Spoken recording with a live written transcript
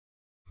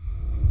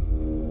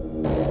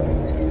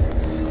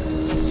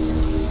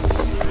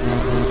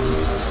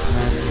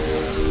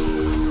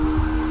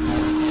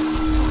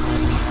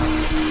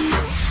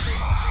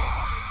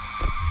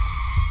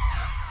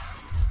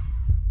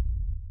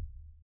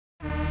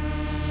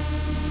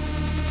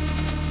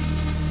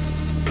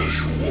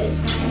you walk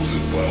through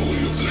the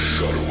valley of the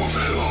shadow of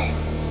hell,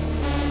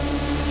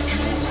 you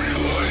will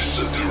realize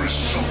that there is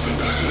something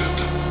ahead.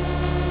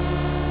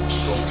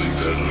 Something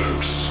that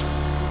lurks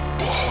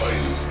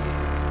behind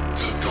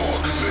the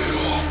dark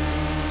veil.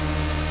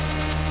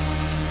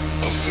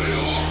 A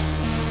veil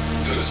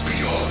that is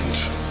beyond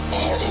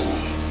our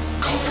own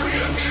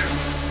comprehension.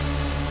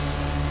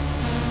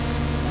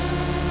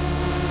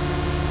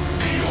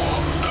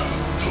 Beyond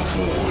the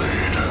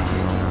void.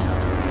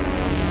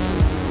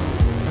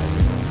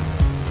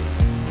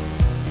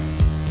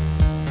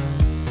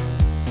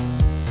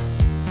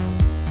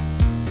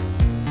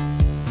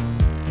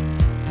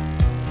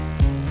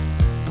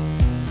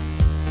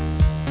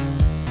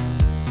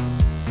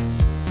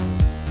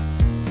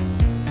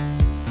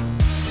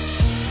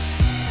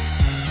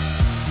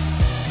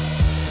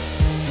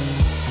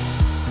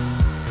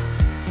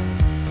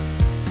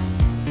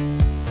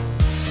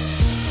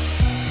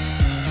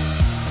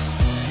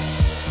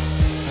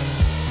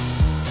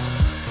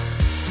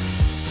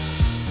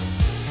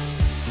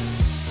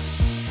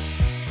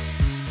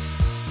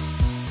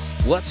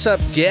 What's up,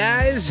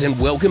 guys, and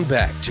welcome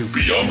back to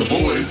Beyond the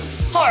Void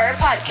Horror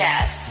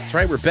Podcast. That's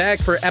right, we're back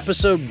for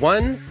episode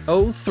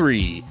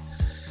 103.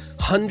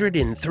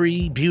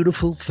 103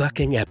 beautiful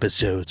fucking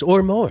episodes,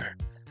 or more.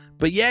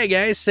 But yeah,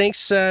 guys,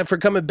 thanks for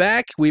coming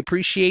back. We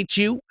appreciate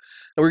you. And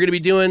we're going to be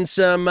doing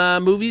some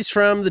movies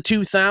from the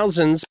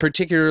 2000s,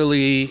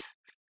 particularly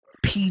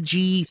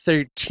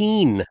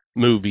PG-13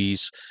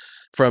 movies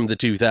from the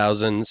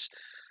 2000s.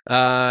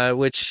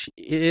 Which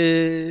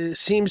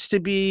seems to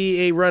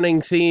be a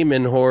running theme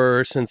in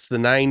horror since the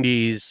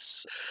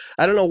 90s.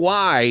 I don't know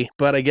why,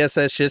 but I guess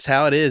that's just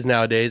how it is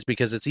nowadays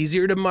because it's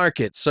easier to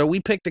market. So we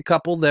picked a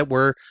couple that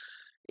were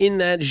in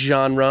that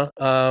genre,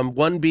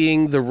 one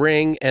being The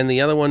Ring and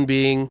the other one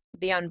being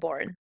The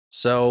Unborn.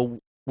 So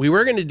we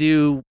were going to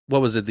do,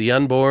 what was it, The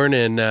Unborn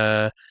and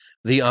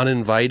The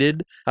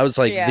Uninvited? I was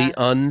like, Yeah. The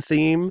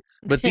Un-theme.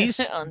 But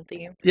these,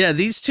 theme. yeah,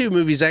 these two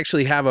movies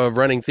actually have a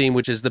running theme,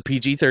 which is the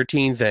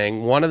PG-13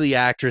 thing, one of the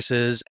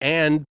actresses,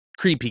 and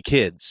creepy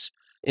kids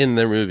in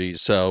their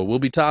movies. So we'll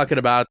be talking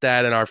about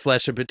that in our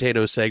flesh and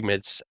potato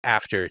segments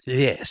after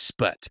this.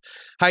 But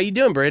how you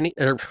doing, Brandy?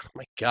 Oh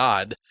my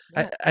God.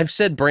 I've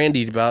said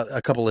Brandy about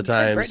a couple of You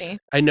said times. Brittany.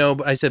 I know,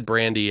 but I said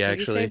Brandy, actually.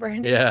 Did you say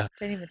Brandy? Yeah.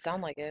 Didn't even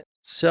sound like it.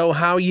 So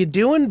how you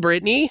doing,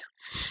 Brittany?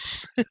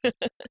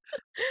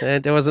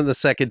 That wasn't the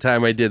second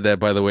time I did that,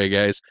 by the way,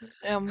 guys.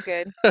 I'm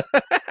good.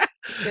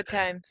 It's good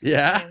times. Good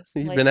Yeah, times.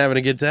 you've been having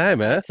a good time,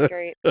 huh? Life's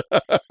great.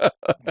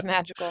 It's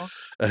magical.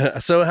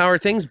 So how are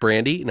things,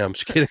 Brandy? No, I'm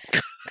just kidding.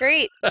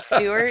 Great,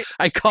 Stuart.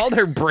 I called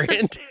her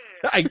Brandy.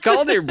 I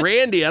called her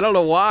Brandy. I don't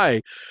know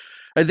why.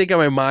 I think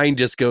my mind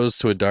just goes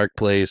to a dark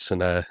place,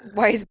 and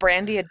Why is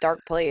Brandy a dark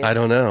place? I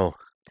don't know.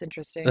 It's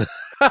interesting.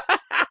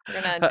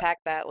 We're going to unpack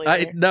that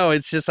later. No,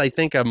 it's just I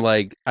think I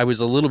was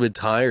a little bit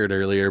tired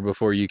earlier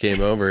before you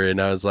came over,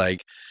 and I was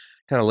like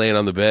kind of laying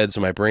on the bed, so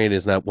my brain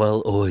is not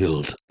well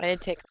oiled. I did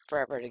take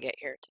forever to get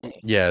here today.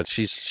 Yeah,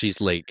 she's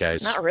late,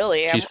 guys. Not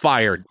really. She's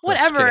fired. No, I'm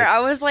just Whatever. kidding. I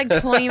was like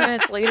 20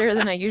 minutes later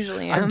than I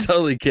usually am. I'm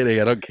totally kidding.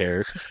 I don't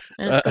care.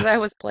 And it's because I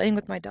was playing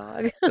with my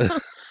dog.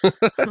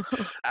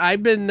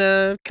 I've been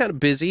kind of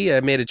busy. I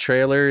made a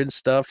trailer and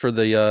stuff for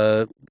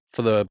the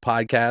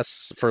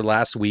podcasts for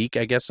last week.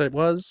 I guess it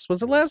was.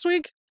 Was it last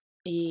week?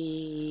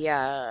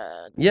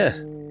 Yeah. Yeah.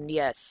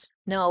 Yes.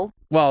 No.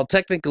 Well,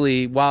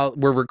 technically, while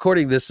we're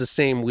recording this the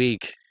same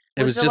week,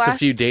 it was Was the just a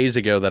few last- days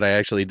ago that I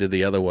actually did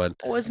the other one.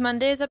 Was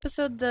Monday's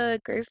episode the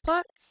grave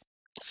plots?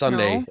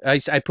 Sunday. No.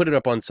 I put it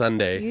up on Are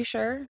Sunday. you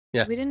sure?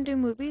 Yeah. We didn't do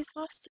movies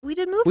last. We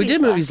did movies. We did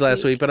movies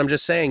last week. week, but I'm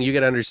just saying you got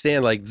to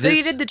understand, like So this.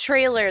 you did the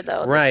trailer though.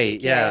 This Right,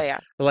 week. yeah. Yeah.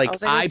 Like I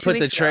was like, it I was 2 put the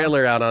weeks ago.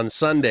 trailer out on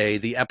Sunday.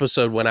 The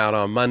episode went out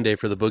on Monday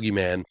for the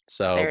Boogeyman.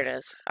 So There it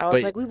is. I was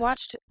but- like, we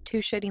watched 2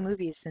 shitty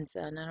movies since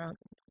then. I don't.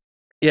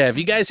 yeah, if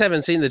you guys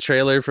haven't seen the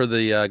trailer for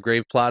the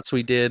grave plots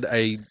we did,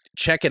 I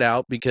check it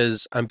out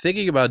because I'm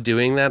thinking about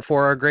doing that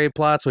for our grave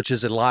plots, which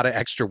is a lot of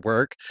extra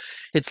work.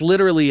 It's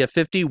literally a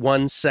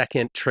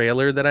 51-second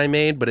trailer that I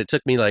made, but it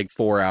took me like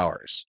 4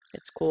 hours.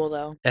 It's cool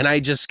though. And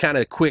I just kind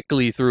of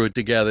quickly threw it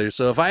together.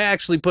 So if I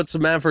actually put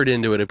some effort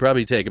into it, it'd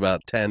probably take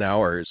about 10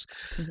 hours.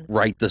 Mhm.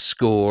 Write the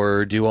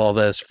score, do all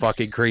this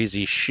fucking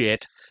crazy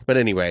shit. But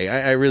anyway,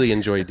 I really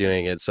enjoy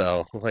doing it.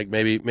 So like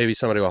maybe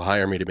somebody will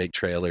hire me to make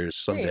trailers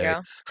someday.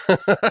 There you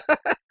go.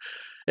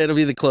 It'll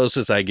be the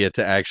closest I get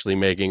to actually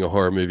making a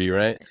horror movie,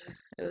 right?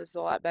 It was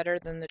a lot better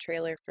than the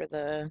trailer for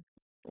the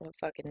what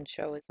fucking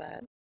show is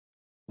that?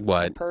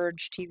 What?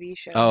 Purge TV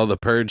show. Oh, the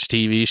Purge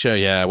TV show.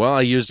 Yeah. Well,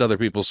 I used other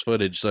people's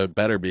footage, so it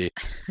better be.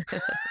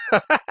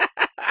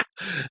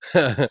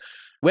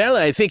 Well,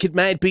 I think it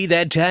might be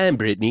that time,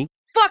 Brittany.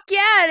 Fuck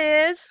yeah,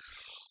 it is.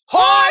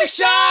 Horror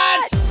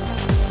shots!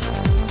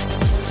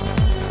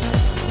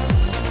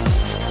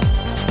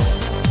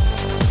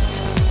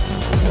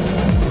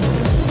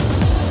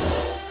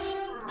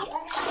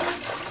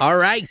 All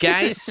right,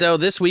 guys. So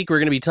this week we're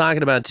going to be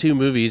talking about 2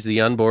 movies,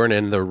 The Unborn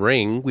and The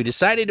Ring. We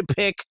decided to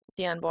pick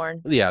The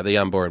Unborn. Yeah, the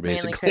Unborn,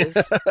 Mainly basically.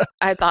 because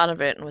I thought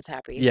of it and was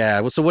happy. Yeah.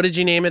 Well, so what did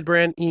you name it,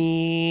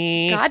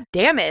 Brandy? God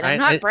damn it. I'm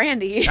not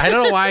Brandy. I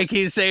don't know why I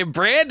keep saying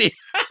Brandy.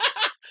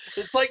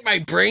 It's like my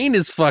brain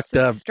is fucked It's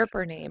a up.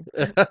 stripper name.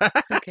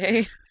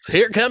 Okay.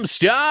 Here comes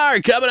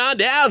Star coming on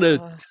down.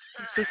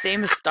 It's the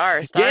same as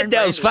Star. Get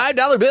those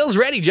 $5 bills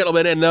ready,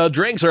 gentlemen, and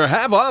drinks are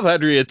half off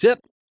after you tip.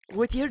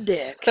 With your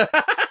dick.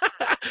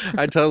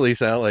 I totally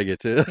sound like it,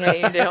 too. Yeah,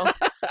 you do.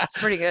 It's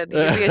pretty good. You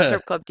could be a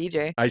strip club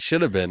DJ. I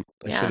should have been.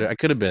 I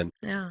could have been.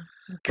 Yeah.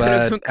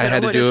 But I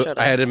had to do it.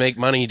 I had to make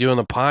money doing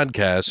the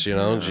podcast, you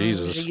know.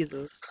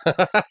 Jesus.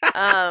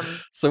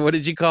 So what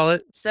did you call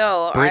it?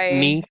 So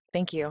Brittany.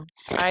 Thank you.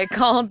 I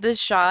called this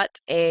shot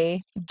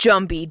a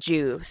Jumby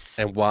juice.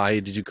 And why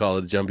did you call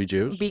it a Jumby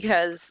juice?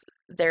 Because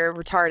they're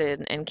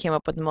retarded and came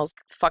up with the most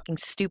fucking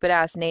stupid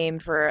ass name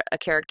for a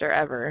character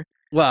ever.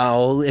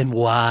 Well, and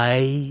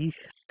why?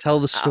 Tell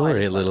the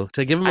story a little.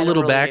 To give them a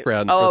little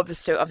background. Of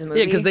the movie?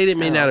 Yeah, because they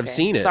may not have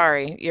seen it.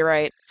 Sorry, you're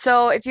right.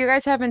 So if you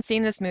guys haven't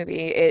seen this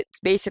movie, it's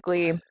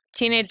basically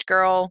teenage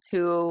girl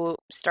who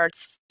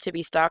starts to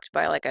be stalked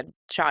by like a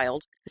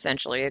child,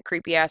 essentially. A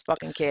creepy ass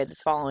fucking kid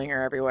that's following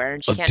her everywhere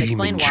and she can't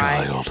explain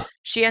why.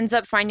 She ends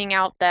up finding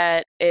out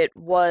that it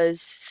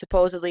was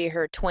supposedly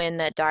her twin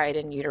that died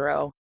in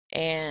utero,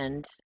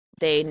 and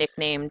they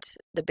nicknamed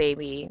the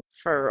baby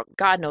for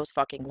God knows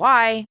fucking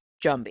why.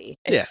 Jumby.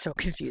 It's so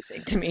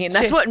confusing to me. And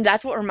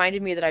that's what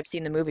reminded me that I've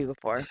seen the movie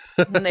before.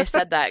 When they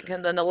said that,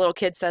 and then the little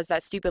kid says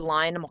that stupid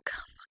line, I'm like,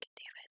 oh, fucking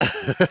damn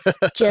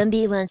it.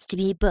 Jumby wants to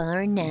be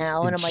born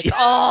now. And I'm like,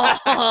 oh,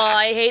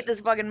 I hate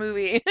this fucking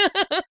movie.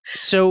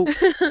 So,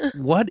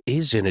 what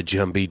is in a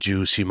Jumby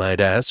juice, you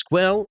might ask?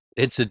 Well,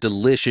 it's a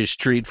delicious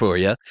treat for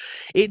you.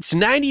 It's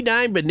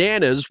 99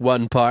 bananas,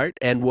 1 part,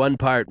 and 1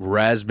 part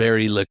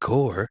raspberry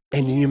liqueur,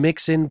 and you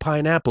mix in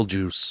pineapple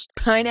juice.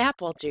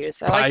 Pineapple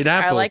juice.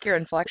 I like your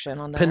inflection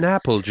on that.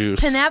 Pineapple juice.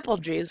 Pineapple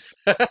juice.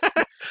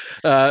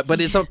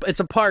 But it's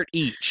a part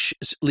each,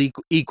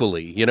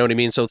 equally. You know what I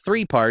mean? So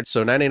 3 parts,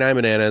 so 99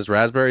 bananas,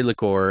 raspberry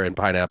liqueur, and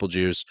pineapple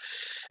juice.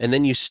 And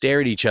then you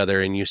stare at each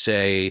other and you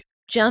say,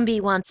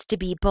 Jumby wants to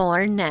be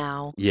born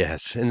now.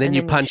 Yes, and then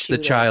you punch the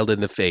child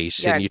in the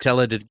face and you tell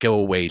it to go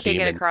away, kick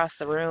demon. It across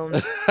the room.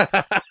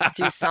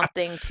 Do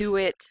something to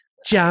it.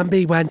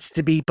 Jumby wants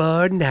to be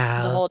born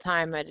now. The whole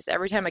time,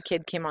 every time a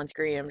kid came on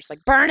screen, I'm just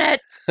like, burn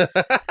it! Burn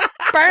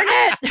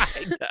it!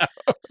 I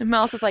know. And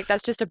Mouse was like,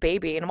 that's just a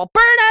baby. And I'm all,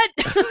 burn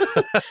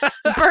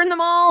it! Burn them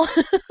all!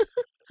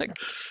 Like,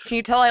 can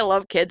you tell I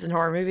love kids in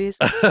horror movies?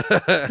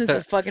 This is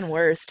the fucking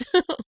worst.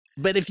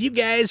 But if you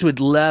guys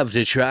would love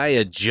to try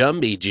a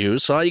Jumby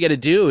juice, all you got to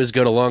do is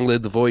go to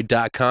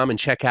longlivethevoid.com and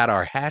check out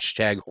our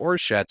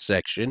 #HorrorShot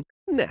section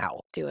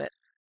now. Do it.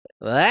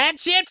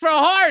 That's it for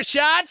Horror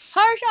Shots!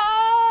 Horror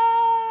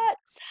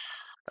Shots!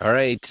 All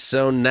right,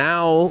 so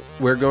now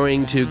we're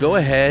going to go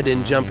ahead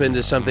and jump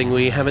into something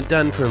we haven't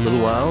done for a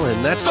little while,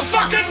 and that's the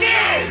fucking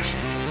news!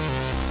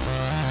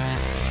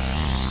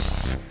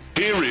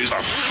 Here is the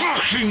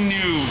fucking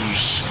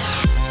news!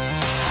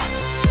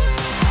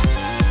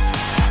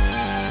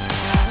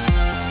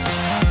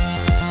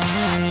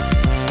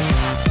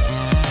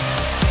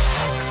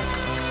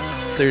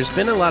 There's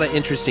been a lot of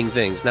interesting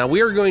things. Now,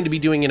 we are going to be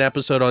doing an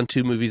episode on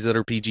 2 movies that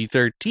are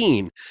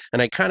PG-13,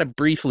 and I kind of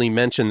briefly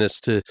mentioned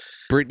this to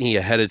Brittany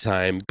ahead of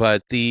time,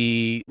 but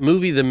the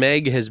movie The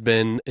Meg has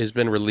been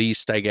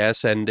released, I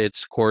guess, and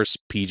it's, of course,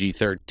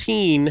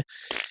 PG-13.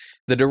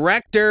 The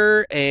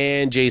director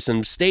and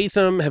Jason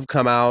Statham have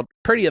come out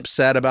pretty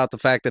upset about the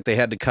fact that they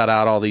had to cut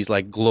out all these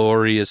like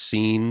glorious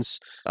scenes.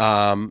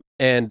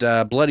 And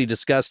Bloody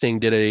Disgusting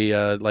did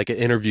an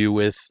interview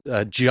with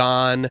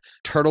John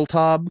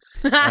Turteltaub.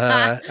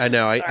 I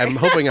know. I'm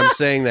hoping I'm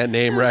saying that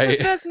name right.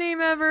 The best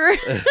name ever.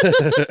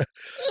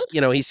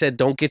 You know, he said,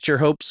 don't get your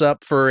hopes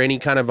up for any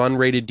kind of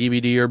unrated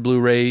DVD or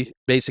Blu-ray.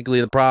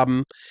 Basically, the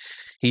problem.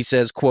 He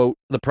says, quote,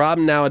 the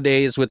problem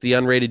nowadays with the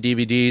unrated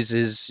DVDs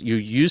is you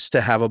used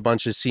to have a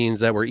bunch of scenes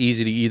that were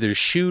easy to either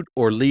shoot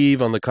or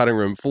leave on the cutting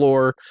room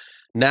floor.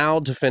 Now,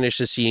 to finish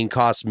a scene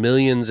costs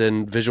millions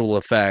in visual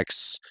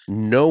effects.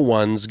 No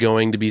one's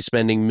going to be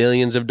spending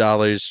millions of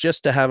dollars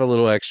just to have a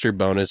little extra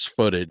bonus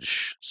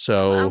footage.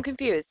 So I'm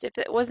confused.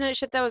 Wasn't it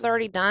shit that was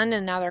already done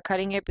and now they're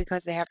cutting it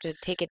because they have to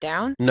take it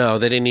down? No,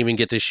 they didn't even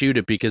get to shoot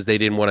it because they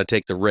didn't want to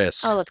take the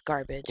risk. Oh, that's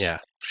garbage. Yeah,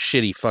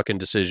 shitty fucking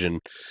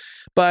decision.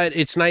 But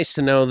it's nice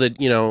to know that,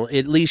 you know, it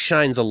at least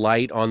shines a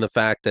light on the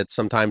fact that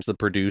sometimes the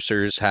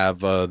producers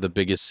have the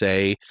biggest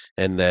say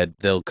and that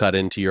they'll cut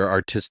into your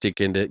artistic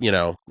into, you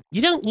know,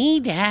 you don't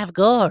need to have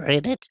gore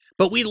in it.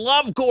 But we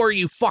love gore,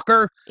 you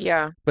fucker.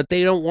 Yeah. But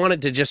they don't want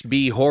it to just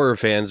be horror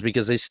fans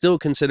because they still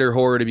consider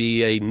horror to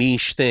be a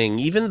niche thing,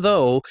 even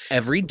though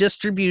every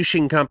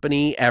distribution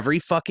company, every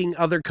fucking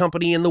other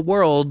company in the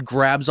world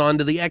grabs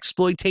onto the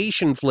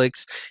exploitation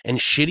flicks and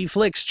shitty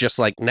flicks just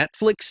like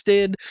Netflix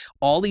did.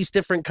 All these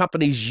different companies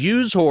companies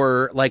use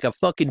horror like a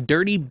fucking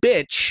dirty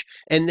bitch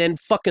and then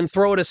fucking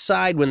throw it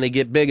aside when they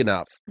get big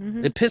enough.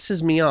 Mhm. It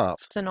pisses me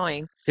off. It's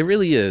annoying. It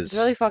really is. It's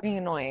really fucking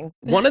annoying.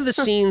 One of the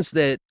scenes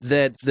that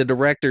the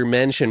director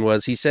mentioned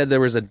was he said there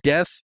was a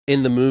death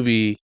in the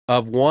movie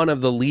of one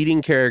of the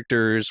leading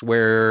characters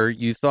where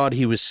you thought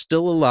he was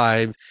still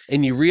alive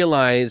and you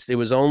realized it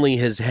was only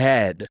his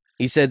head.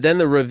 He said then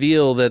the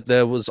reveal that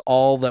there was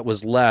all that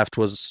was left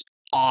was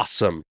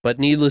awesome. But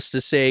needless to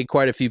say,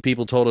 quite a few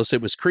people told us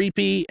it was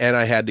creepy and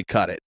I had to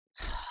cut it.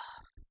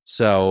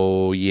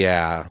 So,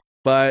 yeah.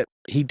 But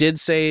he did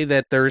say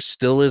that there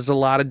still is a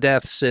lot of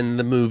deaths in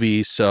the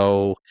movie,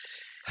 so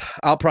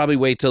I'll probably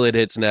wait till it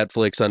hits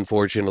Netflix,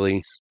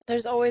 unfortunately.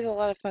 There's always a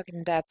lot of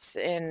fucking deaths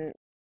in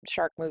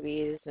shark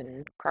movies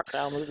and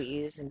crocodile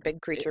movies and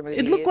big creature movies.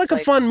 It looked like a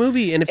fun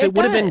movie, and if it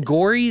would have been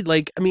gory,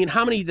 like, I mean,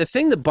 the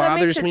thing that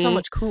bothers me so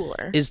much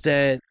cooler is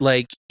that,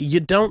 like, you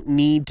don't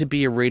need to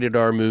be a rated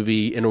R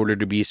movie in order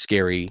to be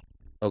scary,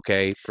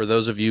 okay? For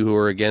those of you who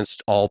are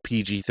against all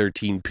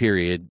PG-13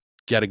 period,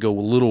 got to go a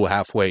little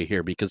halfway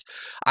here, because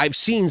I've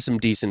seen some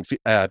decent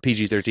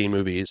PG-13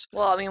 movies.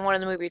 Well, I mean, one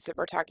of the movies that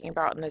we're talking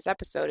about in this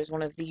episode is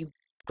one of the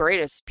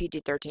greatest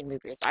PG-13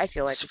 movies I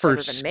feel like it's ever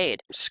been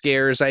made.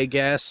 Scares, I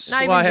guess.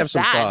 Not well, even I have just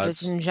some that, thoughts.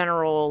 just in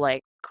general,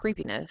 like,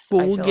 creepiness.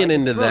 Well, we'll get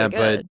into really that,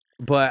 good.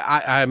 but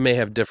I may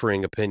have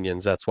differing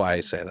opinions. That's why I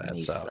say that.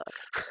 You So,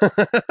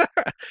 suck.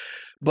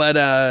 but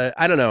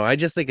I don't know. I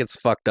just think it's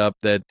fucked up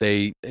that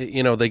they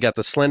got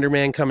the Slender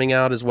Man coming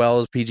out as well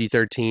as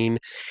PG-13,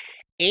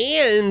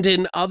 and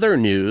in other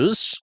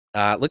news,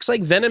 looks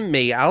like Venom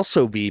may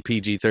also be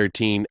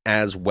PG-13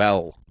 as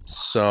well.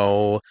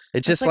 So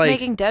it's just like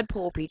making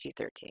Deadpool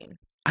PG-13.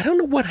 I don't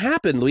know what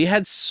happened. We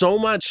had so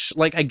much,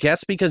 like, I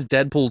guess because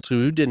Deadpool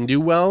 2 didn't do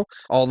well,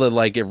 all the,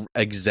 like,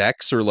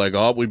 execs are like,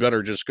 oh, we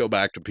better just go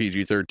back to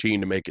PG-13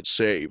 to make it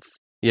safe.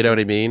 You know what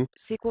I mean?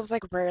 Sequels,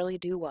 like, rarely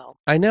do well.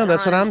 I know,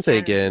 that's what I'm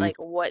thinking. Like,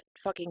 what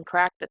fucking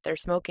crack that they're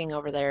smoking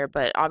over there,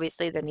 but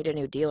obviously they need a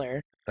new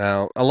dealer.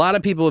 Well, a lot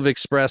of people have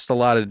expressed a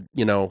lot of,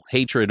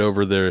 hatred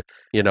over the,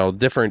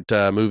 different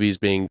movies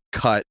being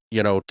cut,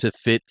 to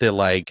fit the,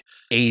 like,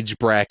 age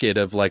bracket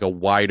of, like, a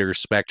wider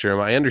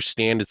spectrum. I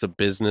understand it's a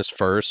business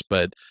first,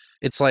 but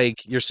it's like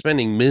you're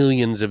spending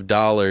millions of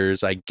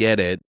dollars. I get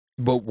it.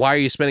 But why are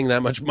you spending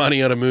that much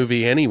money on a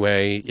movie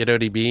anyway? You know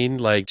what I mean?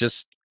 Like,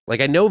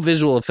 I know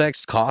visual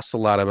effects cost a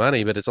lot of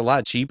money, but it's a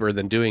lot cheaper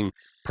than doing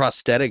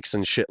prosthetics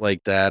and shit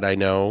like that. I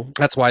know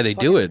that's why they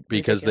do it,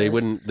 because they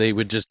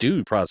would just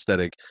do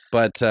prosthetic.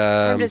 But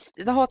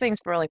the whole thing's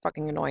really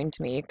fucking annoying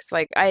to me, because,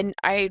 like,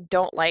 I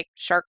don't like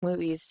shark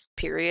movies,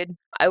 period.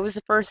 I was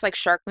the first, like,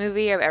 shark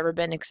movie I've ever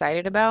been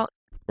excited about.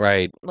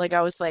 Right. Like,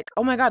 I was like,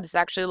 oh my God, this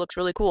actually looks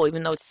really cool,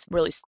 even though it's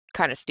really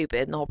kind of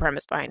stupid and the whole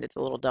premise behind it's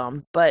a little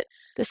dumb. But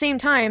at the same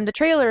time, the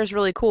trailer is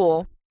really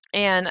cool.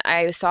 And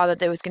I saw that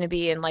there was going to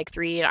be in, like,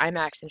 3 and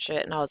IMAX and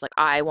shit. And I was like,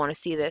 I want to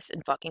see this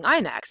in fucking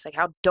IMAX. Like,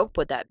 how dope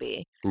would that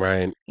be?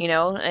 Right.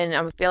 And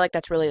I feel like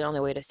that's really the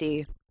only way to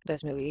see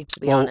this movie, to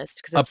be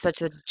honest. Because it's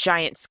such a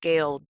giant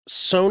scale.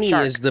 Sony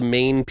shark. is the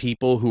main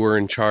people who are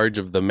in charge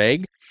of the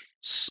Meg,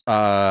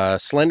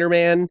 Slender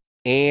Man,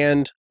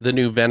 and the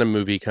new Venom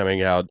movie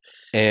coming out.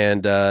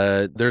 And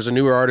there's a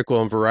newer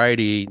article in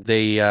Variety.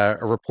 They are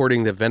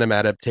reporting that Venom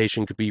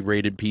adaptation could be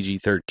rated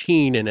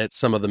PG-13, and that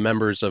some of the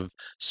members of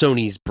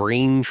Sony's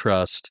brain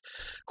trust,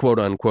 quote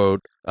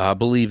unquote,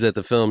 believe that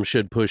the film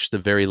should push the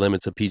very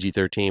limits of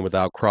PG-13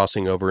 without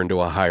crossing over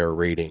into a higher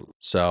rating.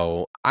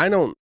 So I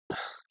don't.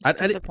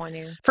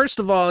 Disappointing. First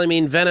of all, I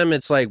mean, Venom,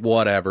 it's like,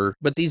 whatever.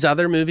 But these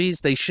other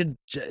movies, they should,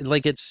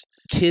 like, it's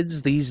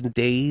kids these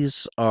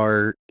days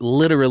are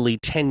literally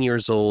 10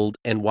 years old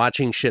and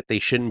watching shit they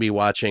shouldn't be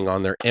watching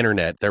on their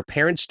internet. Their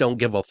parents don't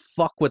give a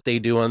fuck what they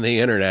do on the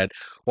internet.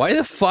 Why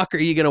the fuck are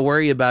you going to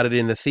worry about it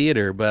in the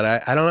theater?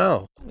 But I don't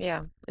know.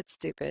 Yeah, it's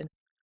stupid.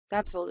 It's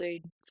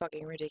absolutely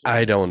fucking ridiculous.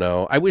 I don't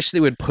know. I wish they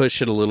would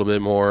push it a little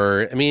bit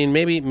more. I mean,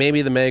 maybe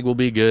the Meg will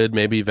be good.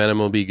 Maybe Venom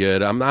will be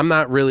good. I'm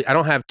not really. I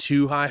don't have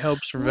too high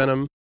hopes for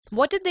Venom.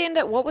 What did they end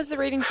up? What was the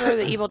rating for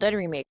the Evil Dead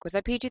remake? Was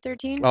that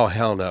PG-13? Oh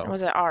hell no. Or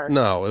was it R?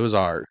 No, it was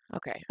R.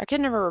 Okay, I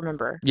can never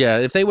remember. Yeah,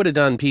 if they would have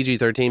done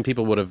PG-13,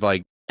 people would have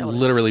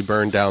literally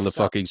burned down the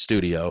fucking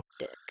studio.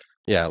 Dick.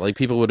 Yeah, like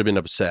people would have been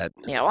upset.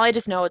 Yeah, well, I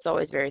just know it's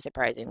always very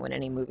surprising when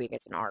any movie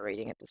gets an R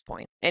rating at this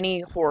point.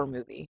 Any horror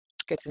movie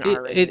gets an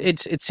R rating.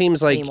 It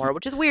seems like anymore,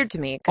 which is weird to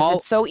me because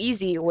it's so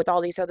easy with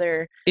all these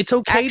other it's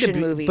okay action to be,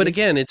 movies. But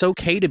again, it's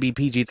okay to be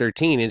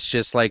PG-13. It's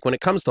just like when it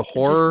comes to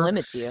horror, it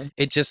just limits you.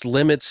 It just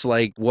limits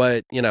like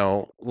what,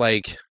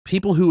 like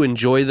people who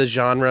enjoy the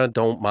genre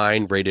don't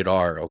mind rated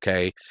R,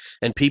 okay?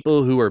 And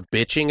people who are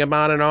bitching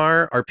about an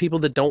R are people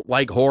that don't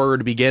like horror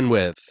to begin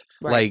with.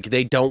 Right. Like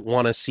they don't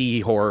want to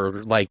see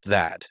horror like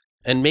that.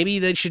 And maybe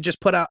they should just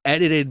put out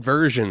edited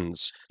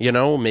versions,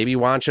 maybe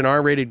watch an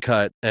R-rated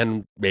cut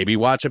and maybe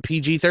watch a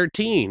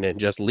PG-13 and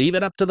just leave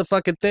it up to the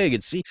fucking thing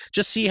and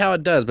see how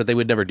it does. But they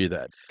would never do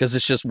that because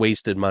it's just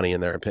wasted money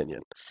in their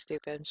opinion.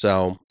 Stupid.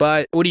 So,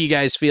 but what do you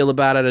guys feel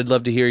about it? I'd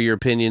love to hear your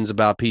opinions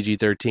about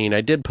PG-13.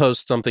 I did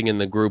post something in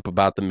the group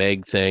about the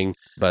Meg thing,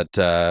 but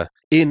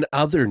in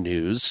other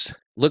news,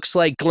 looks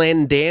like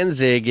Glenn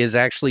Danzig is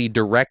actually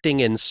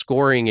directing and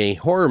scoring a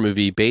horror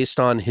movie based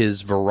on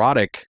his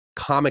Verotic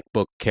comic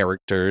book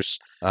characters.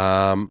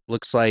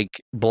 Looks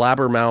like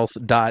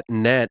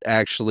blabbermouth.net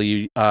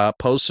actually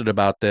posted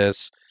about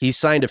this. He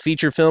signed a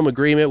feature film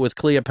agreement with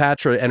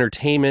Cleopatra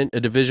Entertainment, a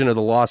division of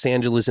the Los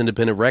Angeles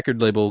independent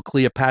record label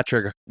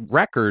Cleopatra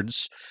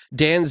Records.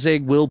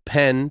 Danzig will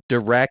pen,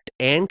 direct,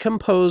 and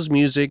compose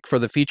music for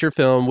the feature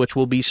film, which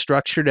will be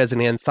structured as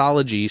an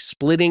anthology,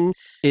 splitting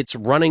its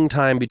running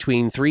time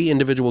between 3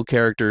 individual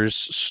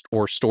characters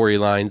or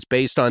storylines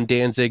based on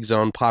Danzig's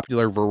own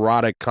popular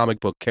Verotic comic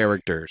book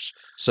characters.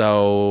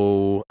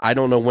 So I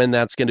don't know when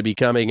that's going to be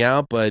coming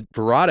out, but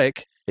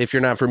Verotic, if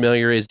you're not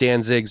familiar, is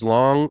Danzig's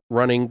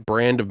long-running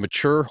brand of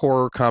mature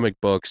horror comic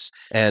books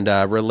and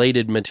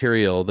related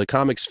material. The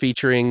comics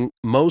featuring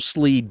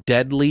mostly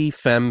deadly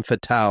femme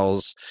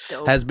fatales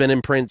has been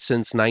in print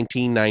since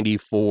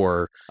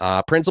 1994.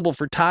 Principal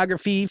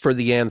photography for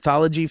the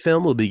anthology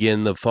film will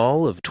begin the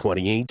fall of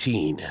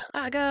 2018.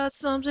 I got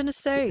something to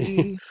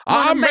say.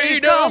 I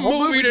made a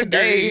movie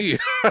today.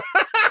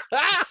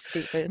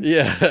 Stupid.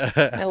 Yeah.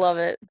 I love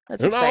it.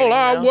 That's and exciting, all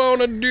I though.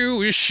 want to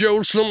do is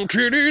show some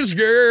titties,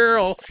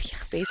 girl. Yeah,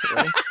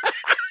 basically.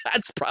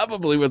 That's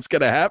probably what's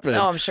going to happen.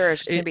 Oh, I'm sure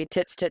it's just going to be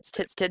tits.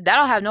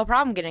 That'll have no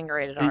problem getting a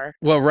rated R.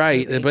 Well,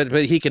 right. movie.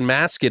 But he can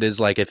mask it as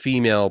like a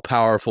female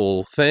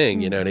powerful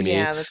thing, you know what I mean?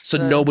 Yeah, so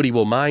nobody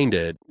will mind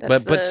it.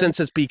 But since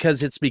it's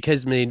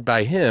because made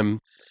by him,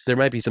 there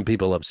might be some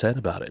people upset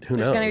about it. Who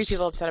knows? There's going to be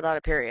people upset about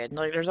it, period.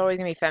 Like, there's always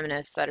going to be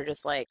feminists that are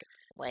just like,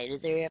 why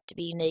does there have to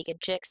be naked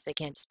chicks? They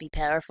can't just be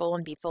powerful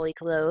and be fully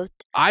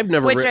clothed. I've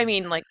never I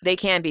mean, like, they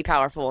can be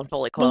powerful and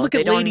fully clothed. Well, look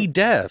at Lady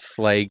Death.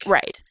 Like,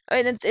 right.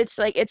 I mean, it's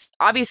like, it's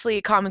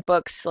obviously comic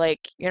books.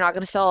 Like, you're not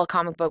going to sell a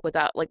comic book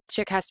without, like,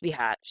 chick has to be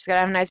hot. She's got to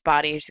have a nice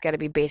body. She's got to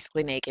be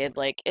basically naked.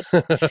 Like, it's,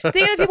 think of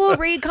the people who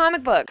read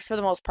comic books for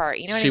the most part.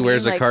 You know what I mean? She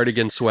wears like, a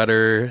cardigan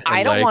sweater.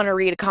 I don't want to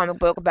read a comic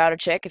book about a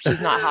chick if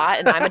she's not hot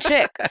and I'm a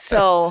chick.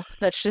 So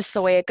that's just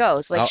the way it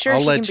goes. Like, sure, I'll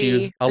she can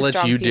be I'll a let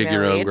strong you dig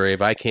your female own lead.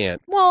 grave. I can't.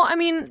 Well, I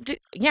mean,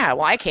 yeah,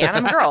 well, I can.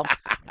 I'm a girl.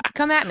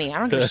 Come at me. I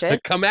don't give a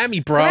shit. Come at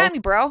me, bro. Come at me,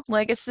 bro.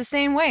 Like, it's the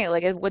same way.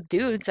 Like, with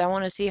dudes, I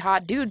want to see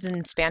hot dudes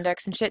in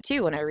spandex and shit,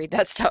 too, when I read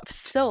that stuff.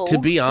 So, to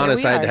be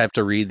honest, here we I'd are. have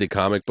to read the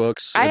comic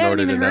books I in haven't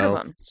order to even heard know.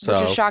 of them, So,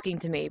 which is shocking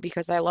to me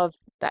because I love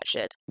that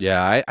shit,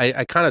 yeah,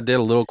 I kind of did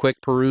a little quick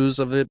peruse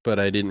of it, but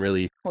I didn't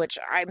really. which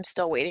I'm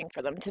still waiting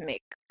for them to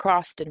make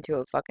crossed into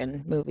a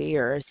fucking movie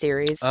or a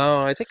series.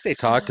 Oh, I think they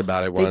talked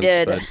about it They once.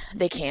 did. But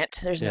They can't.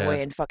 There's Yeah. no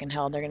way in fucking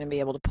hell they're going to be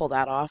able to pull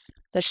that off.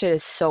 That shit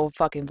is so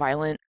fucking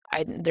violent.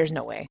 There's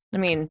no way. I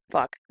mean,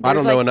 fuck. I don't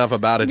There's, know like, enough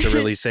about it to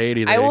really say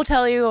anything. I will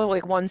tell you,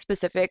 like, one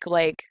specific,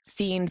 like,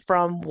 scene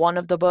from one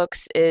of the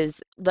books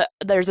is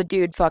there's a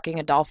dude fucking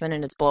a dolphin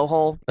in its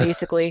blowhole,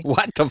 basically.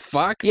 What the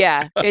fuck?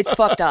 Yeah, it's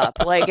fucked up.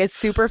 Like, it's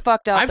super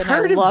fucked up. I've and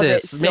heard I of love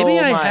this. It so Maybe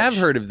I much. have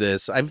heard of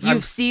this.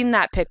 You've seen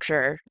that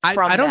picture. I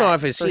don't know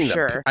if I've seen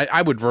sure. that.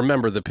 I would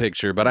remember the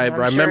picture, but I I'm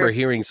remember sure-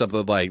 hearing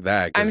something like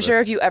that. I'm sure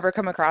if you ever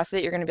come across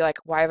it, you're gonna be like,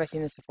 "Why have I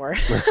seen this before?"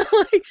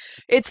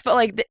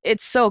 Like,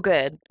 it's so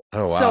good, Oh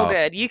wow. so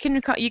good. You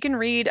can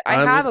read. I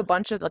have a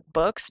bunch of like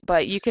books,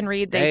 but you can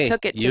read. They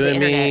took it to you the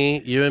and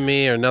internet. you and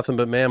me are nothing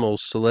but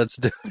mammals, so let's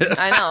do it.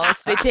 I know.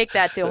 They take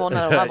that to a whole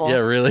nother level. Yeah,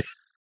 really.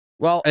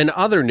 Well, in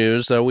other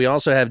news, though, we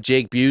also have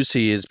Jake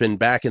Busey has been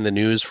back in the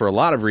news for a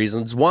lot of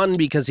reasons. One,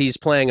 because he's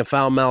playing a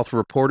foul-mouthed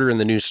reporter in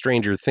the new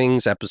Stranger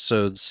Things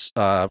episodes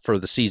for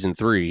the season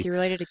 3. Is he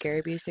related to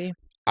Gary Busey?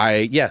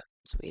 Yeah.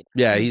 Sweet.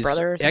 Yeah, His he's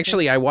brother or something?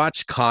 actually. I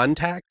watched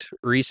Contact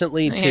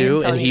recently Yeah, too,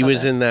 tell and me he about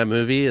was that. in that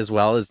movie as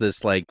well as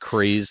this like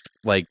crazy,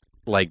 like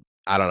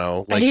I don't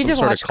know, I like need some to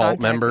sort of watch cult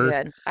Contact member.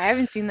 again. I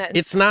haven't seen that.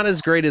 It's not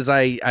as great as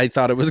I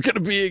thought it was going to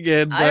be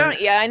again. But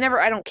I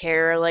don't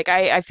care. Like,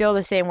 I feel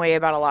the same way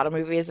about a lot of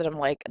movies that I'm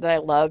like, that I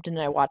loved and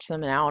I watch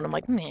them now and I'm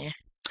like, meh.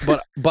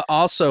 but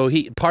also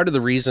part of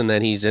the reason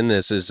that he's in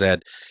this is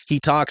that he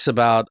talks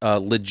about a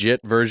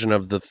legit version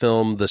of the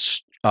film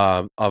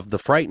of the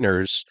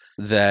Frighteners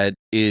that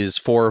is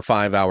 4 or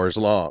 5 hours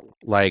long.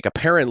 Like,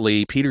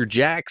 apparently Peter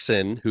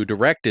Jackson, who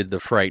directed the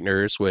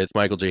Frighteners with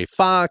Michael J.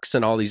 Fox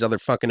and all these other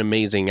fucking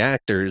amazing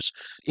actors,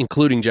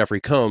 including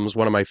Jeffrey Combs,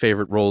 one of my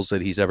favorite roles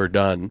that he's ever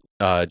done,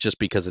 just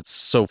because it's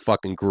so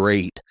fucking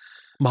great.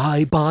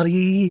 My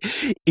body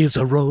is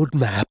a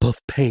roadmap of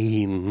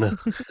pain.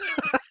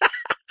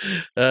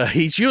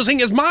 He's using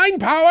his mind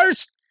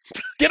powers.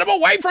 Get him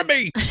away from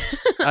me!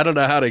 I don't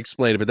know how to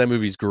explain it, but that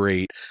movie's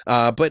great.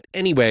 But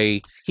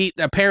anyway, he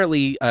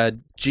apparently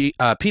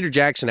Peter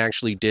Jackson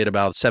actually did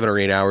about 7 or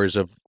 8 hours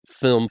of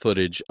film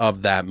footage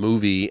of that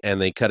movie, and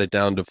they cut it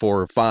down to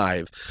 4 or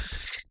 5.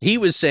 He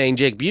was saying,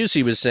 Jake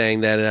Busey was saying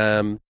that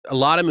a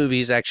lot of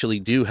movies actually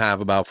do have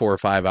about 4 or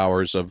 5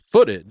 hours of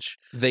footage.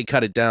 They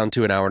cut it down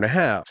to an hour and a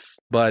half.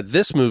 But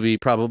this movie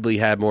probably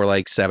had more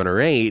like 7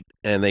 or 8,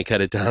 and they cut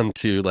it down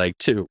to like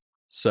 2.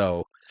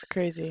 So it's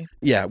crazy.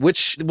 Yeah,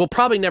 which we'll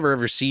probably never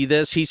ever see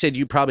this. He said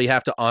you probably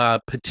have to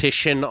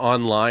petition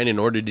online in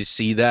order to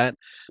see that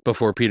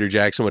before Peter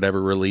Jackson would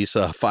ever release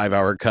a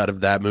 5-hour cut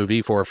of that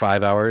movie, 4 or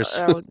 5 hours.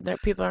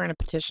 People are going to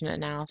petition it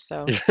now,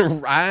 so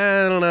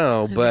I don't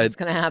know, but it's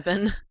going to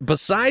happen.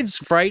 Besides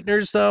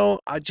Frighteners, though,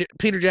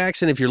 Peter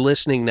Jackson, if you're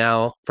listening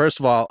now, first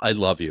of all, I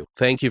love you.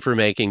 Thank you for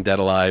making Dead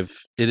Alive.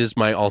 It is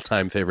my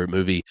all-time favorite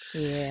movie.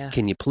 Yeah.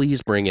 Can you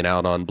please bring it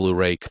out on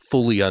Blu-ray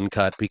fully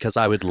uncut? Because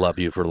I would love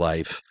you for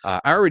life.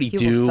 I already He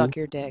do. will suck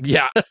your dick.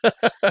 Yeah.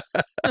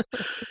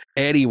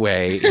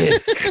 Anyway,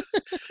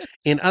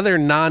 in other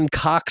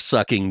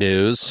non-cock-sucking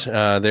news,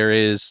 there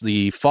is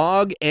The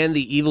Fog and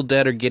The Evil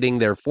Dead are getting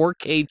their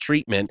 4K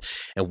treatment,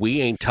 and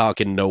we ain't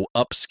talking no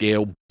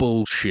upscale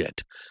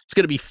bullshit. It's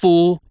going to be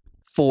full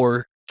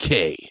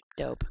 4K.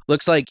 Dope.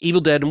 Looks like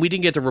Evil Dead, and we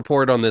didn't get to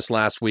report on this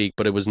last week,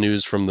 but it was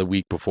news from the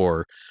week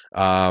before.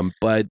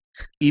 But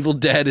Evil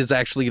Dead is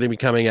actually going to be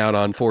coming out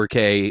on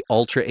 4K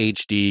Ultra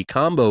HD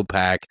combo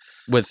pack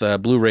with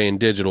Blu-ray and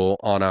digital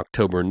on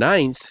October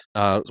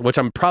 9th, which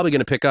I'm probably going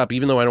to pick up,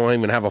 even though I don't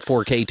even have a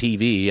 4K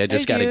TV. I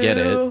just got to get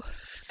it.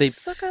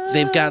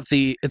 They've got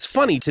it's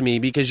funny to me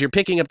because you're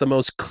picking up the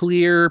most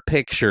clear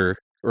picture,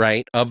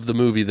 right, of the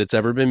movie that's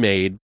ever been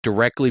made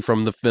directly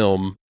from the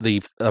film,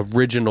 the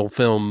original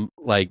film,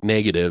 like,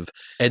 negative.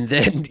 And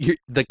then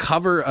the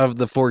cover of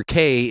the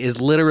 4K is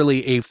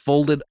literally a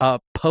folded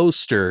up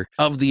poster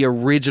of the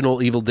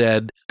original Evil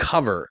Dead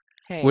cover.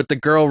 Hey. With the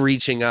girl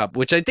reaching up,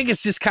 which I think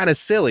is just kind of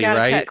silly,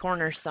 right? Cut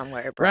corners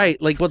somewhere, bro.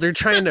 Right, like, well, they're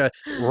trying to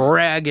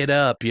rag it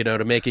up,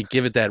 to make it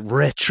give it that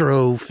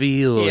retro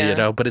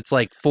feel, but it's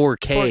like 4K.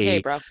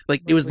 4K, bro.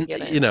 Like, it was,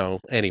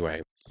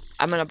 anyway.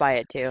 I'm going to buy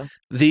it, too.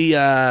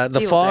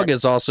 The Fog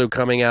is also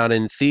coming out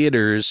in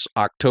theaters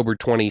October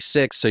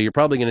 26th, so you're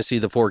probably going to see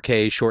the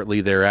 4K shortly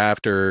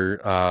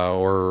thereafter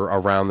or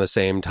around the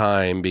same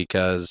time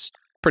because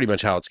pretty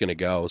much how it's going to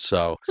go.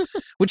 So,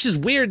 which is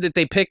weird that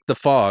they picked The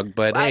Fog,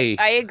 but hey.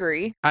 I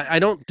agree. I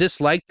don't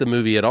dislike the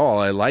movie at all.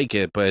 I like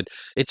it, but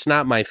it's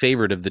not my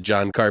favorite of the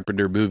John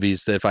Carpenter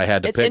movies that if I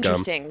had to pick them. It's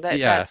interesting that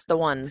that's the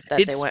one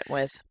that they went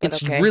with.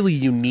 It's really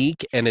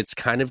unique, and it's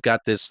kind of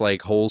got this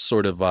like whole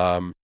sort of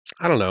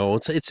I don't know.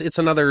 It's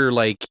another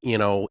like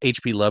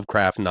H.P.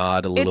 Lovecraft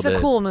nod a little bit. It's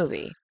a cool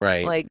movie,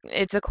 right? Like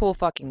it's a cool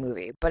fucking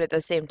movie, but at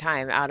the same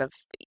time, out of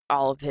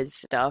all of his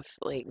stuff,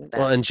 like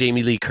and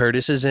Jamie Lee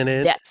Curtis is in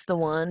it. That's the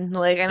one.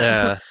 Like I don't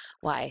know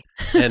why.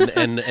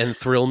 and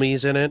Thrill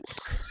Me's in it.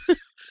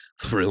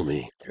 Thrill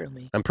Me.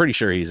 I'm pretty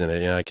sure he's in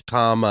it. Yeah,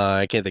 Tom.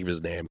 I can't think of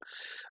his name.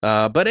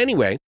 But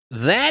anyway,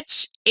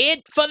 that's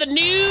it for the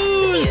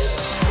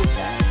news.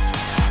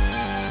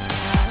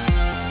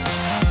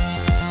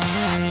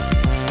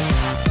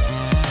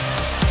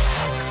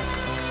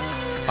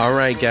 All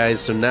right,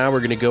 guys, so now we're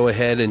going to go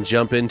ahead and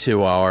jump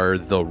into our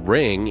The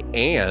Ring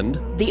and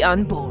The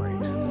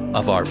Unborn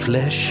of our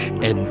flesh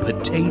and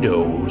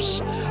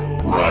potatoes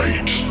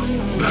right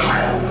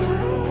now.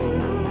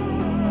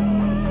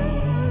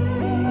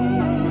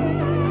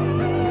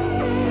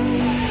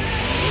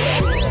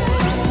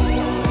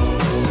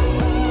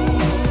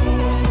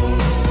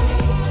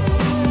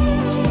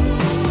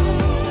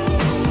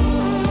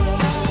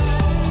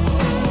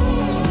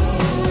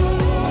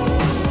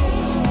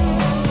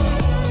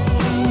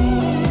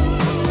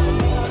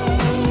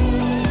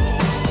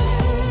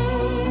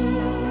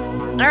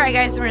 All right,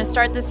 guys, we're going to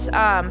start this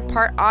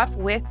part off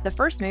with the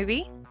first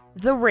movie,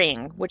 The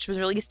Ring, which was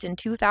released in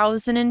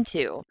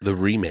 2002. The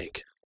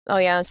remake. Oh,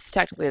 yeah, this is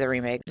technically the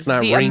remake. This is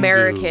not the Ringu.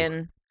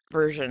 American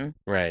version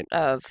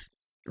of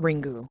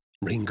Ringu.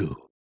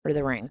 Or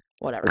The Ring.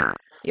 Whatever.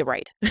 You're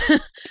right.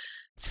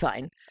 It's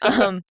fine.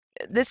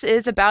 This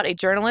is about a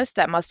journalist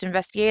that must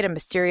investigate a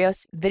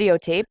mysterious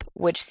videotape,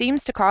 which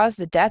seems to cause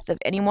the death of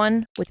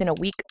anyone within a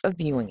week of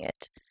viewing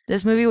it.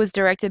 This movie was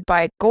directed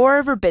by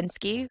Gore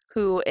Verbinski,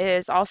 who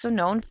is also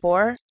known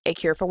for A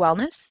Cure for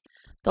Wellness,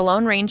 The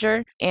Lone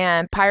Ranger,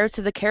 and Pirates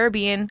of the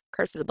Caribbean,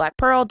 Curse of the Black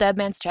Pearl, Dead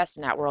Man's Chest,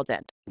 and At World's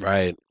End.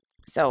 Right.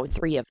 So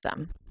 3 of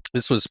them.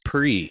 This was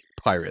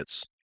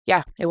pre-Pirates.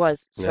 Yeah, it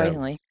was,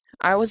 surprisingly. Yeah.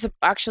 I was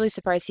actually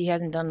surprised he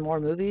hasn't done more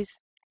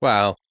movies.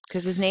 Wow.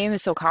 Because his name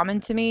is so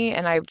common to me,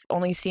 and I've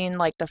only seen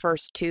like the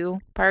first 2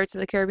 Pirates of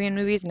the Caribbean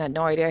movies and had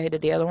no idea he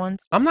did the other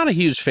ones. I'm not a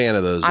huge fan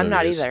of those movies. I'm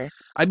not either.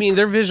 I mean,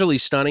 they're visually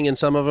stunning in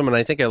some of them, and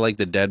I think I like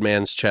the Dead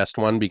Man's Chest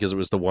one because it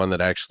was the one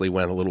that actually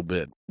went a little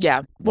bit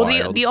Well,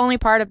 wild. the only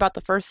part about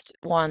the first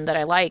one that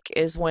I like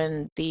is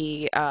when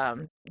the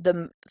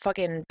the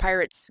fucking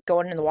pirates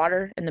going in the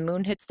water and the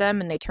moon hits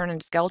them and they turn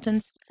into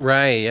skeletons.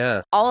 Right,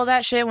 yeah. All of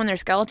that shit when they're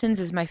skeletons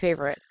is my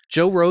favorite.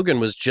 Joe Rogan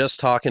was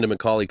just talking to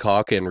Macaulay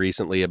Culkin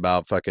recently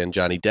about fucking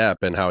Johnny Depp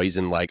and how he's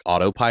in like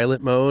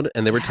autopilot mode.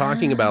 And they were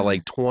talking about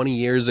like 20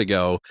 years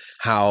ago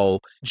how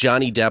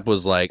Johnny Depp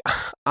was like,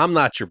 I'm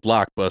not your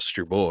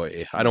blockbuster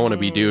boy. I don't want to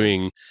be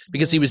doing,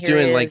 because he was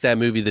doing like that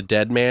movie, The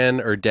Dead Man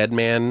or Dead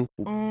Man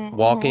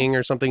Walking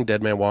or something,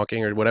 Dead Man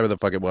Walking or whatever the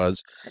fuck it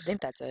was. I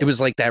think that's it. It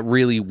was like that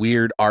really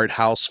weird art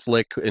house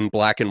flick in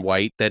black and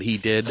white that he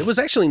did. It was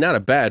actually not a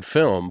bad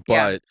film,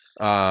 but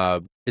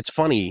it's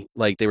funny,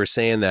 like they were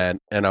saying that,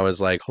 and I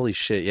was like, holy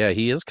shit, yeah,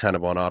 he is kind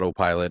of on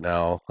autopilot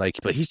now. Like,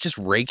 but he's just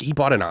he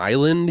bought an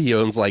island. He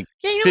owns like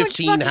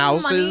 15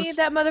 houses. Money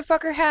that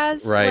motherfucker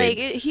has. Right.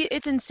 Like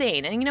it's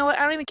insane. And you know what?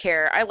 I don't even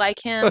care. I like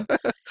him.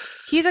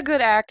 He's a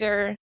good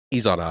actor.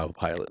 He's on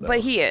autopilot, though.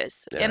 But he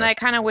is. Yeah. And I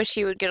kind of wish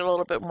he would get a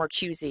little bit more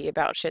choosy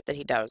about shit that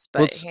he does. But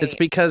well, it's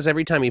because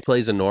every time he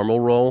plays a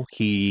normal role,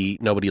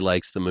 nobody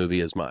likes the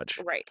movie as much.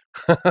 Right.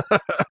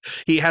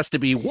 He has to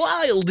be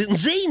wild and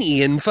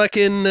zany and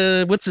fucking,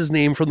 what's his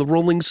name from the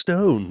Rolling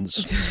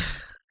Stones?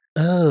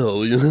 Oh,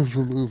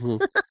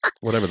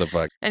 whatever the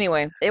fuck.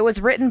 Anyway, it was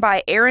written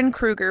by Aaron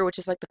Kruger, which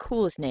is like the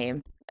coolest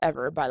name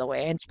ever, by the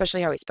way, and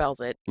especially how he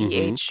spells it.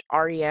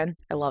 Ehren.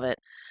 I love it.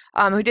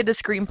 Who did the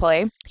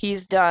screenplay.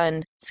 He's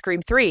done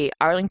Scream 3,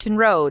 Arlington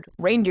Road,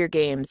 Reindeer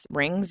Games,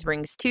 Rings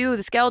 2,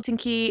 The Skeleton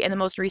Key, and the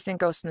most recent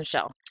Ghost in the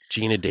Shell.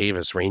 Gina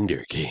Davis,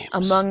 Reindeer Games.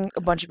 Among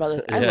a bunch of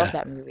others. I love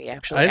that movie,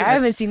 actually. I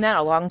haven't seen that in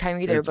a long time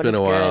either, but it's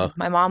good. While.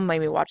 My mom made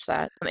me watch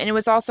that. And it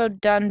was also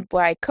done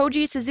by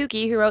Koji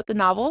Suzuki, who wrote the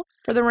novel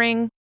for The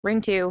Ring,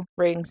 Ring 2,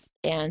 Rings,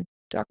 and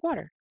Dark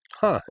Water.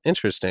 Huh,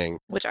 interesting.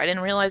 Which I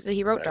didn't realize that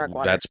he wrote Dark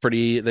Water. That's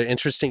pretty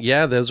interesting.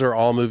 Yeah, those are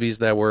all movies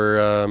that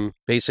were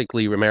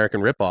basically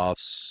American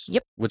ripoffs.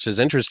 Yep. Which is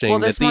interesting. Well,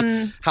 this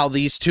one, how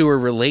these two are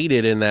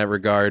related in that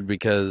regard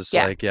because,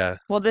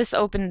 Well, this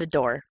opened the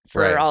door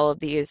for all of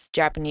these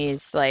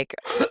Japanese, like,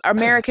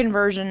 American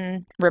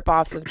version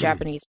ripoffs of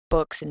Japanese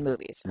books and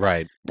movies.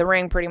 Right. The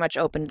Ring pretty much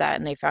opened that,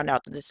 and they found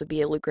out that this would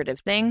be a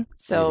lucrative thing.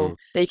 So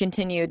they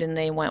continued, and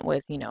they went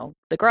with,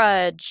 The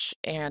Grudge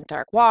and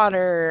Dark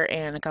Water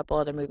and a couple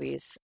other movies.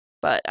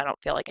 But I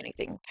don't feel like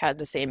anything had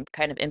the same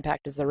kind of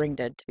impact as The Ring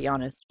did, to be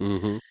honest.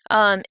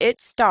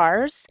 It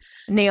stars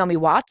Naomi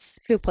Watts,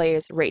 who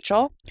plays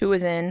Rachel, who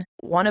was in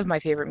one of my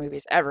favorite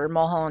movies ever,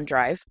 Mulholland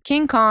Drive.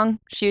 King Kong,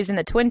 she was in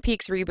the Twin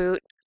Peaks reboot,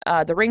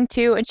 The Ring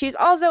 2, and she's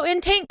also in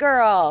Tank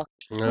Girl,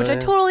 which I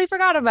totally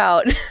forgot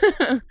about.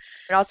 It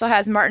also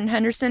has Martin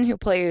Henderson, who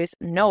plays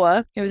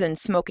Noah, who was in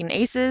Smoking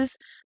Aces,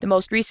 the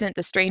most recent,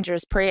 The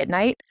Strangers Pray at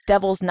Night,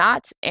 Devil's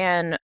Knot,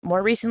 and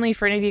more recently,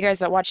 for any of you guys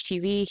that watch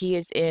TV, he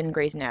is in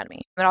Grey's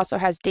Anatomy. It also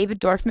has David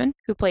Dorfman,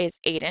 who plays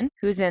Aiden,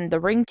 who's in The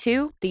Ring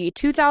 2, the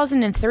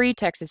 2003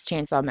 Texas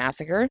Chainsaw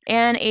Massacre,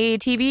 and a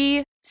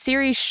TV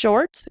series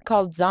short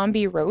called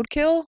Zombie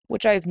Roadkill,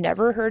 which I've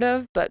never heard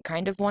of, but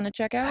kind of want to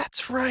check out.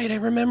 That's right, I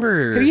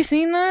remember. Have you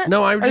seen that?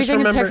 No, I just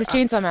remember. Texas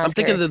Chainsaw Massacre? I'm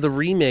thinking of the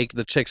remake,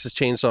 the Texas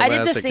Chainsaw Massacre.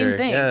 I did the same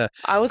thing. Yeah,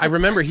 I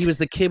remember he was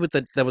the kid with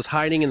that was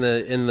hiding in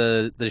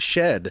the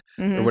shed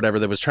or whatever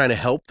that was trying to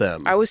help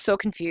them. I was so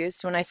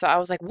confused when I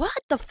was like, "What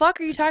the fuck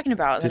are you talking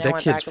about?" And that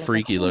kid's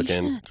freaky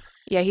looking. Shit.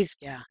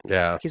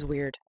 Yeah, he's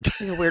weird.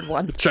 He's a weird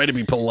one. Trying to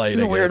be polite.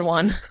 He's a weird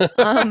one.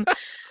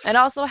 It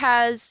also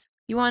has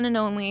the one and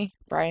only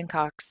Brian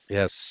Cox.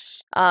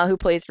 Yes. Who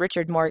plays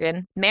Richard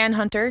Morgan.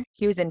 Manhunter.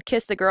 He was in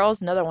Kiss the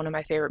Girls, another one of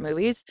my favorite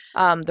movies.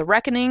 The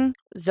Reckoning,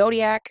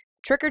 Zodiac,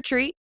 Trick or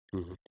Treat,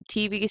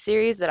 TV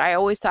series that I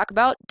always talk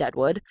about,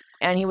 Deadwood.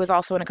 And he was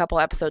also in a couple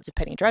episodes of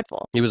Penny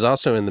Dreadful. He was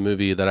also in the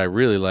movie that I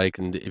really like,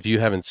 and if you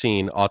haven't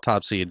seen,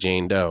 Autopsy of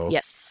Jane Doe.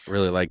 Yes.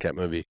 Really like that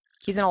movie.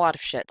 He's in a lot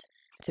of shit,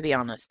 to be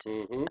honest.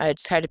 I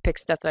just try to pick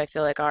stuff that I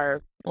feel like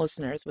our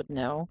listeners would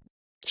know.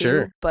 Too.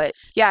 Sure. But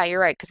yeah, you're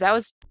right, because that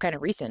was kind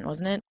of recent,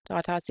 wasn't it?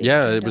 Autopsy.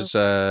 Yeah, it was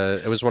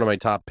one of my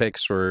top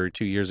picks for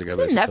 2 years ago.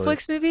 Is it a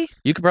Netflix movie?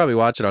 You could probably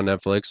watch it on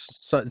Netflix.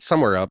 It's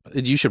somewhere up.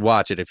 You should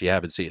watch it if you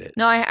haven't seen it.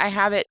 No, I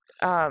have it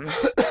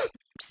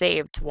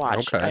saved to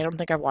watch. Okay. I don't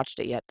think I've watched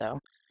it yet,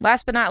 though.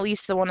 Last but not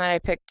least, the one that I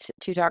picked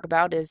to talk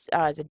about is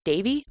it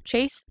Davy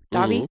Chase?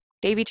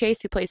 Davy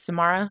Chase, who plays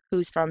Samara,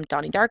 who's from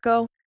Donnie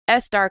Darko.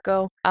 S.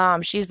 Darko.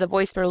 She's the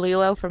voice for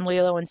Lilo from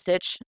Lilo and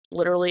Stitch.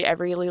 Literally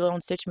every Lilo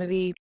and Stitch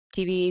movie,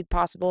 TV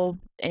possible,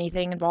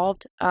 anything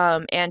involved.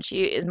 And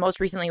she most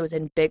recently was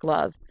in Big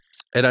Love.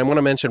 And I want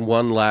to mention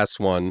one last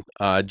one.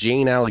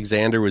 Jane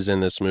Alexander was in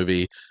this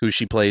movie, who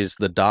she plays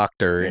the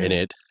doctor in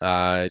it.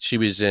 She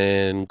was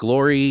in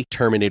Glory,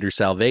 Terminator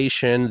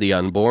Salvation, The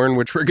Unborn,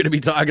 which we're going to be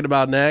talking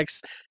about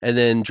next, and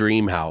then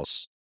Dream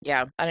House.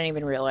 Yeah, I didn't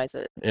even realize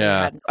it.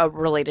 Yeah. Had a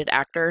related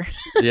actor.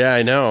 Yeah,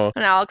 I know.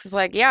 And Alex is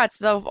like, yeah, it's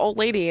the old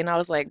lady. And I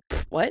was like,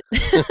 what?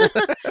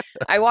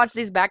 I watched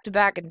these back to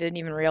back and didn't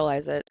even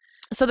realize it.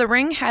 So The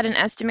Ring had an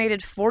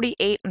estimated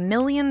 $48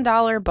 million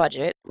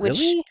budget,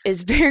 which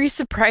is very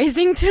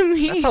surprising to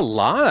me. That's a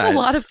lot. That's a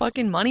lot of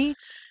fucking money.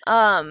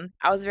 I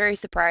was very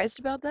surprised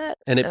about that.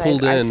 And it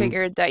pulled in. I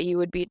figured that you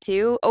would be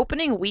too.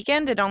 Opening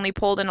weekend, it only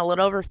pulled in a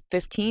little over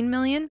 15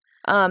 million.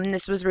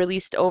 This was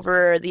released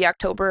over the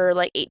October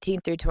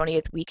 18th through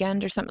 20th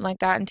weekend or something like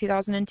that in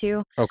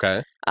 2002.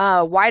 Okay.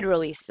 Wide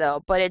release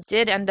though, but it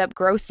did end up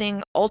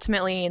grossing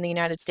ultimately in the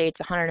United States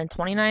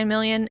 129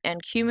 million,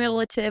 and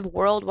cumulative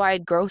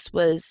worldwide gross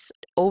was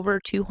over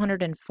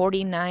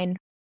 $249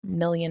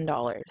 million.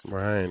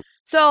 Right.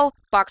 So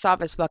box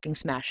office fucking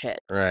smash hit.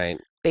 Right.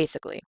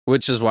 Basically.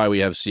 Which is why we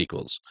have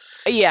sequels.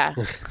 Yeah.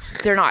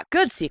 They're not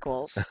good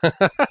sequels,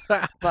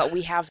 but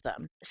we have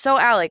them. So,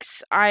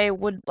 Alex, I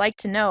would like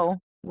to know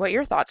what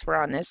your thoughts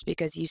were on this,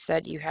 because you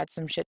said you had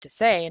some shit to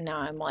say, and now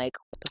I'm like,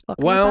 what the fuck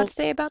are you about to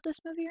say about this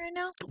movie right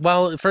now?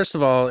 Well, first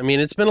of all, I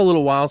mean, it's been a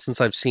little while since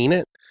I've seen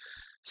it.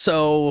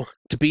 So,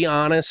 to be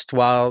honest,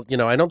 while,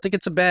 I don't think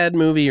it's a bad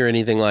movie or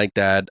anything like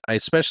that,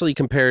 especially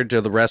compared to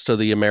the rest of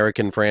the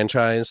American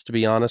franchise, to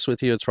be honest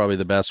with you, it's probably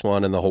the best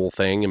one in the whole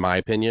thing, in my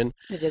opinion.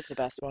 It is the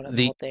best one in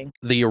the whole thing.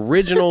 The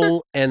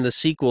original and the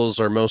sequels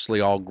are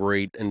mostly all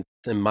great, in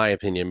my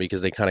opinion,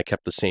 because they kind of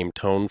kept the same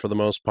tone for the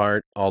most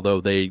part, although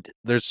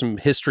there's some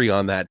history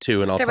on that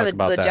too, and I'll talk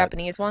about the that.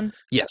 Japanese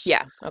ones? Yes.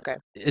 Yeah, okay.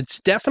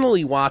 It's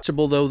definitely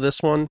watchable, though, this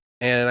one.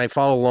 And I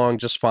followed along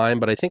just fine,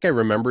 but I think I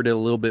remembered it a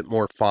little bit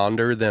more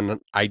fonder than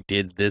I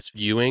did this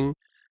viewing.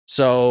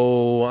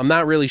 So I'm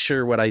not really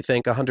sure what I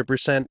think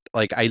 100%.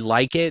 I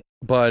like it,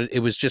 but it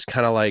was just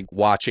kind of like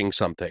watching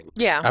something.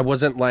 Yeah. I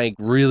wasn't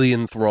really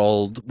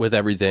enthralled with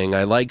everything.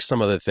 I liked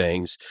some of the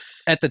things.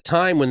 At the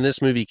time when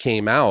this movie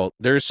came out,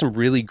 there's some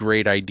really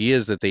great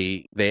ideas that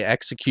they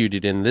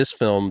executed in this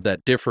film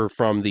that differ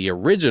from the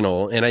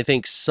original. And I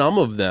think some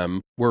of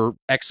them were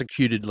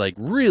executed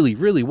really,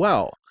 really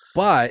well.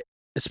 But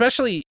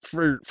especially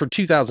for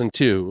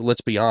 2002,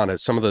 let's be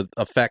honest, some of the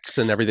effects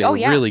and everything were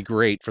really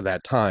great for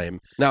that time.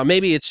 Now,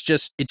 maybe it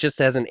just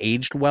hasn't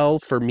aged well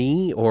for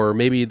me, or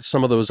maybe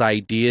some of those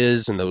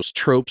ideas and those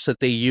tropes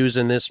that they use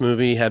in this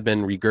movie have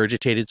been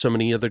regurgitated so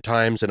many other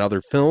times in other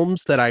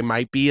films that I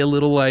might be a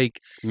little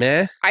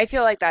meh. I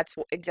feel like that's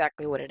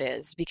exactly what it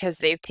is, because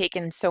they've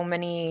taken so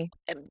many,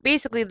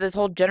 basically this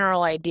whole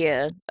general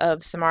idea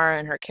of Samara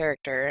and her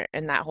character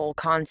and that whole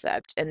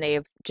concept, and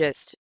they've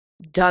just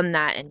done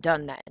that and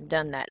done that and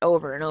done that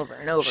over and over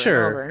and over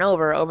and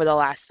over and over the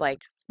last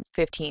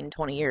 15,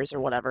 20 years or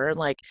whatever.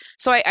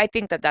 So I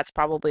think that's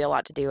probably a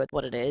lot to do with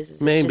what it is.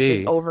 It's maybe just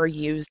an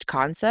overused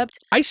concept.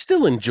 I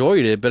still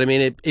enjoyed it, but I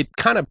mean, it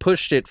kind of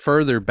pushed it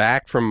further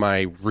back from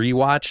my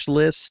rewatch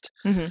list.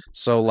 Mm-hmm.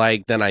 So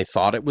than I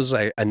thought it was.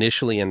 I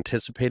initially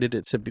anticipated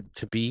it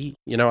to be.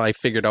 I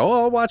figured,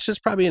 I'll watch this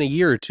probably in a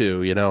year or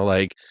two.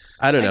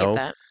 I don't know. Get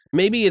that.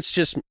 Maybe it's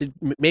just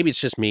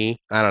me.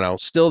 I don't know.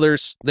 Still,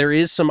 there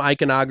is some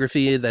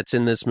iconography that's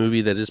in this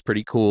movie that is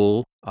pretty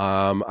cool.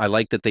 I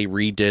like that they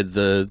redid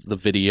the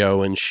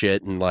video and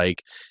shit and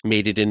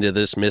made it into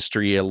this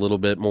mystery a little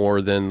bit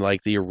more than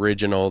the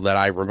original that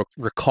I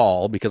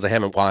recall, because I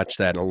haven't watched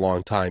that in a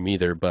long time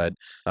either. But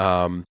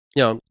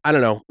I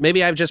don't know.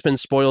 Maybe I've just been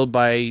spoiled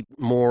by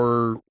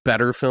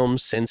better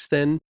films since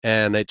then,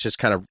 and it just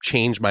kind of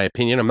changed my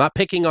opinion. I'm not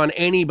picking on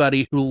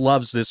anybody who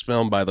loves this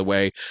film, by the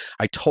way.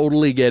 I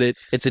totally get it.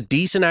 It's a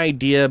decent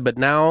idea, but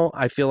now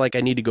I feel like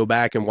I need to go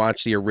back and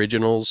watch the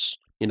originals,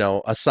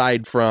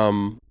 aside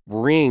from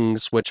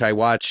Rings, which I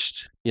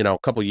watched, a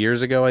couple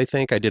years ago, I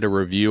think. I did a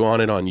review on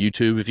it on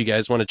YouTube if you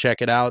guys want to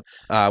check it out,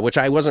 which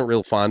I wasn't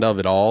real fond of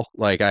at all.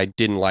 I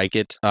didn't like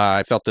it.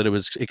 I felt that it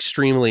was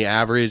extremely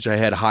average. I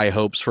had high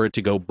hopes for it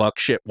to go buck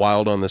shit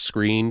wild on the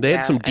screen. They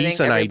had some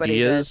decent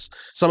ideas.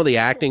 Some of the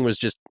acting was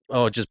just,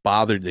 it just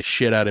bothered the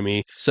shit out of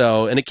me.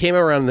 So, and it came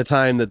around the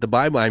time that the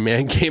Bye Bye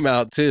Man came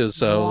out too.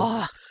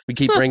 So we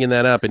keep bringing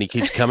that up, and he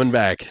keeps coming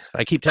back.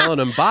 I keep telling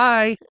him,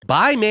 bye,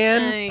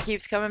 man. And he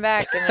keeps coming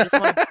back, and I just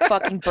want to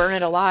fucking burn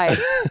it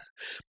alive.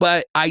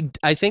 But I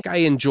think I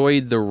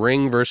enjoyed The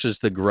Ring versus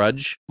The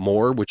Grudge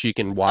more, which you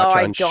can watch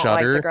on Shudder.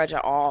 I don't like The Grudge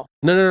at all.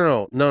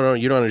 No,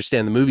 you don't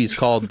understand. The movie's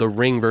called The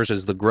Ring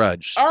versus The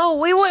Grudge. Oh,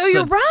 wait,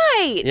 you're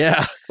right.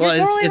 Yeah. Well,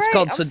 it's right.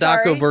 called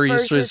Sadako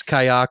versus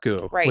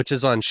Kayaku, which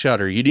is on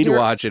Shudder. You need to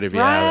watch it if you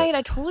haven't. Right,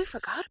 I totally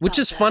forgot about Which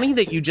is funny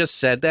that you just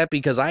said that,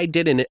 because I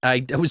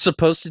was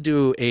supposed to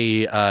do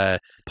a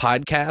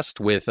podcast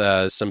with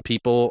some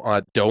people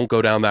on Don't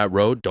Go Down That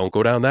Road.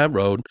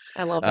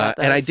 I love that.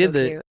 And I did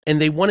cute.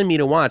 And they wanted me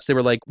to watch. They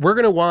were like, we're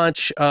going to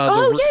watch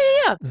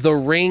The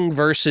Ring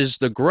versus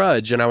The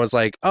Grudge. And I was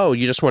like, oh,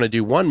 you just want to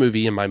do one movie?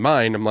 In my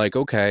mind, I'm like,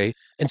 okay.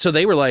 And so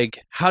they were like,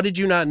 how did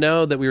you not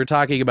know that we were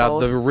talking about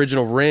the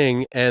original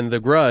Ring and The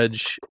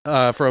Grudge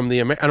from the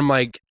and I'm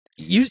like,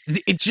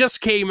 it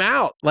just came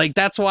out.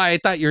 That's why I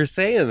thought you were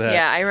saying that.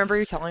 Yeah, I remember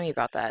you telling me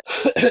about that.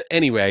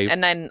 Anyway.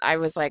 And then I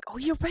was like, oh,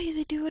 you're right.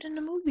 They do it in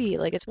a movie.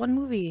 It's one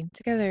movie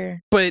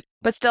together. But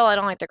still, I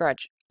don't like The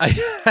Grudge.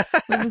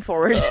 Moving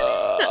forward.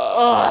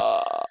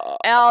 Oh,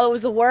 it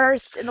was the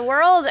worst in the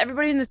world.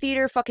 Everybody in the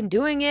theater fucking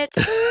doing it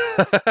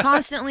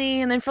constantly.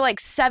 And then for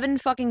 7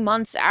 fucking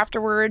months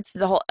afterwards,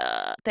 the whole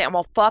thing.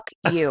 Well, fuck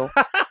you.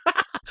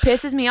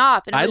 pisses me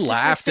off. And I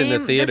laughed in the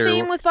theater. The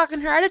same with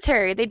fucking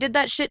Hereditary. They did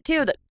that shit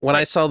too. When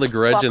I saw The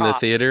Grudge in the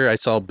theater, I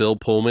saw Bill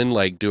Pullman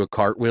like do a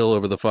cartwheel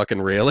over the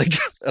fucking railing,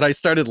 and I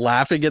started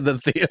laughing in the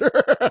theater.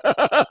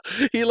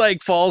 He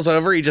like falls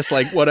over. He just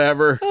like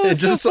whatever. Oh,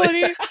 it's just so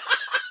funny. Like...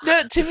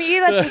 No, to me,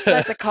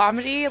 that's a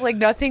comedy. Like,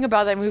 nothing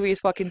about that movie is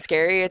fucking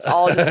scary. It's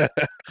all just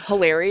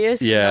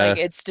hilarious. Yeah. Like,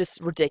 it's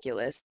just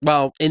ridiculous.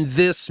 Well, in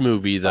this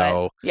movie,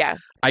 though, yeah,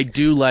 I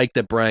do like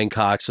that Brian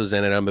Cox was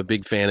in it. I'm a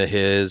big fan of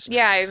his.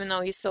 Yeah, even though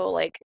he's so,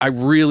 like... I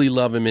really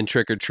love him in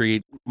Trick or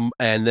Treat.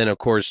 And then, of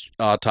course,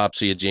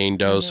 Autopsy of Jane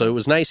Doe. So it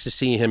was nice to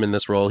see him in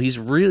this role. He's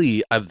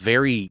really a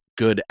very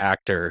good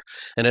actor.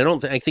 And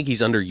I think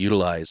he's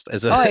underutilized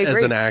as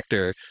an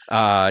actor.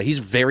 He's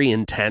very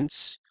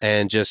intense.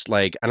 And just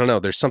like, I don't know,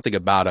 there's something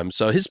about him.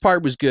 So his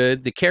part was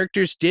good. The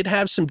characters did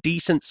have some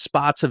decent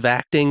spots of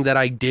acting that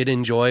I did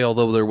enjoy,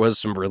 although there was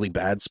some really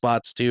bad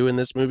spots too in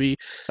this movie.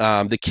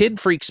 The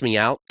kid freaks me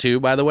out too,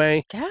 by the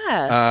way.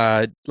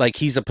 Yeah. Like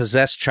he's a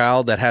possessed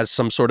child that has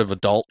some sort of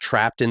adult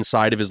trapped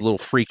inside of his little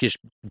freakish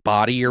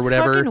body or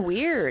whatever. It's fucking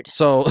weird.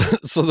 So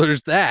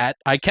there's that.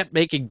 I kept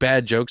making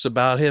bad jokes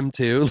about him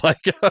too,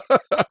 like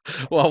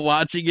while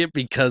watching it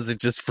because it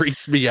just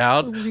freaks me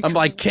out. I'm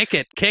like, kick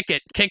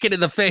it in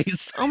the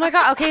face. Oh my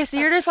god! Okay, so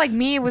you're just like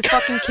me with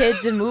fucking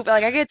kids and movie.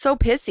 Like I get so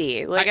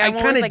pissy. Like I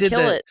kind of did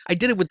that. I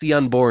did it with the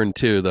Unborn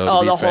too, though.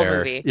 Oh, the fair. whole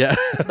movie. Yeah,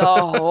 the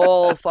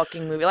whole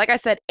fucking movie. Like I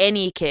said,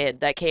 any kid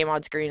that came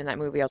on screen in that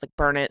movie, I was like,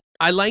 burn it.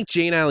 I like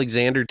Jane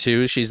Alexander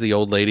too. She's the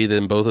old lady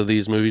in both of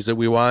these movies that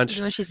we watched.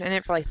 Even though she's in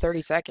it for like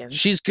 30 seconds.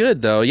 She's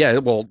good though. Yeah.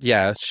 Well,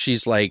 yeah.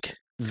 She's like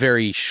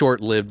very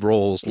short-lived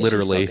roles,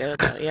 literally. She's so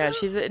good, yeah,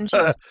 she's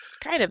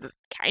kind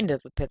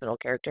of a pivotal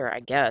character, I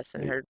guess,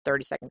 in her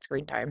 30-second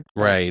screen time.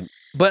 Right.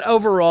 But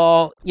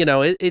overall, you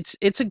know,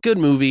 it's a good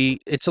movie.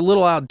 It's a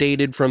little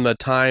outdated from the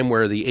time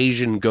where the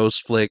Asian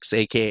ghost flicks,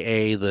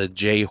 aka the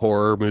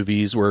J-horror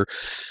movies, were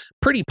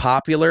pretty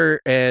popular,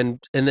 and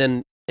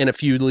then in a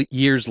few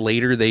years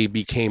later, they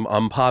became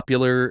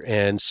unpopular,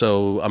 and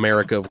so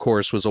America, of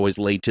course, was always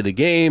late to the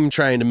game,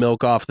 trying to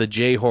milk off the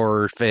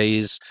J-horror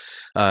phase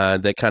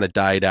that kind of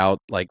died out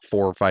like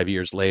 4 or 5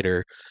 years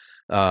later.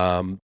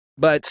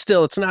 But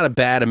still, it's not a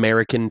bad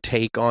American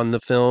take on the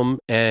film,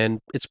 and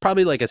it's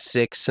probably like a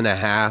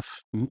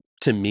 6.5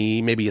 to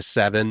me, maybe a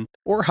 7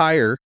 or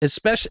higher,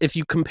 especially if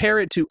you compare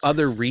it to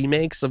other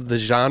remakes of the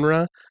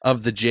genre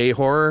of the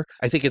J-horror.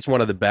 I think it's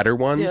one of the better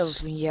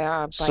ones.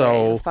 Yeah, by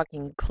a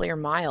fucking clear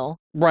mile.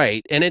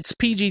 Right, and it's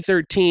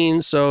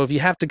PG-13, so if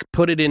you have to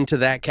put it into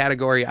that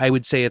category, I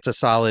would say it's a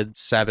solid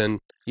 7.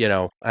 You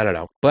know, I don't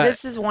know. But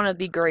this is one of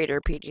the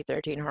greater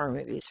PG-13 horror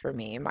movies for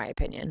me, in my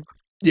opinion.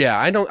 Yeah,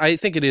 I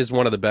think it is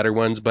one of the better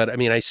ones, but I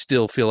mean, I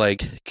still feel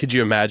like, could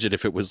you imagine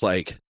if it was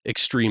like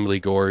extremely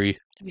gory?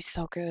 It'd be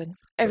so good.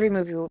 Every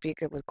movie would be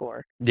good with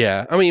gore.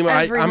 Yeah, I mean,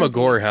 I'm a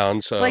gore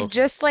hound, so like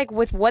just like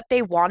with what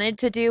they wanted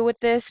to do with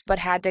this, but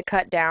had to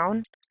cut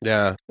down.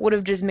 Yeah, would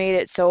have just made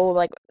it so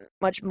like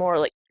much more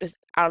like just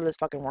out of this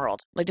fucking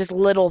world. Like just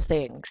little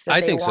things. That I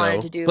they think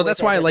wanted so. To do but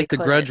that's why I like The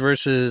couldn't. Grudge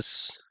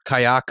versus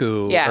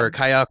Kayako, or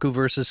Kayako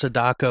versus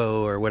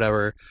Sadako, or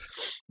whatever.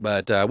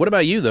 But what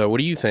about you, though? What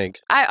do you think?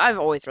 I've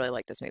always really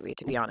liked this movie,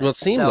 to be honest. Well, it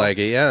seemed like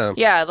it, yeah.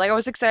 Yeah, like I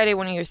was excited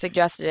when you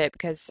suggested it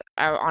because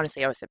I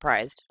was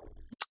surprised.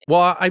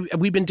 Well,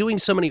 we've been doing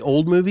so many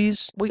old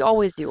movies. We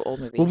always do old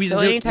movies.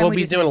 We'll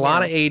be doing a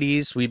lot of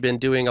 80s. We've been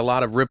doing a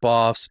lot of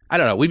rip-offs. I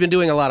don't know. We've been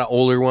doing a lot of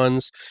older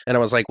ones. And I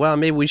was like, well,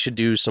 maybe we should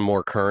do some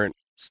more current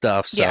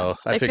stuff. So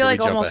I figured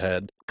we'd jump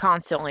ahead.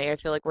 Constantly, I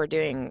feel like we're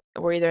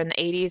either in the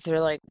 80s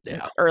or like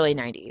early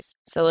 90s.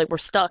 So like we're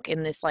stuck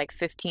in this like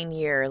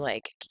 15-year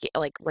like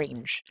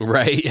range.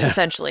 Right. Yeah.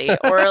 Essentially.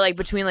 Or like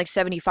between like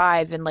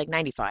 75 and like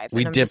 95.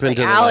 We and dip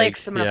into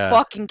Alex, I'm going to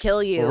fucking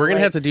kill you. Well, we're going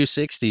to have to do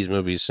 60s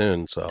movies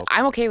soon. So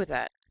I'm okay with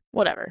that.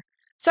 Whatever.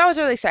 So I was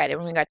really excited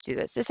when we got to do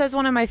this. This has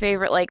one of my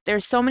favorite, like,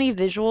 there's so many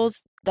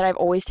visuals that I've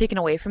always taken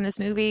away from this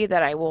movie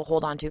that I will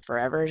hold on to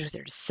forever because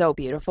they're just so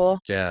beautiful.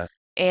 Yeah.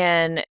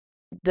 And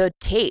the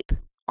tape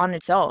on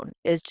its own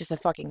is just a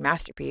fucking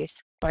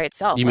masterpiece by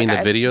itself. You mean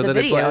the video that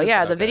it plays?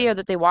 Yeah, the video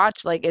that they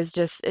watch, like, is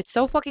just, it's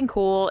so fucking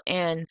cool.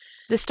 And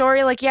the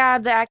story, like, yeah,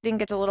 the acting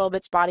gets a little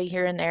bit spotty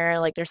here and there.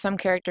 Like, there's some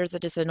characters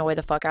that just annoy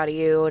the fuck out of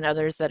you and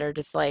others that are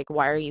just like,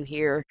 why are you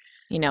here?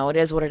 You know, it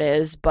is what it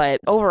is.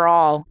 But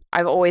overall,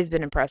 I've always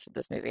been impressed with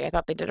this movie. I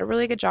thought they did a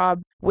really good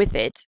job with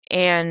it.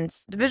 And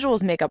the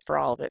visuals make up for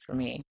all of it for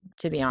me,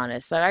 to be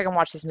honest. Like, I can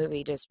watch this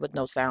movie just with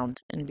no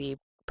sound and be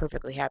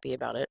perfectly happy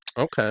about it.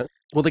 Okay.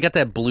 Well, they got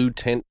that blue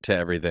tint to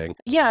everything.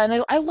 Yeah,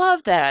 and I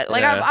love that.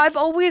 Like, Yeah. I've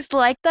always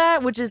liked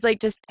that, which is, like,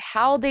 just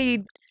how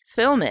they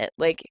film it.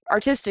 Like,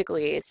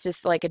 artistically, it's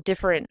just, like, a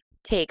different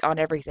take on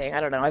everything. I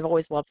don't know. I've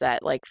always loved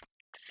that, like,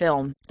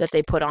 film that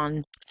they put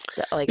on,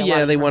 like, a lot Yeah,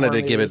 of they different wanted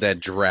horror to give it movies. that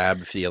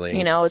drab feeling.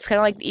 You know, it's kind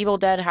of like Evil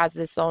Dead has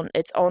its own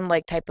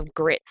like type of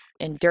grit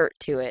and dirt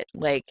to it.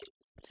 Like,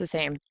 it's the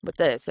same with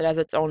this. It has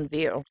its own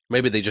view.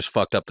 Maybe they just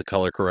fucked up the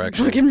color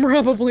correction. Fucking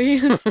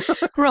probably.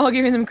 We're all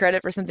giving them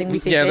credit for something we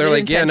think. Yeah, they're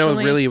like, yeah, no,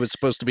 intentionally. really, it was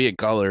supposed to be a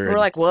color. We're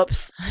like,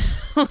 whoops.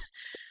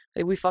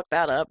 Like, we fucked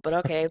that up, but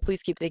okay,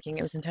 please keep thinking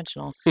it was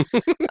intentional.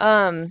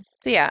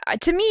 So yeah,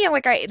 to me,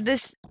 like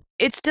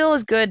it still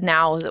is good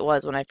now as it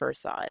was when I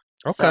first saw it.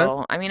 Okay.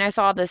 So, I mean, I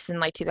saw this in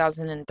like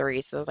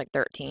 2003, so I was like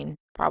 13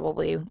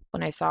 probably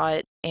when I saw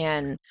it.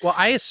 And Well,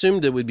 I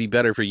assumed it would be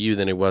better for you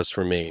than it was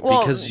for me well,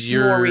 because it's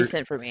you're more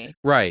recent for me.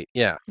 right.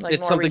 Yeah, Like,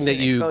 it's more something that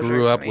recent you exposure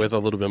grew for up me. with a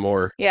little bit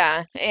more.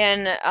 Yeah,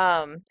 and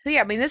so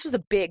yeah, I mean, this was a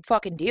big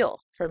fucking deal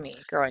for me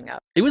growing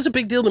up. It was a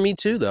big deal to me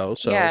too, though.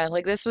 So Yeah,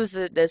 like this was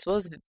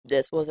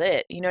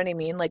it. You know what I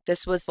mean? Like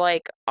this was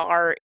like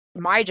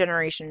my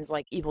generation's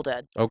like Evil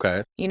Dead.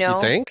 okay. You know?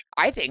 You think?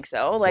 I think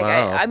so. Like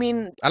Wow. I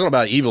mean, I don't know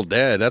about Evil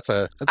Dead.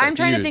 I'm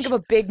trying to think of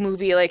a big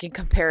movie like in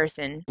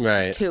comparison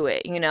right. to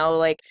it. You know,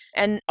 like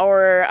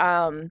or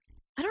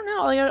I don't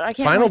know. I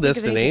can't. Final really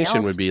think of anything Destination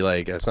else. would be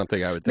like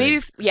something I would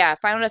think. Maybe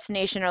Final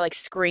Destination or like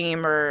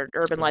Scream or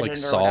Urban Legend like or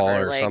Saw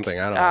whatever. or Like, something.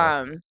 I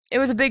don't know. It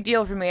was a big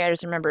deal for me. I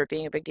just remember it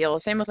being a big deal.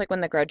 Same with like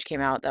when The Grudge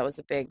came out. That was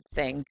a big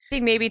thing. I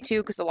think maybe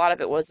too because a lot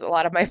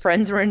of my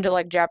friends were into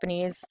like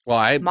Japanese Well,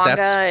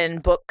 manga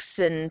and books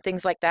and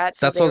things like that.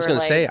 So that's what I was going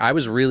to say. I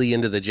was really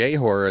into the J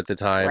horror at the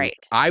time.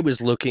 Right. I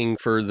was looking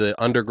for the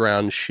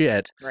underground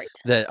shit Right.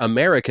 that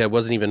America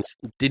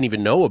didn't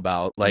even know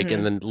about, like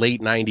in the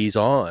late 90s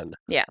on.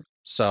 Yeah.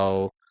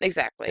 So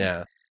Exactly.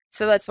 yeah.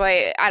 So that's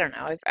why I don't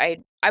know.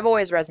 I've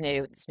always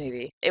resonated with this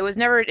movie. It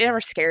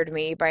never scared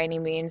me by any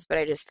means, but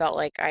I just felt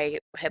like I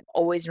have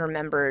always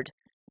remembered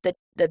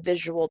the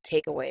visual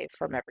takeaway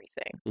from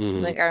everything.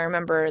 Mhm. Like I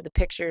remember the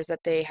pictures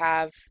that they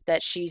have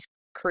that she's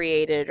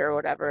created or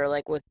whatever,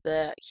 like with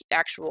the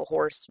actual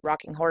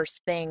rocking horse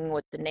thing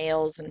with the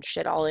nails and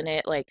shit all in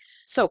it. Like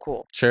so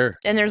cool. Sure.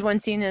 And there's one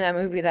scene in that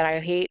movie that I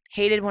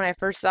hated when I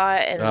first saw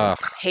it and Ugh.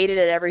 hated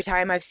it every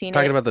time I've seen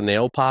Talking it. about the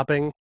nail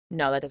popping.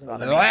 No, that doesn't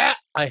bother me.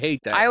 I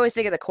hate that. I always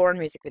think of the Korn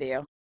music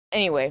video.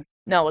 Anyway,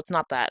 no, it's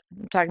not that.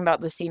 I'm talking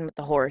about the scene with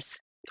the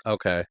horse.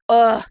 Okay.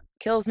 Ugh,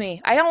 kills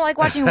me. I don't like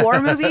watching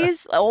war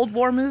movies, old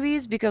war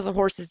movies, because of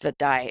horses that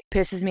die. It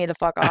pisses me the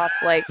fuck off.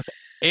 Like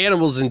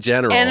Animals in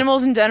general.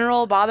 animals in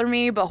general bother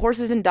me, but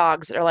horses and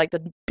dogs are like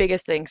the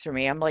biggest things for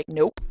me. I'm like,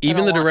 nope.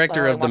 Even the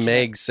director of The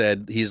Meg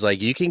said, he's like,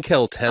 you can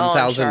kill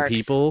 10,000 sharks.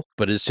 people,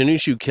 but as soon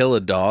as you kill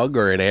a dog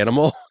or an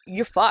animal,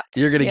 you're fucked.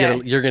 you're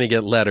gonna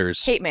get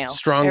letters, Hate mail.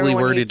 strongly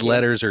Everyone worded hates you.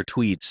 letters or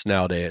tweets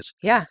nowadays.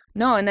 Yeah,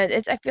 no, and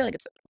I feel like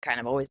it's kind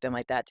of always been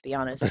like that, to be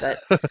honest. But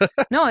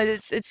no,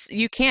 it's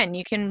you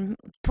can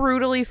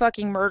brutally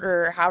fucking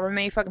murder however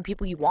many fucking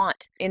people you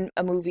want in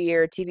a movie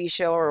or a TV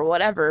show or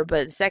whatever.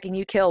 But the second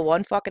you kill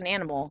one fucking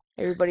animal,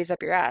 everybody's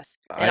up your ass,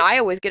 and I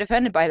always get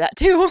offended by that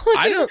too.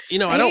 I don't,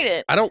 hate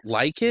it. I don't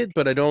like it,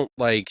 but I don't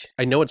like.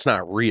 I know it's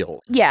not real.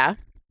 Yeah.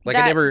 Like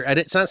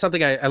it's not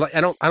something I like. I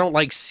don't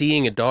like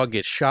seeing a dog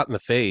get shot in the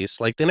face.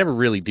 Like they never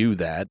really do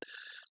that.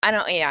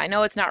 I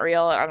know it's not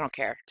real. I don't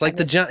care. It's like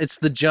it's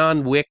the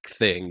John Wick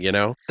thing, you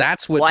know?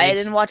 That's what why I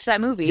didn't watch that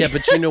movie. Yeah,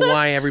 but you know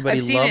why everybody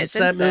I've seen loves it that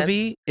since then.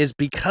 movie is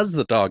because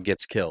the dog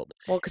gets killed.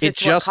 Well, because It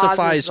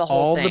justifies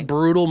all the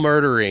brutal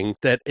murdering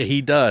that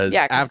he does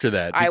after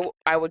that.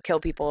 I would kill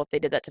people if they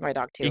did that to my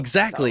dog too.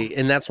 Exactly, so.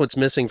 and that's what's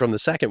missing from the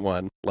second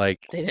one. Like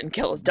they didn't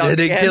kill his dog. They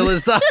didn't kill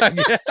his dog.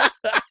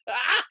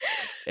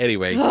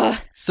 Anyway,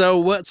 so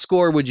what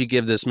score would you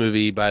give this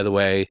movie, by the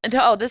way?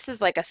 This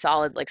is like a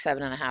solid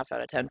 7.5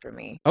 out of 10 for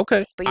me.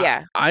 Okay. But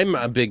yeah. I'm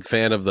a big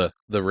fan of the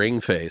ring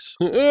face.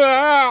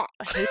 I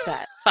hate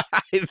that.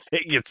 I think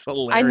it's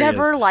hilarious. I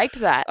never liked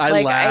that.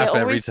 I laugh I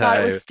every always thought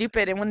it time. was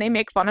stupid. And when they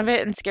make fun of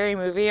it in Scary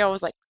Movie, I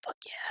was like, fuck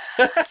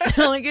yes.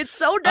 Like, it's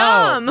so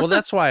dumb. Well,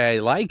 that's why I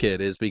like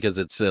it, is because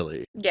it's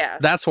silly. Yeah.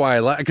 That's why I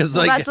like, because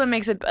that's what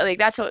makes it,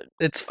 that's what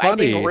it's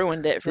funny. I think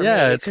ruined it for me.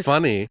 Yeah, it's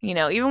funny. You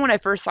know, even when I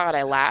first saw it,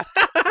 I laughed.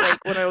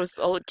 When I was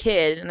a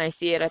kid and I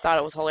see it, I thought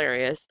it was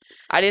hilarious.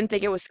 I didn't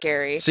think it was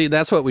scary. See,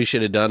 that's what we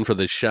should have done for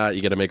this shot.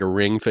 You got to make a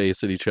ring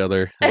face at each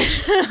other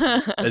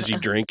as you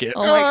drink it.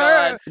 Oh my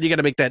God. You got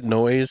to make that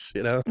noise,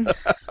 you know?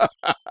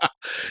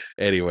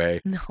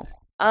 Anyway. No.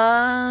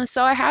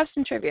 So I have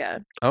some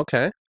trivia.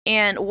 Okay.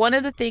 And one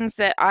of the things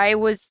that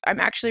I'm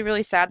actually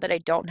really sad that I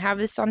don't have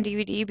this on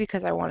DVD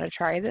because I want to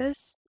try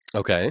this.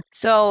 Okay.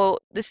 So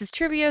this is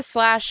trivia /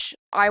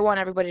 I want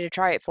everybody to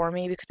try it for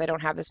me because I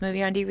don't have this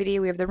movie on DVD.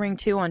 We have The Ring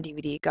 2 on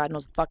DVD. God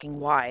knows fucking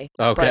why.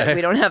 Okay. But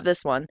we don't have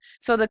this one.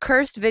 So the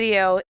cursed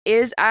video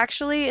is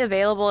actually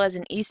available as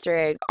an Easter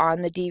egg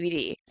on the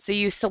DVD. So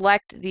you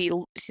select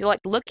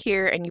look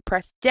here and you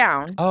press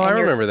down. Oh, I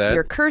remember that.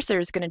 Your cursor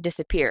is going to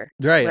disappear.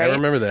 Right, I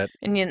remember that.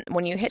 And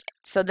when you hit,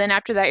 so then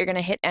after that, you're going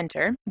to hit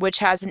enter, which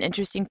has an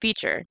interesting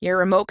feature. Your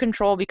remote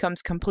control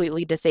becomes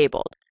completely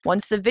disabled.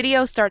 Once the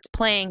video starts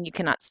playing, you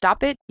cannot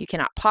stop it, you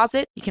cannot pause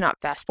it, you cannot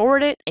fast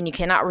forward it, and you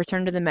cannot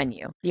return to the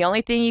menu. The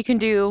only thing you can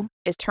do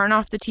is turn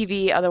off the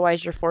TV,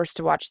 otherwise you're forced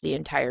to watch the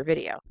entire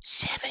video.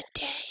 7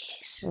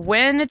 days.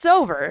 When it's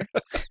over,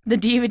 the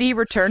DVD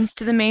returns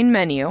to the main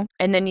menu,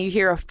 and then you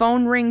hear a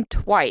phone ring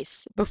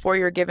twice before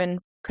you're given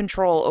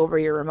control over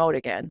your remote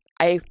again.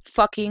 I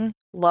fucking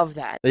love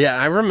that. Yeah,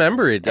 I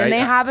remember it. And they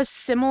have a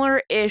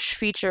similar-ish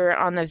feature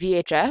on the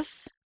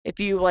VHS if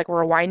you like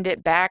rewind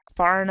it back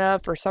far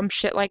enough or some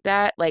shit like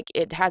that, like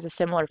it has a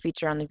similar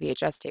feature on the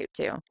VHS tape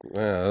too.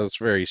 Yeah, that's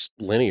very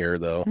linear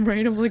though.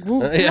 Right? I'm like,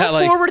 well, Yeah, how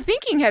like- forward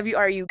thinking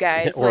are you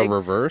guys? Or like,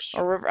 reverse.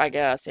 I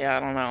guess. Yeah, I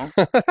don't know.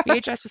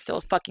 VHS was still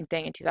a fucking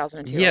thing in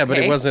 2002. Yeah, but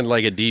it okay? wasn't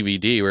like a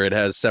DVD where it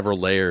has several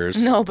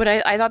layers. No, but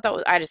I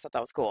thought I just thought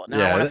that was cool. Now I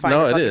Yeah, want to find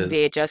no, a it fucking is.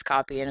 VHS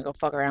copy and go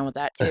fuck around with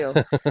that too.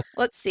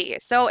 Let's see.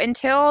 So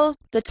until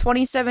the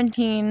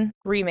 2017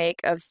 remake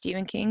of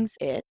Stephen King's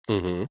It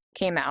Mm-hmm.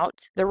 came out,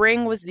 The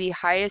Ring was the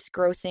highest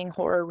grossing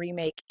horror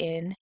remake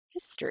in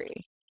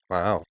history.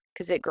 Wow.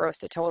 Because it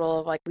grossed a total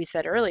of, like we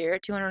said earlier,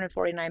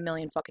 $249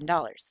 million fucking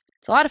dollars.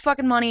 It's a lot of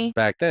fucking money,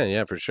 Back then,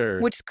 yeah, for sure.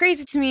 which is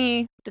crazy to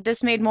me that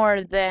this made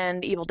more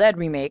than the Evil Dead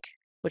remake,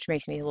 which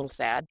makes me a little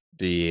sad.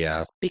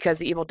 Yeah. Because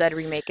the Evil Dead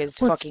remake is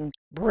Well, it's- fucking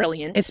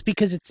brilliant. It's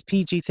because it's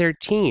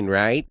PG-13,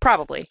 right?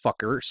 Probably.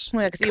 Fuckers.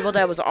 Yeah, because Evil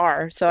Dead was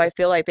R, so I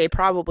feel like they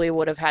probably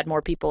would have had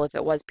more people if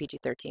it was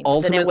PG-13. Then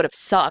Ultimate- it would have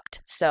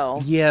sucked, so...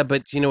 Yeah,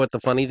 but you know what the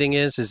funny thing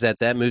is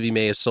that movie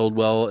may have sold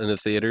well in the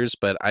theaters,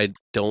 but I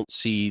don't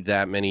see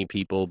that many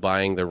people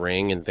buying The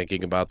Ring and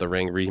thinking about The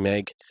Ring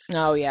remake.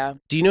 Oh, yeah.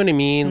 Do you know what I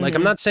mean? Like,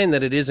 I'm Mhm. not saying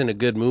that it isn't a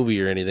good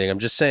movie or anything. I'm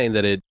just saying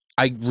that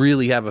I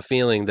really have a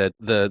feeling that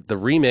the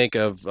remake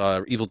of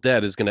Evil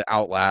Dead is going to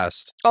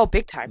outlast Oh,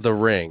 big time. The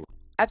Ring.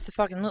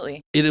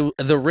 Absolutely.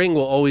 The Ring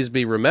will always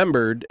be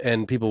remembered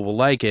and people will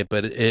like it,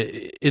 but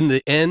in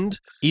the end,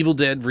 Evil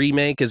Dead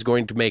remake is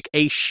going to make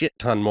a shit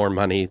ton more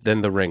money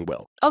than The Ring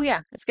will. Oh,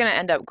 yeah. It's going to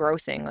end up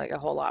grossing, like, a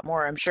whole lot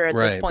more. I'm sure at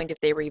this Right. point, if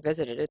they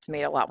revisit it, it's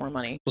made a lot more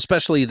money.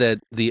 Especially that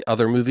the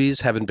other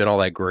movies haven't been all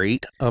that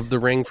great of the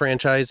Ring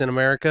franchise in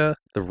America.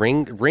 The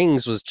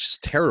Rings was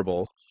just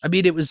terrible. I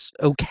mean, it was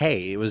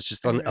okay. It was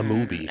just a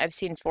movie. I've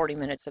seen 40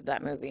 minutes of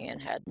that movie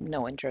and had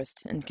no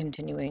interest in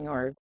continuing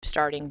or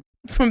starting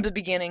from the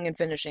beginning and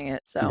finishing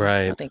it. So,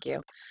 Right. no, thank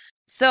you.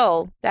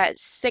 So, that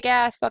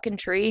sick-ass fucking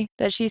tree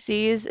that she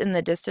sees in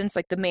the distance,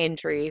 like the main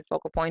tree,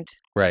 focal point,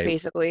 Right.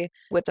 basically,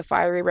 with the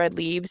fiery red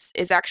leaves,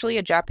 is actually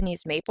a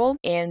Japanese maple.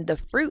 And the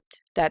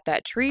fruit that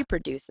tree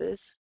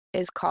produces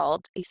is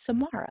called a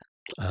Samara,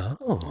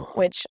 Oh.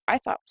 which I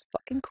thought was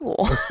fucking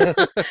cool.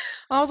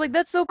 I was like,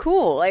 that's so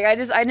cool. Like, I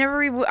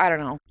don't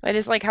know. I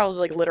just like how,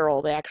 like,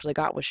 literal they actually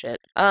got with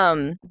shit.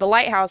 The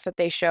lighthouse that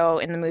they show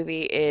in the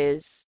movie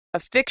is a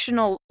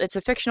fictional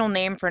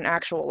name for an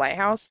actual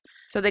lighthouse.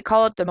 So they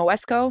call it the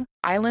Moesco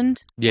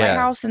Island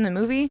lighthouse in the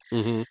movie.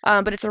 Mm-hmm.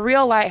 But it's a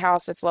real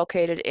lighthouse that's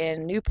located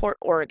in Newport,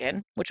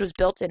 Oregon, which was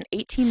built in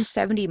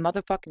 1870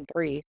 motherfucking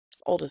 3.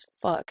 It's old as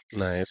fuck.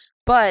 Nice.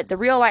 But the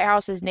real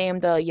lighthouse is named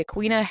the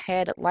Yaquina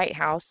Head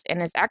Lighthouse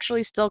and is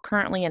actually still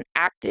currently an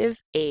active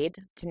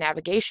aid to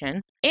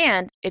navigation.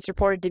 And it's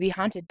reported to be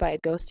haunted by a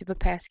ghost of a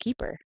past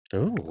keeper,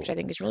 Oh. which I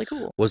think is really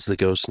cool. Was the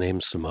ghost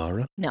named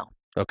Samara? No.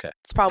 Okay.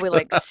 It's probably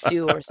like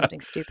stew or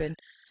something stupid.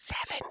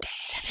 7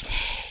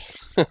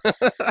 days.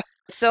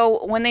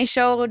 So when they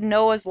showed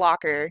Noah's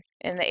locker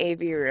in the AV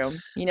room,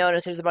 you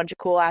notice there's a bunch of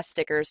cool ass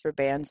stickers for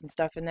bands and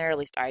stuff in there. At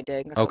least I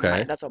did.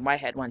 Okay. That's what my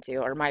head went to,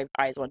 or my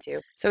eyes went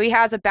to. So he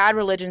has a Bad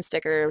Religion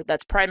sticker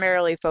that's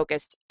primarily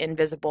focused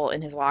invisible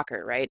in his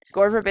locker, right?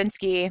 Gore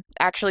Verbinski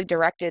actually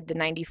directed the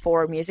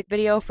 '94 music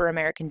video for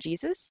American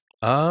Jesus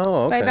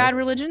Oh, okay. by Bad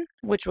Religion,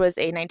 which was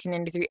a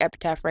 1993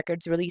 Epitaph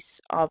Records release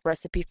of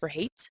Recipe for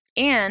Hate.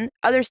 And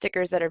other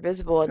stickers that are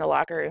visible in the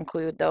locker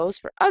include those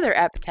for other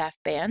Epitaph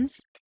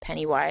bands,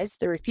 Pennywise,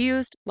 The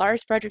Refused,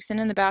 Lars Fredriksson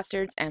and the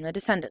Bastards, and The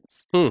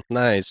Descendants.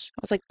 Nice.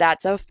 I was like,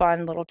 that's a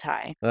fun little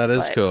tie. That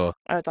is But cool.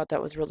 I thought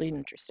that was really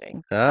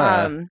interesting.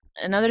 Ah.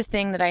 Another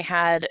thing that I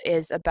had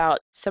is about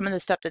some of the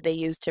stuff that they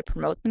used to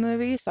promote the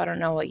movie. So I don't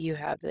know what you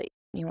have that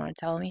you want to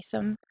tell me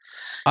some.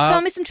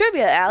 Tell me some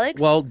trivia,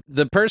 Alex. Well,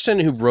 the person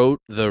who wrote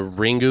the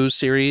Ringu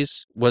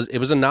series was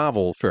a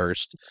novel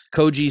first.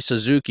 Koji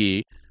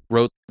Suzuki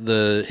wrote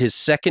his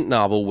second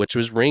novel, which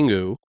was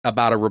Ringu,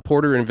 about a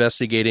reporter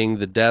investigating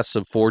the deaths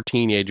of 4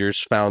 teenagers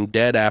found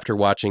dead after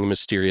watching a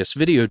mysterious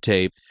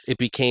videotape. It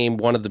became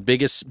one of the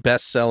biggest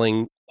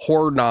best-selling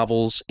horror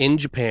novels in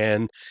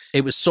Japan.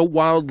 It was so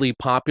wildly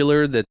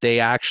popular that they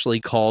actually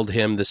called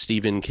him the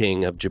Stephen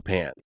King of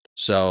Japan.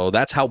 So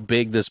that's how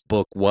big this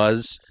book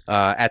was.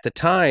 At the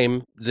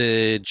time,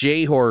 the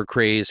J-horror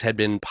craze had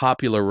been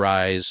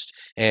popularized,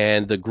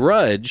 and The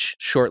Grudge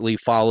shortly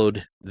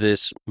followed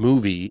this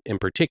movie in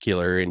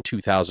particular in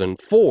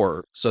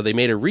 2004. So they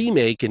made a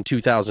remake in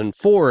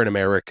 2004 in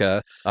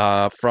America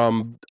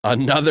from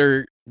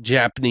another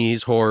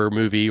Japanese horror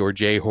movie, or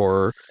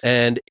J-horror,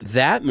 and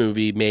that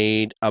movie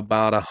made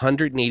about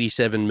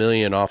 $187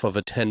 million off of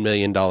a $10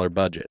 million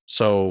budget.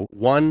 So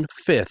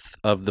 1/5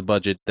 of the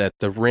budget that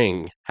The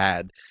Ring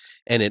had,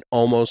 and it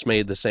almost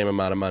made the same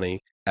amount of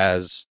money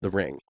as The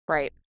Ring.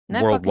 right.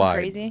 Isn't that Worldwide.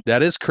 fucking crazy?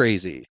 That is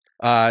crazy.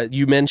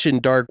 You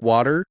mentioned Dark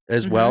Water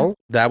as Mhm. well.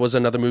 That was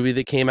another movie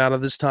that came out of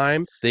this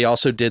time. They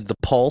also did the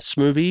Pulse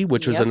movie,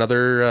 which was Yep.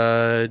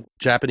 another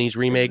Japanese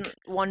remake. Isn't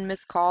One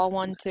Missed Call,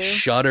 one, too.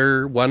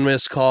 Shudder, One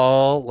Missed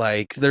Call.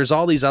 Like, there's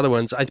all these other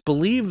ones. I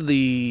believe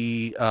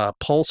the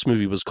Pulse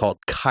movie was called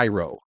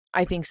Cairo.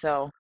 I think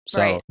so. So,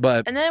 Right.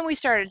 but And then we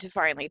started to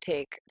finally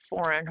take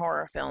foreign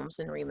horror films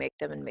and remake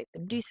them and make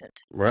them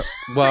decent.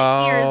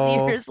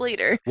 well, years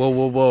later.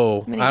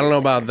 Whoa. Many I don't years know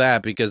about later.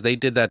 that because they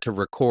did that to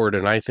record,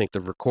 and I think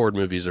the record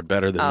movies are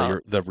better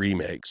than the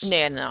remakes. No,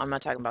 I'm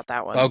not talking about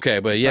that one. Okay,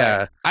 but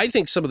yeah, I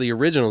think some of the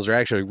originals are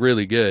actually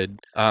really good.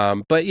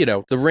 But you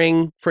know, the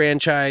Ring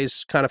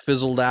franchise kind of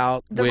fizzled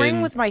out. The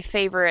Ring was my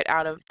favorite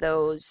out of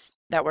those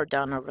that were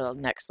done over the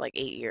next like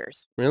 8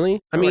 years.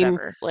 Really? I Or mean,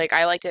 whatever. Like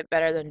I liked it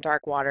better than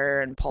Dark Water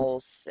and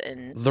Pulse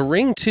and The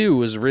Ring 2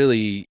 was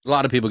really, a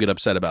lot of people get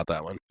upset about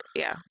that one.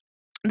 yeah.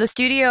 The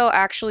studio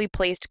actually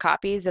placed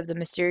copies of the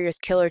mysterious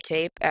killer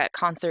tape at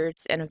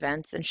concerts and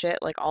events and shit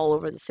like all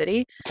over the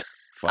city.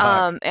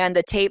 Fuck. And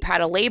the tape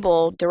had a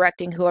label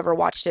directing whoever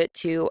watched it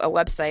to a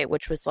website,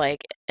 which was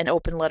like an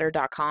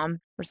openletter.com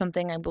or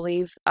something, I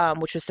believe,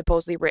 which was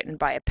supposedly written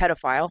by a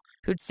pedophile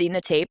who'd seen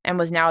the tape and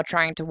was now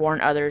trying to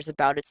warn others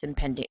about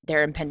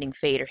their impending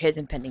fate or his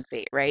impending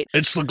fate, right?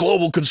 It's the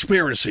global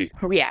conspiracy.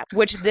 Yeah,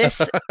 which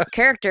this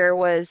character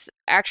was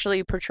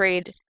actually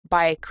portrayed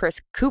by Chris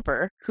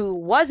Cooper, who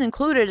was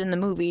included in the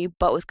movie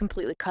but was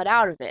completely cut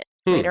out of it.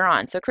 Later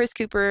on. So Chris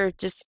Cooper,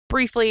 just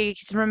briefly,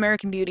 he's from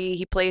American Beauty.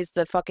 He plays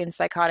the fucking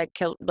psychotic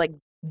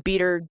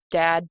beater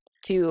dad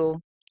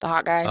to the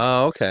hot guy.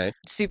 Oh, okay.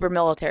 Super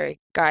military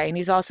guy. And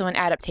he's also an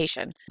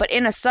adaptation. But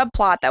in a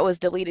subplot that was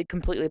deleted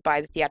completely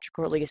by the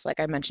theatrical release, like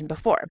I mentioned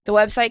before. The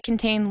website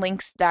contained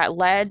links that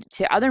led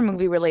to other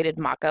movie-related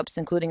mock-ups,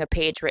 including a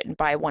page written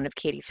by one of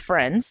Katie's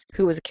friends,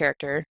 who was a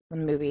character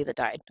in the movie that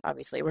died,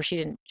 obviously. Where she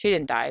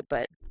didn't die,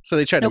 but So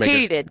they tried to make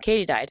Katie did.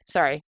 Katie died.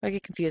 Sorry. I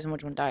get confused on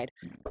which one died.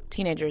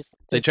 Teenagers.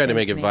 They tried to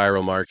make a me.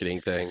 viral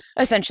marketing thing.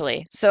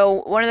 Essentially.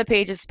 So one of the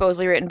pages is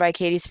supposedly written by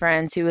Katie's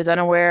friends who was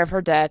unaware of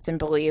her death and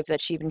believed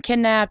that she'd been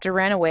kidnapped or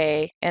ran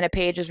away. And a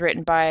page was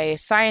written by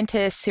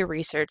scientists who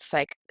researched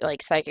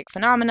psychic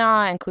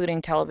phenomena,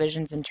 including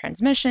televisions and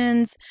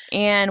transmissions.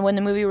 And when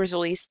the movie was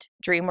released,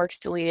 DreamWorks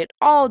deleted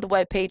all of the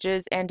web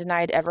pages and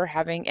denied ever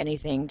having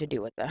anything to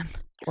do with them.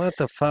 What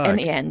the fuck? In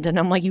the end. And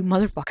I'm like, you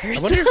motherfuckers.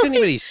 I wonder if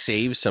anybody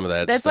saves some of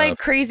that That's stuff. like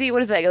crazy.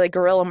 What is that? Like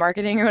guerrilla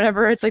marketing or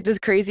whatever? It's like this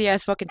crazy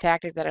ass fucking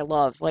tactic that I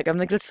love. Like, I'm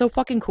like, that's so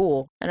fucking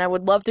cool. And I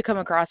would love to come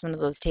across one of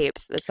those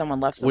tapes that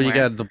someone left somewhere. Well,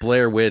 you got the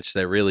Blair Witch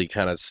that really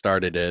kind of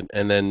started it.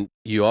 And then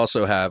you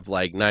also have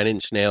like 9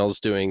 Inch Nails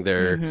doing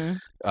their,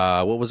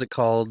 what was it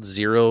called?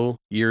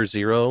 Year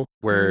Zero,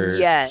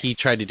 where he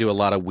tried to do a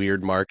lot of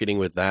weird marketing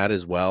with that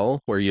as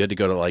well, where you had to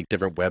go to like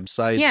different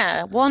websites.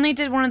 Yeah. Well, and they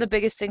did one of the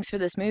biggest things for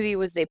this movie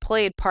was they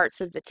played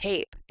parts of the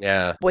tape.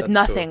 Yeah. With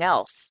nothing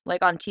else.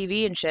 Like on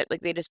TV and shit.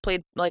 Like they just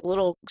played like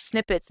little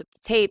snippets of the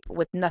tape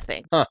with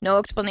nothing. Huh. No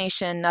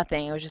explanation,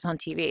 nothing. It was just on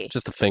TV.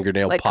 Just a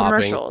fingernail like popping.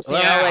 commercials, you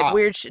know, like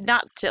weird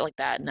not shit like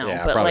that, no.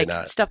 Yeah, but like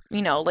not. stuff,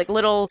 you know, like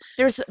little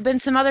there's been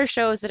some other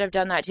shows that have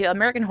done that too.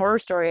 American Horror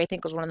Story, I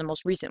think, was one of the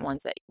most recent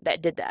ones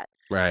that did that.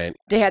 Right.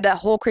 They had that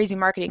whole crazy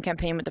marketing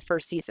campaign with the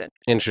first season.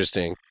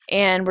 Interesting.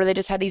 And where they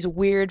just had these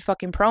weird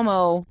fucking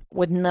promo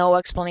with no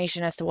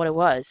explanation as to what it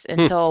was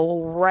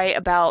until right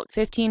about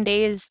 15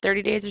 days,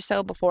 30 days or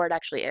so before it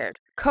actually aired.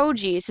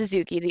 Koji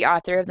Suzuki, the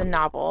author of the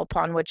novel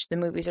upon which the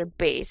movies are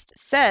based,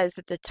 says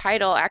that the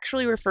title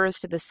actually refers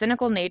to the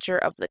cynical nature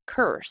of the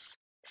curse.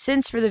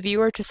 Since for the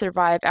viewer to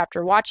survive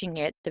after watching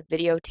it, the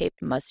videotape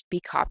must be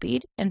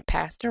copied and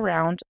passed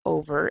around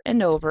over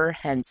and over,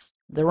 hence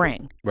the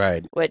ring.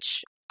 Right.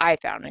 Which I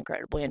found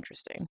incredibly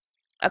interesting.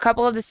 A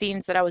couple of the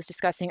scenes that I was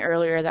discussing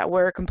earlier that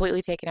were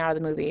completely taken out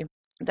of the movie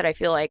that I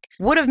feel like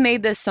would have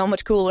made this so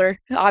much cooler.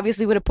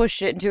 Obviously would have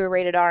pushed it into a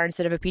rated R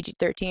instead of a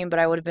PG-13, but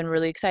I would have been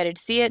really excited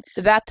to see it.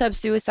 The bathtub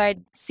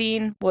suicide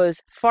scene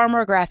was far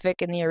more graphic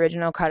in the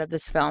original cut of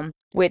this film,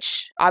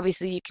 which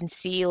obviously you can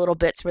see little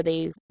bits where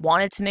they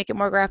wanted to make it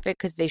more graphic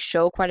because they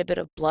show quite a bit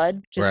of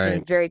blood just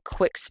in very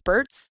quick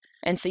spurts.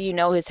 And so you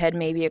know his head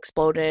maybe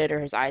exploded or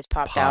his eyes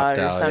popped out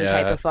or some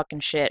type of fucking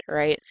shit,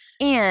 right?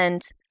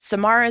 And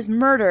Samara's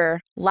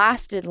murder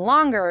lasted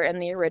longer in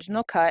the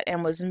original cut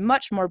and was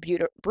much more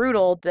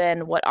brutal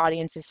than what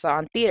audiences saw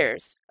in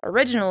theaters.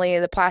 Originally,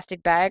 the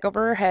plastic bag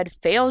over her head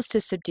fails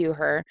to subdue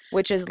her,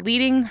 which is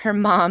leading her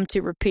mom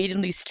to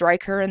repeatedly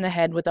strike her in the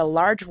head with a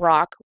large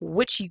rock,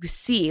 which you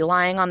see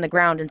lying on the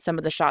ground in some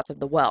of the shots of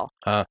the well.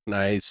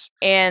 Nice.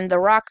 And the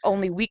rock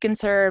only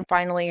weakens her, and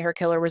finally her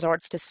killer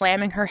resorts to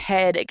slamming her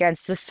head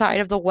against the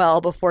side of the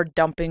well before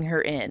dumping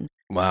her in.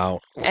 Wow.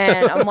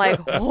 And I'm like,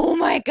 oh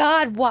my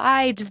God,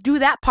 why? Just do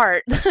that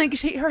part. Like,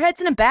 her head's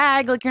in a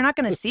bag. Like, you're not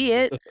going to see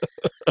it.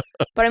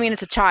 But I mean,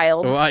 it's a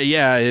child. Well,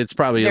 yeah, it's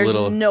probably There's a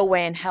little. There's no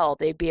way in hell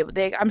they'd be able.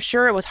 I'm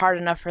sure it was hard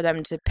enough for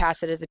them to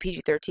pass it as a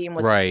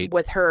PG-13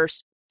 with her,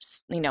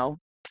 you know,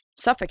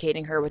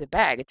 suffocating her with a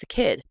bag. It's a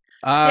kid.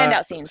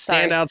 Standout scenes.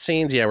 Standout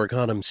scenes. Yeah, we're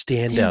calling them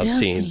standout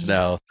scenes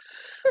now.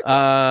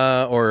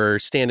 Or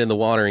stand in the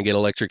water and get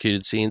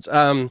electrocuted scenes.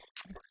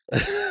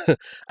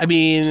 I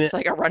mean, it's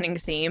like a running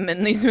theme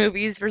in these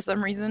movies for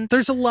some reason.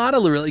 There's a lot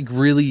of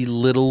really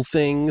little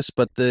things,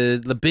 but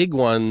the big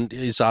one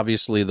is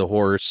obviously the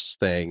horse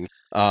thing.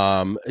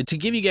 To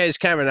give you guys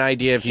kind of an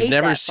idea, if you've Hate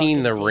never that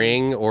seen The fucking scene.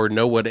 Ring or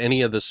know what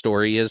any of the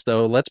story is,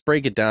 though, let's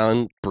break it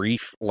down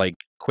brief, like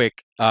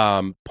quick,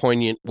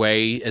 poignant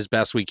way as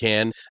best we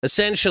can.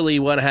 Essentially,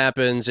 what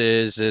happens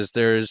is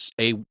there's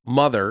a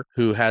mother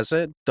who has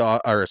a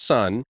or a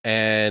son,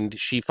 and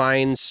she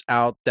finds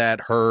out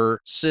that her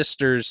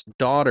sister's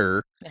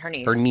daughter,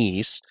 Her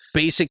niece,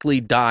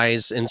 basically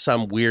dies in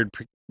some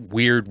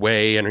weird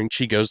way, and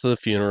she goes to the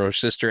funeral. Her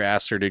sister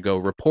asks her to go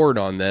report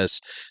on this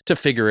to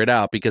figure it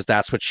out, because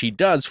that's what she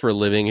does for a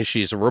living, is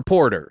she's a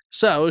reporter.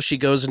 So she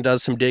goes and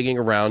does some digging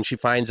around. She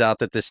finds out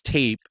that this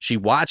tape, she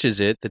watches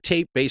it. The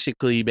tape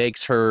basically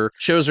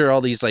shows her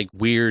all these like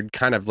weird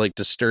kind of like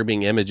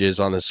disturbing images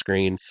on the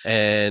screen,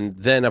 and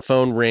then a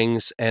phone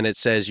rings and it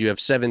says you have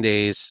 7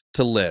 days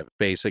to live,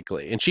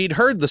 basically. And she'd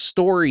heard the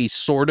story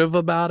sort of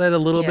about it a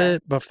little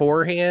bit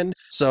beforehand,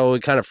 so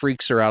it kind of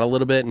freaks her out a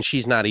little bit, and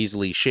she's not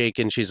easily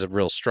shaken. She's a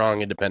real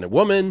strong, independent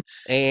woman,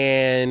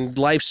 and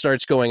life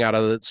starts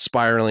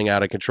spiraling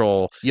out of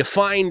control. You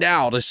find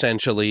out,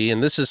 essentially,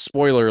 and this is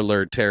spoiler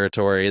alert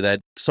territory,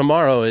 that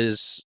Samara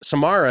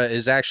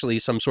is actually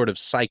some sort of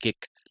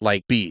psychic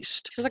like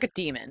beast. She's like a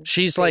demon.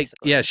 She's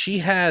basically. like, she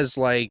has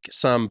like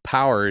some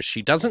powers.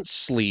 She doesn't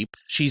sleep.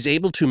 She's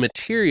able to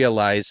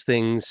materialize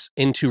things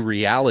into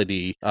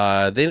reality.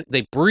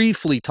 They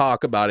briefly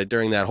talk about it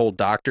during that whole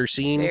doctor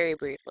scene. Very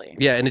briefly.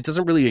 Yeah, and it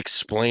doesn't really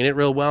explain it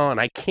real well, and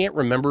I can't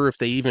remember if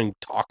they even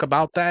talk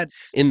about that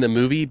in the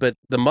movie, but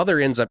the mother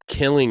ends up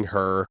killing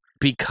her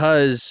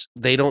because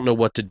they don't know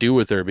what to do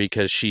with her,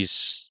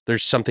 because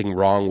there's something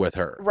wrong with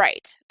her.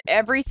 Right.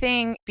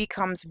 Everything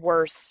becomes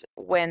worse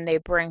when they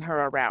bring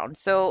her around.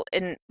 So,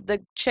 in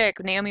the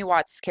chick, Naomi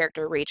Watts'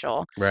 character,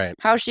 Rachel, Right.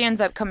 how she ends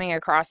up coming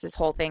across this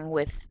whole thing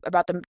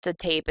about the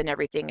tape and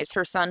everything is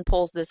her son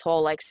pulls this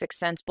whole like Sixth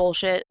Sense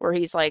bullshit where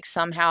he's like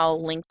somehow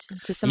linked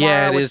to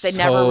Samara, which they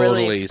never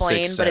really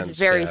explain, but it's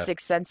very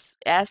Sixth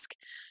Sense-esque.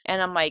 And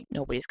I'm like,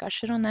 nobody's got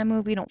shit on that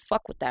movie. Don't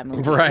fuck with that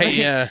movie. Right, Like,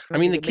 yeah. I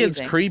mean, the kid's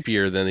amazing.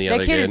 creepier than the other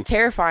That kid. kid is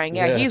terrifying.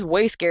 Yeah, Yeah. he's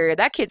way scarier.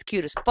 That kid's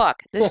cute as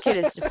fuck. This kid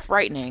is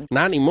frightening.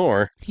 Not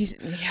anymore. He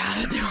stayed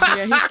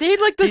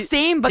like the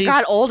same, but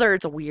got older.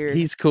 It's weird.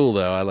 He's cool,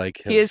 though. I like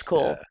his... He is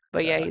cool.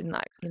 But yeah, he's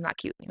not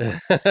cute anymore.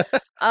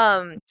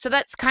 So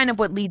that's kind of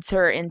what leads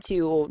her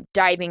into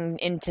diving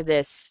into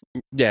this.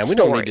 Yeah, we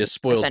don't need story, to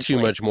spoil too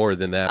essentially. much more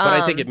than that,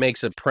 but I think it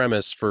makes a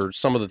premise for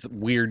some of the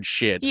weird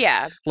shit.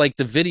 Yeah. Like,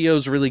 the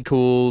video's really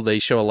cool. They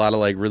show a lot of,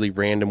 like, really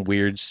random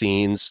weird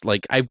scenes.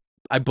 Like,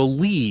 I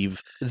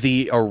believe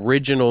the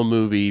original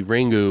movie,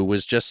 Ringu,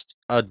 was just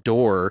a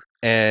door,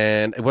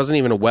 and it wasn't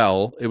even a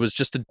well. It was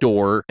just a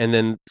door, and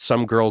then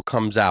some girl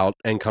comes out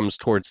and comes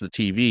towards the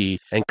TV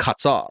and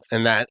cuts off,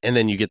 and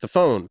then you get the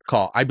phone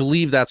call. I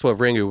believe that's what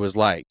Ringu was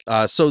like.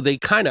 So they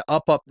kind of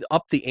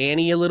up the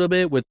ante a little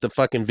bit with the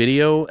fucking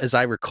video, as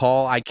I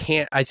recall. I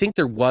think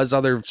there was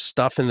other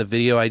stuff in the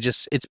video.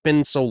 It's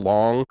been so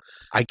long,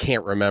 I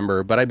can't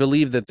remember, but I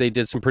believe that they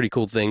did some pretty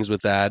cool things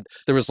with that.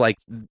 There was like,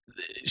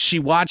 she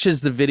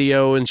watches the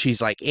video and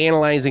she's like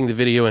analyzing the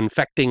video,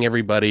 infecting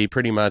everybody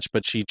pretty much,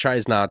 but she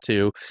tries not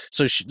to.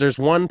 So there's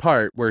one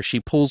part where she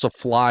pulls a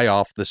fly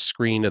off the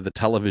screen of the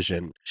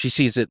television. She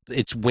sees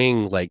its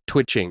wing like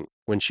twitching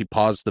when she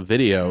paused the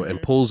video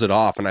and pulls it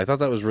off, and I thought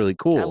that was really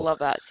cool. I love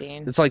that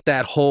scene. It's like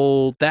that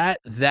whole that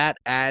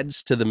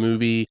adds to the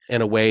movie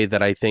in a way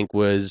that I think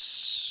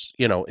was,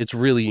 it's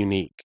really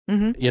unique.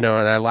 And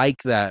I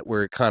like that,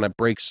 where it kind of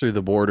breaks through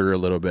the border a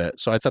little bit.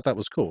 So I thought that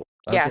was cool.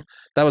 That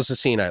was the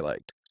scene I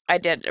liked. I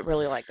did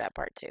really like that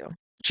part too.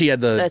 She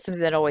had That's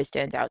something that always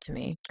stands out to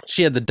me.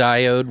 She had the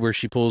diode where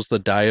she pulls the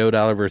diode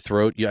out of her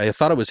throat. I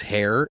thought it was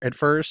hair at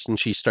first, and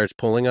she starts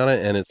pulling on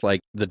it, and it's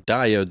like the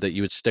diode that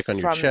you would stick on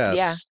your chest.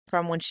 Yeah,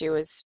 from when she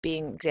was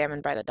being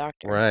examined by the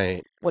doctor.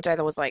 Right. Which I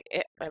thought was like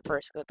at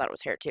first, because I thought it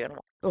was hair too. And I'm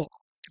like, oh.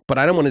 But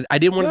I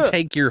didn't want to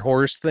take your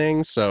horse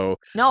thing, so...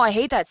 No, I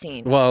hate that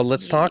scene. Well,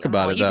 let's talk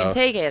about it, though. You can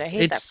take it. I hate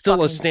that It's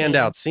still a fucking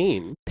standout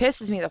scene.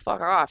 Pisses me the fuck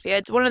off. Yeah,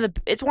 it's one of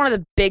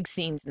the big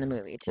scenes in the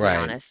movie, to be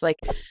honest. Like,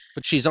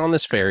 but she's on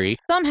this ferry.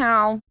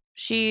 Somehow,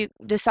 she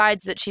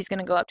decides that she's going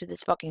to go up to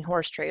this fucking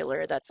horse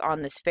trailer that's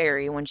on this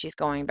ferry when she's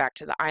going back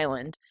to the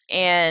island.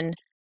 And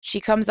she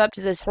comes up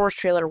to this horse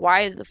trailer.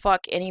 Why the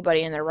fuck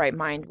anybody in their right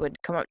mind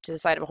would come up to the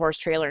side of a horse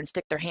trailer and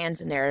stick their hands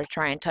in there to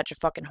try and touch a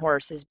fucking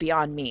horse is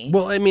beyond me.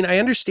 Well, I mean, I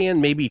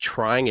understand maybe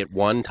trying it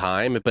one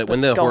time, but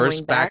when the horse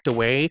backed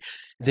away,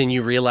 then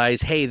you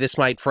realize, hey, this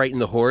might frighten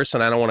the horse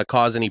and I don't want to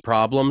cause any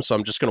problems, so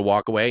I'm just going to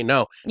walk away.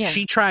 No,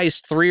 she tries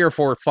 3 or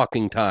 4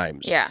 fucking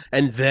times. Yeah.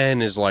 And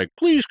then is like,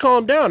 please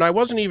calm down. I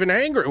wasn't even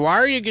angry. Why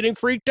are you getting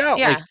freaked out?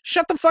 Yeah. Like,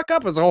 shut the fuck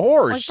up. It's a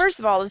horse. Like, first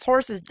of all, this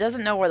horse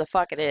doesn't know where the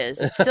fuck it is.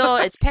 It's still,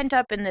 it's pent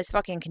up in this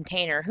fucking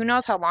container. Who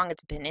knows how long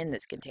it's been in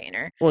this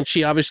container? Well, and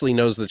she obviously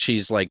knows that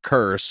she's like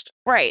cursed.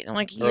 Right. I'm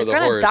like, Or you're the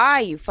gonna horse.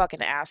 die, you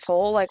fucking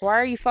asshole. Like, why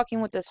are you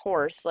fucking with this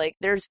horse? Like,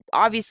 there's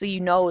obviously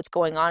you know what's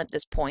going on at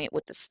this point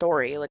with the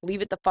story. Like,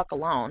 leave it the fuck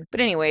alone. But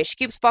anyway, she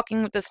keeps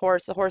fucking with this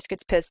horse. The horse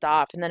gets pissed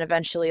off, and then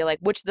eventually, like,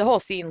 which the whole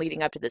scene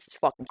leading up to this is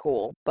fucking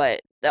cool.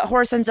 But the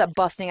horse ends up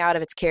busting out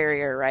of its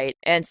carrier, right?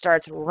 And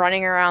starts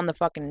running around the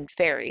fucking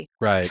ferry.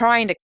 Right.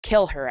 Trying to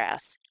kill her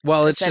ass.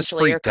 Well, it's just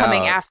Essentially, or freaked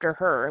coming out. after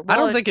her. I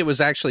Well, don't think it was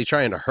actually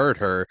trying to hurt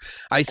her.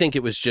 I think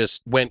it was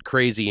just went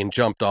crazy and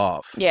jumped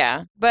off.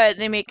 Yeah, but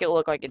they make it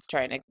look like it's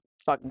trying to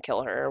fucking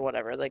kill her or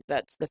whatever. Like,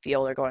 that's the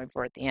feel they're going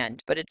for at the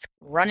end. But it's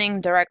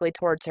running directly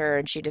towards her,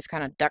 and she just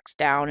kind of ducks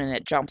down, and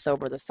it jumps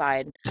over the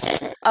side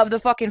of the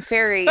fucking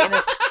ferry. And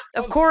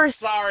of course,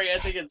 sorry, I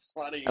think it's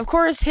funny. of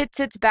course,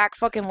 hits its back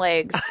fucking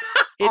legs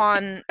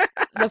on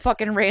the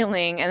fucking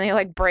railing, and they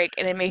like break,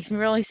 and it makes me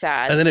really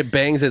sad. And then it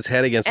bangs its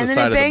head against the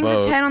side of the boat. And then it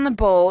bangs its head on the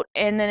boat,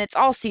 and then it's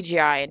all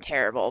CGI and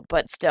terrible,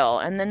 but still.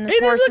 And then this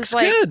And horse it looks is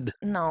like, good.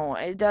 no,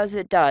 it does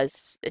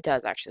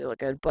actually look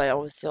good, but it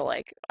was still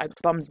like, it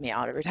bums me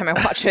out every time I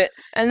watch it.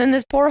 And then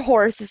this poor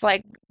horse is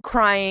like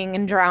crying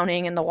and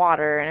drowning in the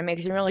water, and it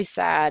makes me really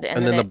sad.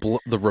 And then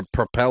the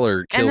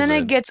propeller kills it. And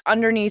then it gets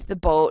underneath the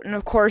boat, and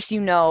of course,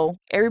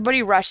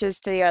 everybody rushes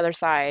to the other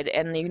side,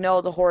 and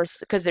the horse,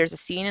 because there's a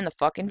scene in the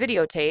fucking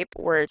videotape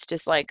where it's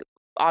just like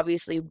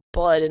obviously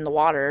blood in the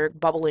water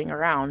bubbling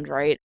around,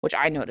 right? Which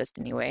I noticed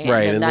anyway.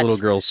 Right, and the little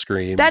girl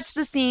screams. That's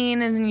the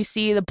scene, and then you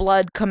see the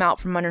blood come out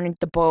from underneath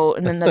the boat,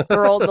 and then the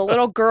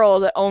little girl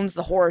that owns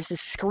the horse is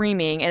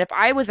screaming. And if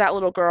I was that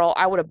little girl,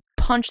 I would have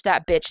punched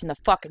that bitch in the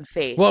fucking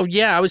face. Well,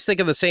 yeah, I was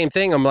thinking the same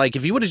thing. I'm like,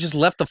 if you would have just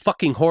left the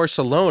fucking horse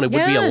alone, it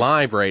would be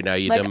alive right now,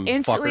 you like, dumb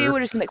instantly fucker. It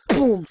would have just been like,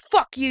 boom,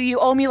 fuck you. You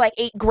owe me like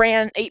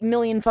 $8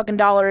 million fucking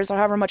dollars, or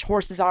however much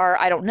horses are.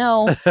 I don't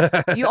know.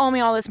 You owe me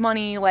all this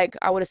money. Like,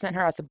 I would have sent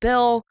her as a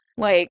bill.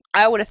 Like,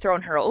 I would have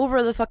thrown her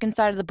over the fucking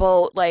side of the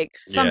boat. Like,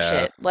 some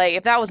shit. Like,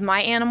 if that was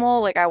my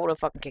animal, like, I would have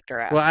fucking kicked her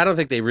ass. Well, I don't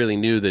think they really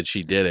knew that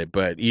she did it,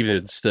 but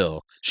even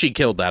still, she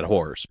killed that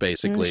horse,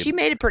 basically. She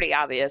made it pretty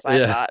obvious,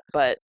 I thought,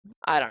 but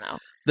I don't know.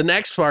 The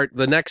next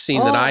scene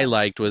that I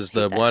liked was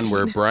the one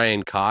where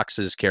Brian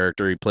Cox's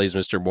character, he plays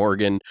Mr.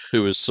 Morgan,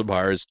 who is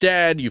Samara's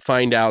dad. You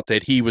find out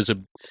that he was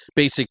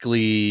basically,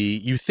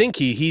 you think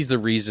he's the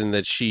reason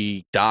that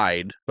she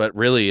died, but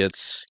really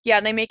it's... Yeah,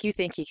 they make you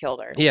think he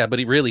killed her. Yeah, but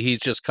he's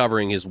just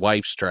covering his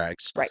wife's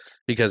tracks. Right.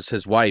 Because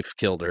his wife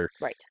killed her.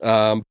 Right.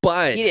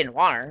 But... He didn't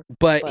want her.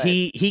 But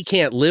he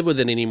can't live with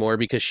it anymore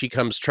because she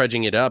comes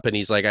trudging it up, and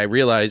he's like, I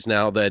realize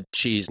now that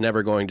she's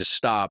never going to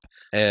stop.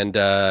 And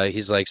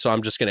he's like, so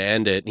I'm just going to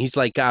end it. And he's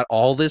like got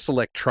all this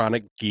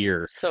electronic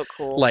gear. So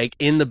cool. Like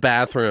in the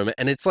bathroom,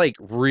 and it's like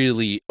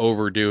really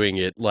overdoing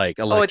it, like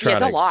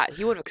electronics. Oh, it's a lot.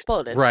 He would have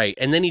exploded. Right.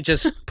 And then he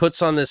just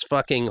puts on this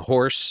fucking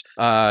horse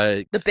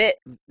the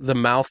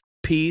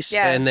mouthpiece,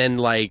 and then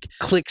like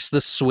clicks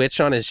the switch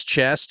on his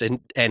chest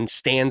and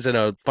stands in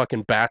a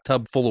fucking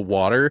bathtub full of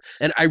water.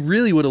 And I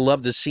really would have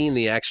loved to seen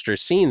the extra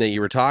scene that you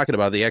were talking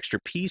about, the extra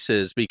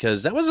pieces,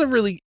 because that was a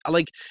really,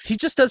 like, he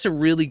just does a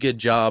really good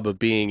job of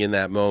being in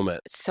that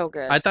moment. It's so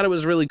good. I thought it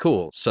was really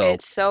cool. So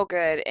it's so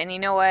good. And you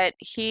know what?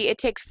 It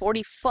takes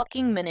 40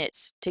 fucking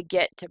minutes to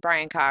get to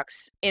Brian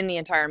Cox in the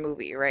entire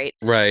movie, right?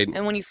 Right.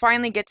 And when you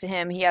finally get to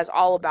him, he has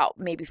all about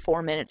maybe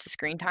 4 minutes of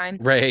screen time.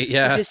 Right,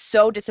 yeah. Which is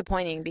so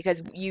disappointing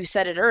because you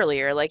said it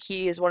earlier, like,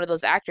 he is one of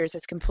those actors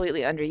that's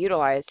completely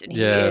underutilized, and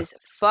he is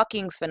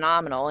fucking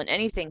phenomenal in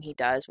anything he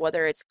does,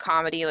 whether it's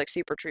comedy like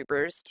Super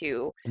Troopers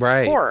to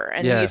horror.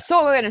 And he's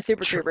so good in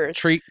Super Troopers.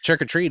 Trick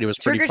or Treat, it was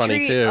pretty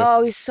funny too.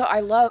 Oh, he's so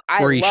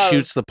where he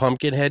shoots the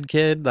pumpkin head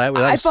kid. That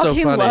was so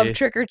funny. I fucking love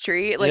Trick or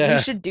Treat. Like, you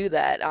should do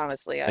that,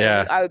 honestly.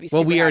 I would be super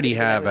Well, we already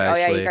happy have,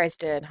 actually. Oh yeah, you guys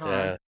did, huh?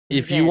 Yeah.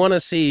 If you want to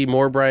see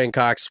more Brian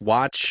Cox,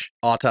 watch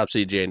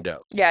Autopsy of Jane Doe.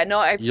 Yeah,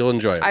 no, you'll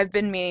enjoy it. I've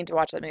been meaning to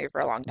watch that movie for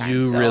a long time.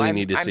 You really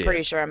need to see it. I'm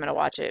pretty sure I'm going to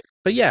watch it.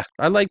 But yeah,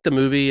 I like the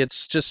movie.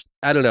 It's just,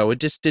 I don't know,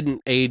 it just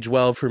didn't age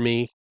well for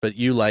me, but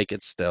you like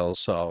it still,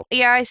 so.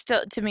 Yeah,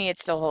 to me, it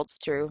still holds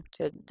true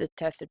to the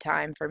test of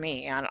time for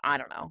me. I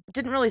don't know. It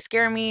didn't really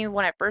scare me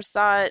when I first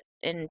saw it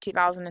in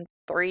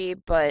 2003,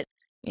 but...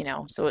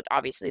 so it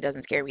obviously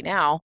doesn't scare me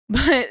now,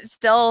 but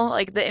still,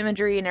 like, the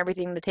imagery and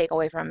everything, the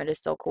takeaway from it is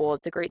still cool.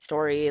 It's a great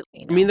story.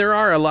 I mean, there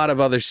are a lot of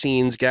other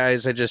scenes,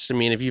 guys.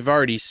 If you've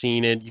already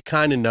seen it, you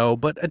kind of know,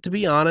 but to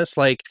be honest,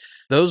 like,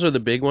 those are the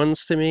big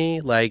ones to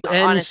me. Like,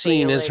 end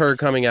scene is her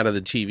coming out of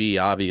the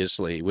TV,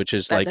 obviously, which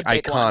is, like,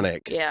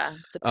 iconic. One. Yeah,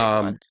 it's a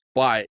big one.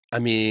 But, I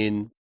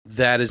mean...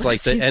 That is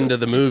like the end of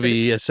the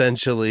movie,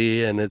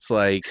 essentially, and it's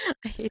like...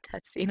 I hate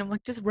that scene. I'm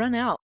like, just run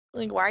out.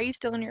 Like, why are you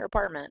still in your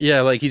apartment?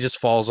 Yeah, like, he just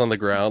falls on the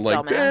ground, like,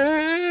 what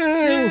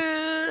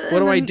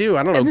do I do?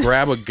 I don't know,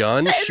 grab a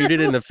gun, shoot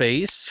it in the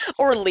face?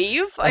 Or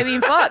leave? I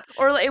mean, fuck.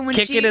 Or when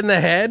kick it in the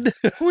head?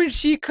 When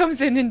she comes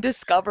in and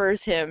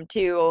discovers him,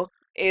 too,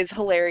 is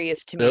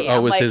hilarious to me.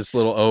 With like, his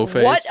little O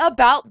face. What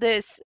about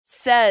this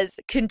says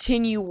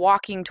continue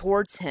walking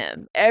towards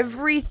him?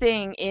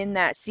 Everything in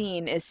that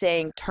scene is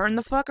saying, turn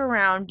the fuck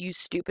around, you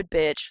stupid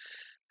bitch.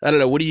 I don't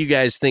know. What do you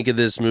guys think of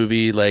this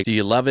movie? Like, do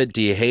you love it?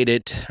 Do you hate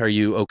it? Are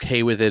you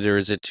okay with it? Or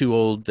is it too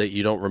old that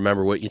you don't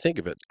remember what you think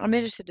of it? I'm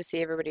interested to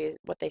see everybody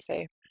what they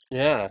say.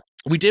 Yeah.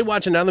 We did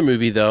watch another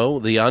movie, though,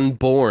 The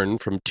Unborn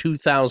from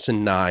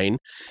 2009.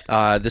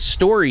 The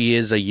story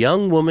is a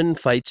young woman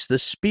fights the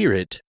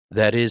spirit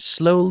that is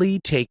slowly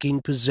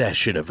taking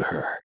possession of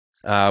her,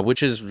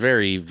 which is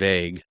very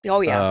vague.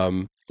 Oh, yeah.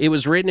 It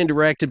was written and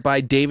directed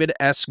by David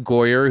S.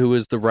 Goyer, who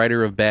is the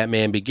writer of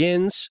Batman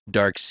Begins,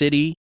 Dark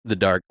City, The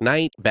Dark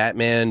Knight,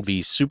 Batman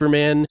v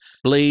Superman,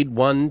 Blade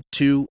 1,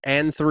 2,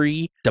 and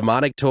 3,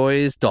 Demonic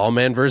Toys,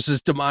 Dollman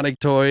vs. Demonic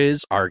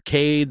Toys,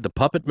 Arcade, The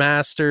Puppet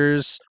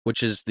Masters,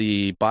 which is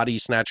the Body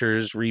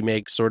Snatchers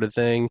remake sort of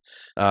thing.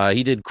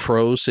 He did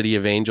Crow, City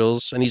of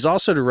Angels, and he's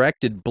also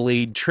directed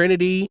Blade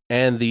Trinity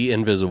and The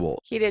Invisible.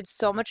 He did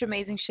so much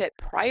amazing shit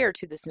prior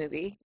to this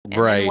movie. And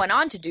Right. then went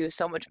on to do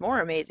so much more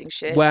amazing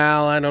shit.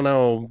 Well, I don't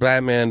know.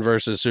 Batman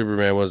vs.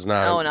 Superman was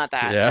not. No, not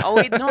that. Yeah. Oh,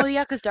 wait, no,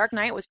 yeah, because Dark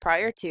Knight was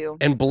prior to.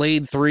 And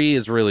Blade 3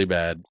 is really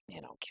bad. I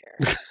don't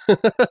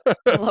care.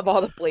 I love all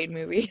the Blade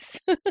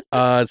movies.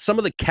 Some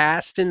of the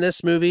cast in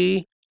this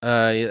movie,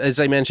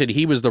 as I mentioned,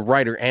 he was the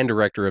writer and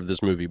director of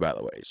this movie, by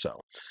the way. So,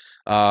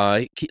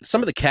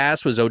 some of the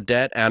cast was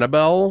Odette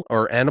Annable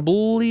or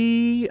Annable.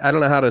 I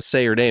don't know how to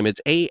say her name. It's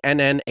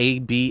Annable.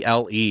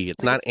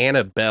 It's not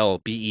Annabelle,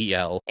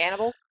 Bel.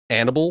 Annable?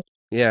 Annable.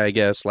 Yeah, I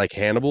guess like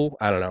Hannibal.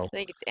 I don't know. I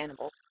think it's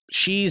Annable.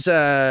 She's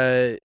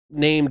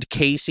named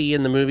Casey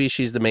in the movie.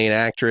 She's the main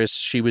actress.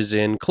 She was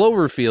in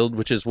Cloverfield,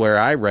 which is where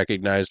I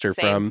recognized her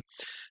Same. from.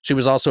 She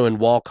was also in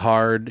Walk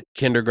Hard,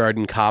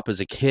 Kindergarten Cop as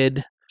a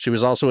kid. She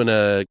was also in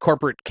a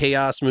corporate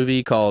chaos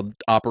movie called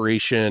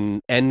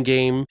Operation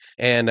Endgame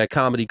and a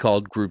comedy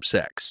called Group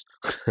Sex,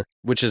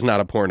 which is not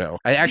a porno.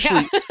 I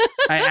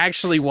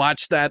actually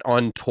watched that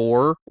on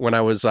tour when I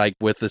was like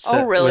with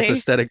really? with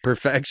Aesthetic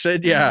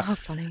Perfection. Yeah. Oh,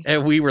 funny.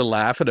 And we were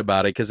laughing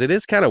about it because it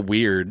is kind of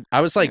weird. I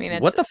was like,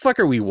 what the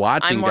fuck are we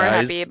watching, I'm more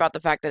guys? happy about the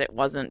fact that it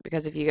wasn't,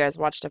 because if you guys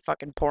watched a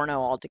fucking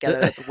porno all together,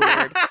 that's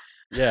weird.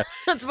 Yeah.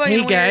 That's fucking Hey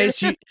weird.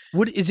 guys,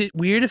 what is it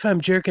weird if I'm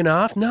jerking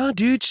off? No,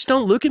 dude, just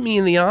don't look at me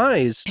in the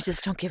eyes.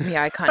 Just don't give me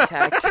eye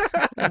contact.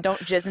 And don't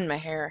jizz in my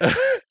hair.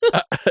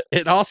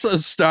 It also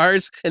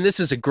stars, and this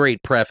is a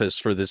great preface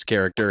for this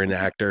character and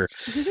actor,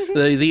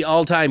 the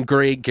all-time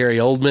great Gary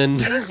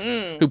Oldman,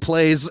 who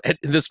plays, and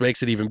this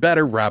makes it even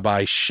better,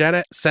 Rabbi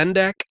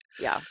Sendek.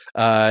 Yeah.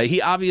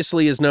 He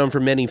obviously is known for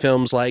many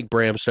films like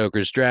Bram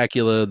Stoker's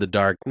Dracula, The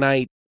Dark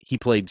Knight. He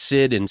played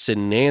Sid in Sid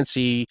and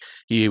Nancy.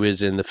 He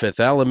was in The Fifth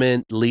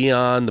Element,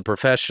 Leon, The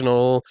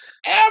Professional.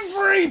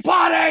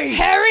 Everybody!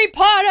 Harry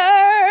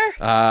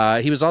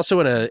Potter! He was also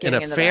in a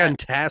Getting into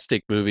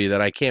fantastic movie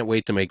that I can't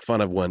wait to make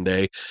fun of one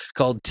day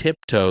called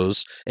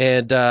Tiptoes.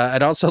 And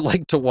I'd also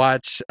like to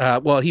watch,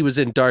 he was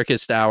in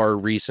Darkest Hour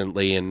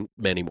recently and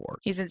many more.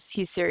 He's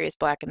Sirius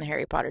Black in the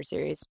Harry Potter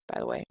series, by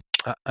the way.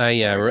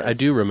 Yeah, I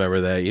do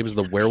remember that. He was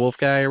the werewolf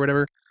guy or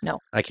whatever. No.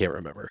 I can't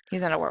remember.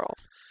 He's not a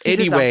werewolf. He's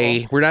his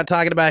Anyway, uncle. we're not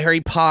talking about Harry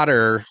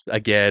Potter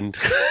again.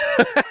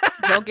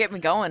 Don't get me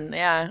going.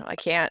 Yeah, I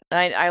can't.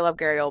 I love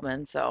Gary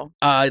Oldman, so.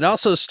 It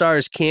also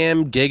stars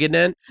Cam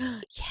Gigandet,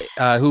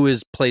 who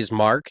plays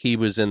Mark. He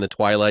was in the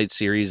Twilight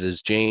series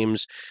as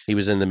James. He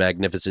was in The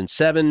Magnificent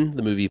Seven,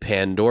 the movie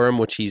Pandorum,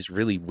 which he's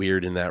really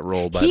weird in that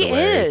role, by the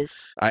way. He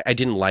is. I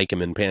didn't like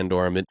him in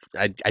Pandorum.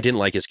 I didn't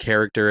like his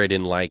character. I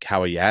didn't like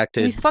how he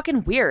acted. He's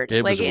fucking weird.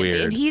 It was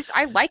weird.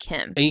 I like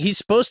him. And he's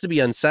supposed to be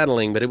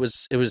unsettling, but it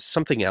was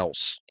something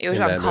else. It was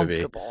in that movie.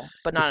 uncomfortable,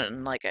 but not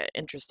in like an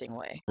interesting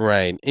way.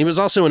 Right. He was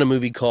also in a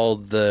movie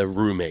called The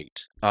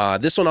Roommate.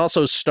 This one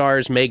also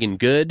stars Megan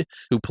Good,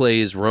 who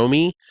plays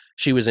Romy.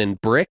 She was in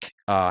Brick,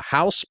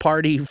 House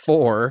Party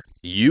 4,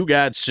 You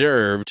Got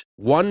Served,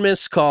 One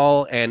Missed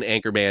Call, and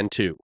Anchorman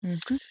 2.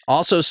 Mm-hmm.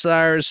 Also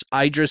stars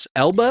Idris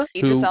Elba.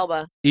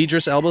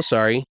 Idris Elba,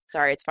 sorry.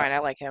 Sorry, it's fine. I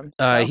like him.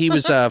 He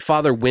was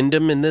Father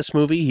Wyndham in this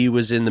movie. He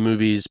was in the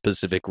movies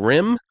Pacific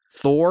Rim,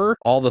 Thor,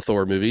 all the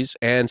Thor movies,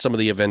 and some of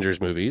the Avengers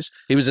movies.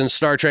 He was in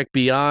Star Trek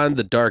Beyond,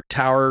 The Dark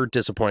Tower,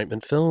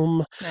 disappointment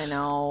film. I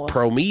know.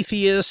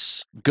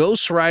 Prometheus,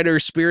 Ghost Rider,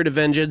 Spirit of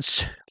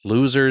Vengeance,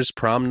 Losers,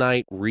 Prom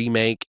Night,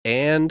 Remake,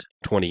 and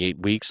 28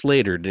 Weeks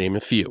Later, to name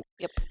a few.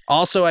 Yep.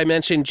 Also, I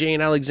mentioned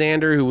Jane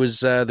Alexander, who was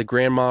the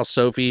Grandma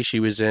Sophie. She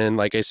was in,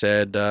 like I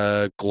said,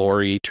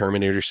 Glory,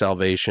 Terminator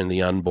Salvation,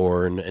 The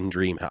Unborn, and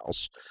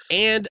Dreamhouse.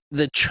 And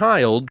the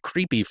child,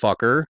 creepy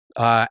fucker,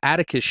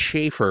 Atticus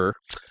Schaffer,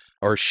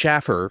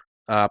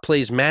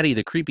 plays Matty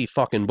the creepy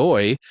fucking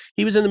boy.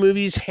 He was in the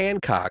movies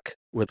Hancock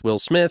with Will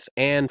Smith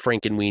and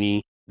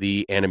Frankenweenie,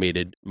 the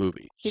animated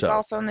movie. He's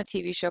also in the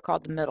TV show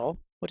called The Middle,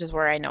 which is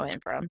where I know him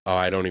from. Oh,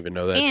 I don't even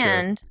know that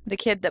And the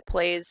kid that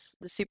plays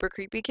the super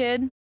creepy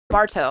kid,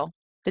 Barto,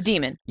 the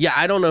demon. Yeah,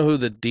 I don't know who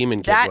the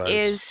demon kid was. That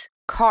is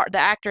the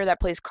actor that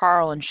plays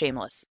Carl in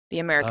Shameless, the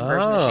American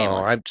version of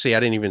Shameless. I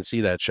didn't even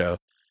see that show.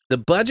 The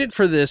budget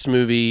for this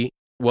movie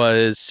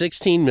was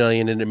 $16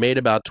 million, and it made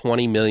about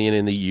 $20 million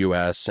in the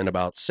U.S. and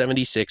about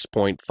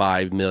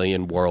 $76.5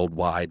 million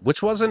worldwide,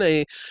 which wasn't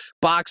a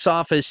box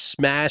office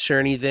smash or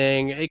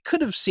anything. It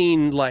could have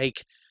seen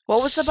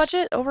What was the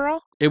budget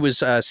overall? It was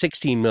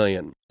 16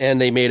 million,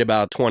 and they made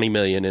about 20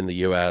 million in the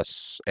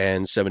U.S.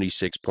 and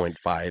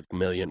 76.5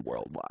 million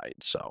worldwide.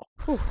 So,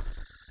 Whew.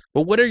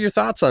 But what are your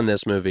thoughts on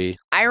this movie?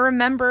 I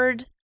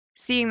remembered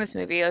seeing this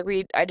movie.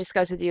 Like I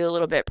discussed with you a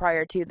little bit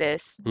prior to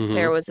this. Mhm.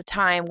 There was a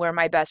time where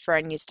my best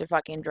friend used to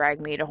fucking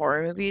drag me to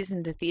horror movies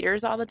in the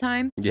theaters all the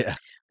time. Yeah.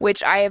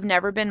 Which I have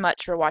never been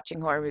much for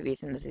watching horror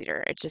movies in the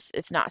theater.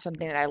 It's not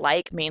something that I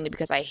like, mainly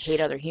because I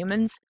hate other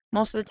humans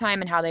most of the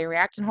time and how they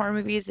react in horror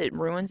movies. It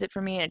ruins it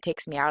for me and it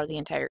takes me out of the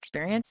entire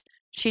experience.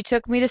 She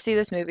took me to see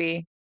this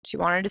movie. She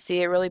wanted to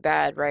see it really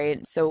bad, right?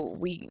 So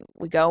we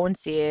go and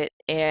see it,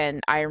 and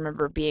I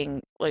remember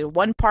being like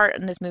one part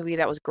in this movie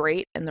that was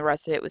great, and the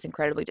rest of it was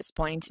incredibly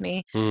disappointing to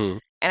me, Mhm.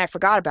 and I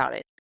forgot about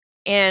it.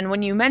 And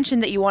when you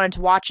mentioned that you wanted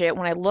to watch it,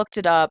 when I looked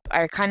it up,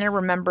 I kind of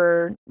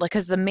remember, like,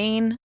 because the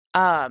main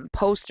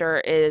poster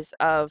is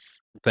of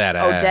That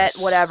Odette,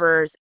 ass.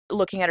 whatever's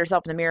looking at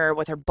herself in the mirror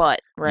with her butt,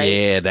 right?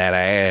 Yeah, that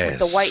ass.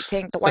 With the white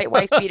tank, the white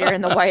wife beater,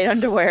 and the white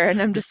underwear.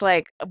 And I'm just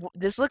like,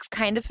 this looks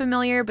kind of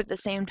familiar, but at the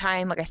same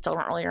time, like, I still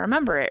don't really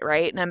remember it,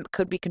 right? And I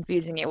could be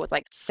confusing it with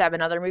like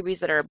 7 other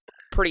movies that are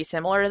pretty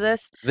similar to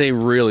this. They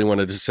really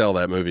wanted to sell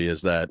that movie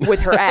as that.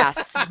 With her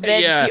ass.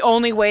 That's Yeah. the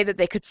only way that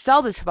they could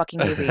sell this fucking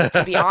movie,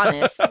 to be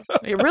honest.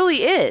 It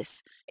really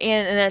is.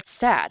 And that's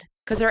sad.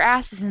 Because her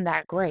ass isn't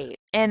that great.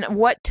 And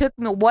what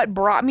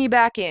brought me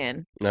back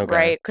in, Okay.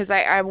 right? Because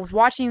I was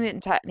watching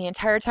the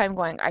entire time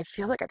going, I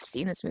feel like I've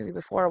seen this movie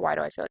before. Why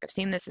do I feel like I've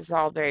seen this? It's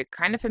all very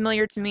kind of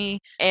familiar to me.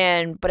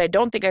 But I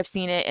don't think I've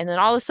seen it. And then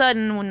all of a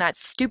sudden, when that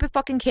stupid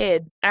fucking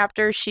kid,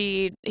 after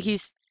she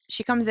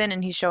comes in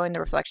and he's showing the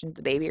reflection of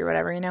the baby or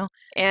whatever,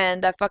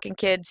 and that fucking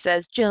kid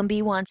says,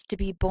 Jumby wants to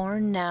be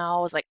born now.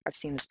 I was like, I've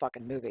seen this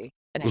fucking movie.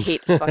 And I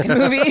hate this fucking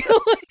movie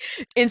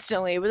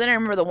instantly. But then I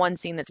remember the one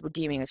scene that's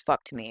redeeming as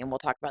fuck to me, and we'll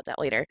talk about that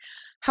later.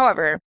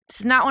 However, this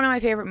is not one of my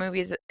favorite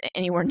movies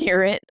anywhere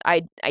near it.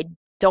 I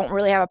don't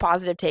really have a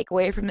positive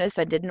takeaway from this.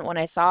 I didn't when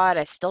I saw it.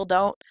 I still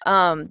don't.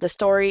 The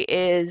story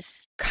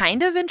is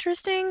kind of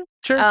interesting.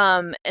 Sure.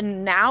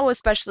 And now,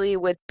 especially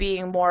with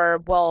being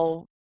more,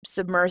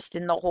 submersed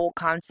in the whole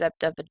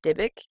concept of a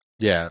Dybbuk.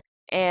 Yeah.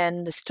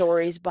 And the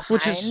stories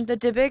behind the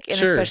Dybbuk. And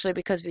sure. especially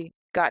because we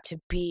got to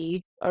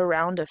be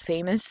around a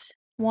famous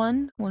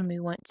one when we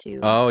went to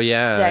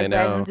I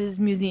know. Bagman's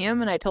museum,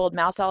 and I told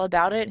Mouse all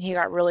about it, and he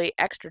got really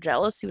extra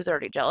jealous. He was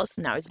already jealous,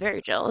 and now he's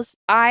very jealous.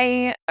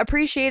 I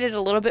appreciate it a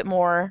little bit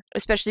more,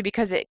 especially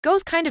because it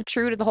goes kind of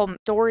true to the whole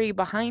story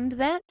behind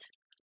that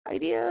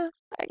idea,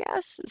 I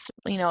guess,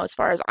 as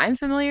far as I'm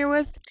familiar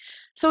with.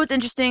 So it's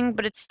interesting,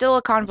 but it's still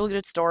a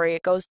convoluted story.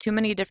 It goes too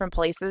many different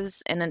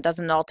places, and it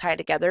doesn't all tie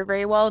together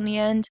very well in the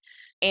end.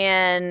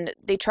 And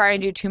they try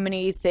and do too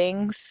many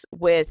things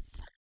with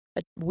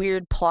a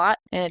weird plot,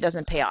 and it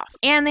doesn't pay off.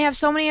 And they have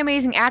so many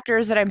amazing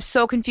actors that I'm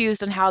so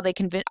confused on how they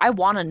I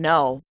want to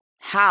know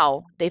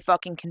how they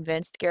fucking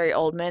convinced Gary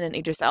Oldman and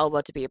Idris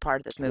Elba to be a part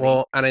of this movie.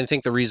 Well, and I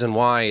think the reason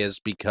why is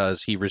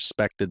because he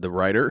respected the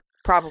writer.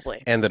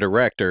 Probably. And the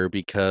director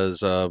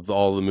because of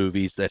all the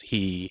movies that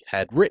he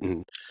had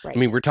written. Right. I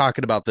mean, we're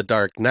talking about The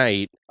Dark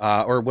Knight,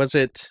 or was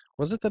it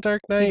The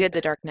Dark Knight? He did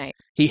The Dark Knight.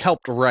 He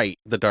helped write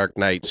The Dark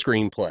Knight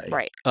screenplay.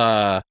 Right.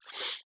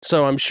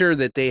 So I'm sure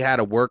that they had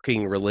a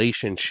working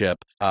relationship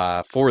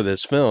for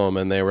this film,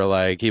 and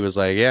he was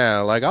like, yeah,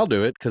 like, I'll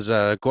do it because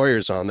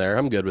Goyer's on there.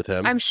 I'm good with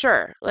him. I'm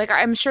sure.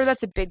 I'm sure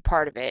that's a big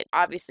part of it.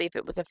 Obviously, if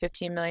it was a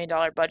 $15 million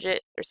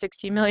budget or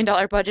 $16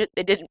 million budget,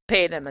 they didn't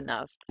pay them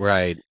enough.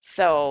 Right.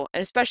 So,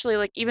 and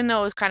especially, even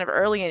though it was kind of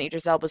early in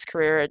Idris Elba's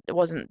career, it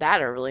wasn't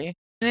that early.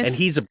 And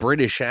he's a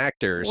British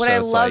actor. What so I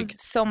it's love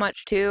so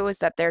much, too, is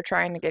that they're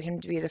trying to get him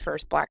to be the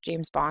first Black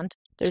James Bond.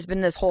 There's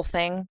been this whole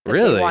thing that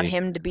Really? they want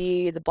him to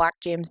be the Black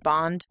James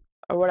Bond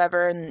or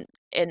whatever,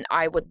 and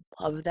I would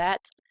love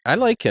that. I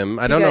like him.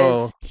 I don't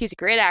know. He's a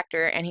great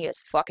actor, and he is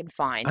fucking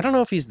fine. I don't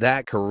know if he's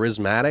that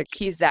charismatic.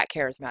 He's that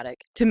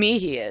charismatic. To me,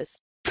 he is.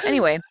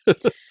 Anyway.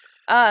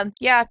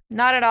 Yeah,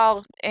 not at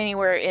all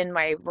anywhere in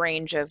my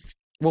range of...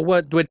 Well,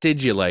 what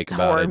did you like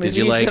about horror it? Did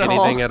you movies like at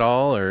anything all. at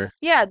all, or?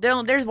 Yeah,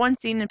 there's one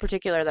scene in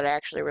particular that I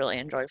actually really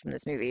enjoyed from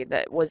this movie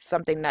that was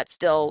something that's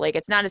still,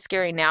 it's not as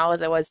scary now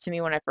as it was to me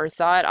when I first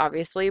saw it,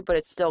 obviously, but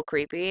it's still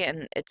creepy,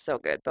 and it's so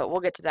good. But we'll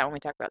get to that when we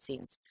talk about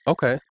scenes.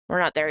 Okay. We're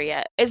not there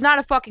yet. It's not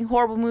a fucking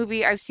horrible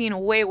movie. I've seen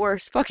way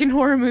worse fucking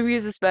horror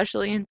movies,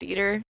 especially in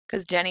theater,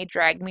 because Jenny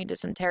dragged me to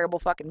some terrible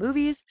fucking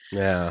movies.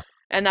 Yeah.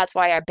 And that's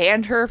why I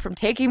banned her from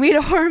taking me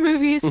to horror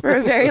movies for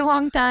a very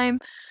long time.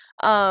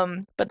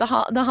 But the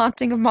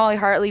Haunting of Molly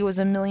Hartley was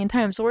a million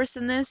times worse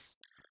than this.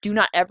 Do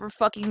not ever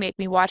fucking make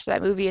me watch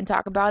that movie and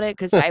talk about it,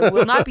 because I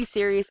will not be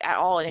serious at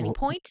all at any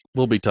point.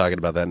 We'll be talking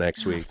about that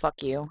next Oh, week.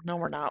 fuck you. No,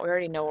 we're not. We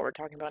already know what we're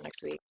talking about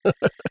next week.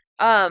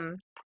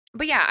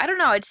 But yeah, I don't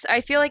know.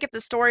 I feel like if the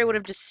story would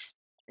have just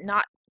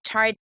not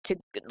tried to,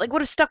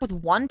 would have stuck with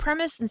one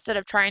premise instead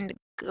of trying to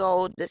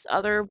go this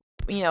other,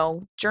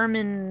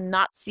 German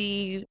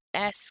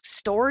Nazi-esque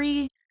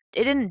story,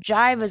 it didn't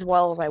jive as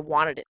well as I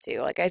wanted it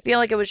to. I feel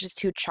like it was just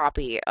too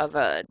choppy of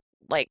a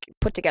like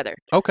put together.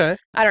 Okay.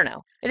 I don't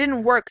know. It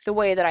didn't work the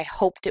way that I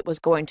hoped it was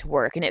going to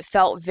work, and it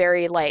felt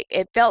very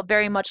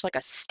much like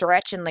a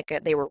stretch, and like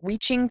they were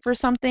reaching for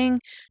something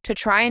to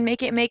try and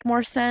make it make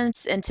more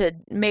sense, and to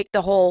make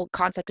the whole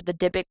concept of the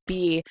Dybbuk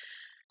be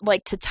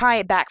like to tie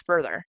it back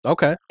further.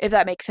 Okay. If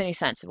that makes any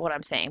sense of what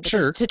I'm saying. But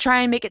Sure. To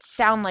try and make it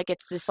sound like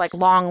it's this like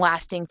long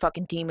lasting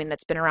fucking demon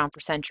that's been around for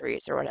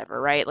centuries or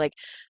whatever, right? Like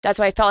that's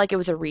why I felt like it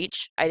was a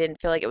reach. I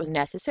didn't feel like it was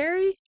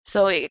necessary.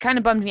 So it kind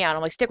of bummed me out.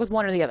 I'm like, stick with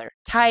one or the other.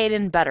 Tie it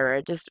in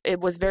better. It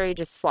was very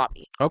just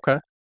sloppy. Okay.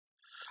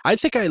 I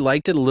think I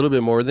liked it a little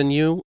bit more than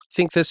you. I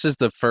think this is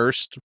the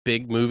first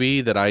big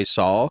movie that I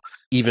saw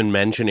even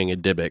mentioning a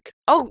Dybbuk.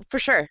 Oh, for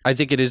sure. I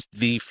think it is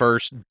the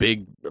first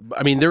big,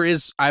 I mean,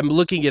 I'm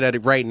looking at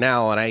it right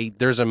now, and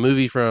there's a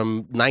movie from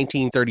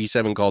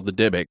 1937 called The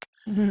Dybbuk.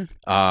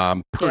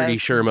 I'm pretty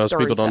sure most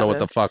people don't know what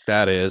the fuck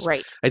that is.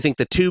 Right. I think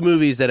the two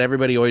movies that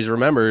everybody always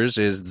remembers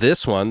is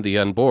this one, The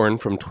Unborn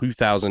from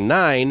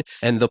 2009,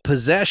 and The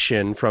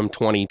Possession from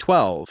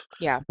 2012.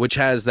 Yeah. Which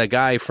has that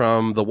guy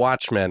from The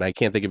Watchmen. I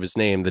can't think of his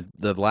name,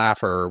 the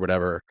laugher or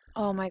whatever.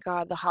 Oh my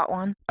God, the hot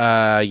one.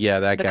 Yeah,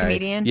 that the guy. The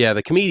comedian? Yeah,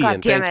 the comedian.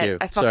 God damn Thank it. you.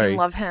 I fucking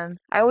love him.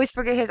 I always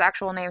forget his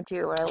actual name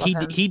too. But I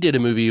love him. He did a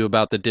movie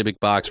about the Dybbuk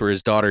box where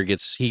his daughter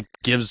he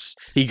goes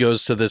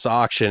to this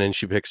auction and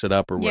she picks it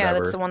up or whatever. Yeah,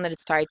 that's the one that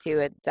it's tied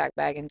to at Zach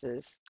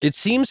Baggins's.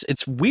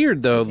 It's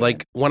weird though.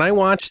 Like when I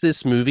watched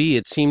this movie,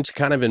 it seemed to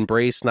kind of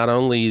embrace not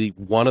only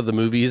one of the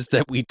movies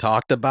that we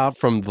talked about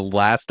from the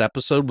last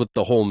episode with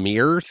the whole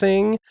mirror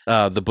thing,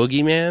 the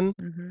Boogeyman,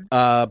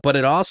 but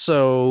it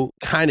also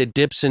kind of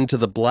dips into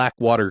the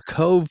Blackwater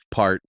Cove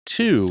part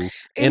too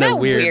in a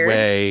weird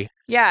way.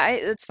 Yeah,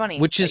 it's funny.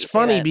 Which is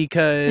funny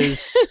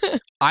because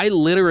I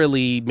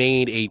literally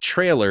made a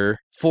trailer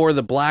for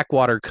the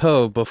Blackwater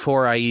Cove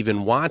before I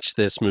even watched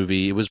this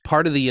movie. It was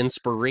part of the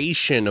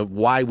inspiration of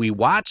why we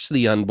watched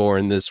The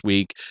Unborn this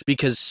week,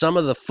 because some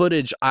of the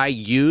footage I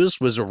used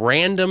was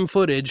random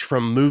footage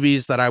from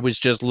movies that I was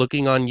just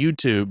looking on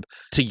YouTube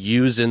to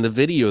use in the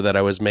video that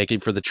I was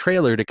making for the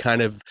trailer to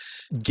kind of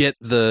get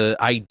the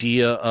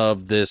idea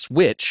of this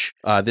witch,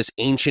 this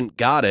ancient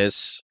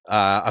goddess,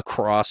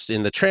 across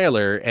in the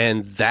trailer,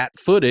 and that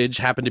footage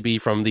happened to be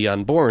from The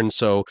Unborn.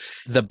 So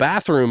the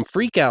bathroom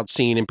freakout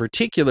scene in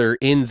particular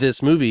in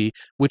this movie,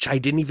 which I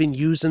didn't even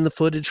use in the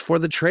footage for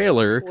the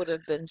trailer, would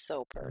have been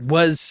so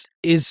perfect.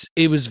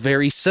 It was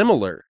very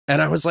similar.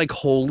 And I was like,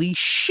 holy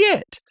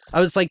shit. I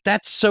was like,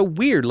 that's so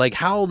weird, like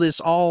how this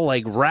all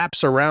like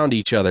wraps around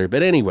each other.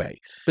 But anyway,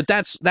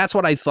 that's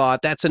what I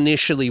thought. That's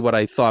initially what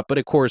I thought. But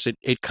of course,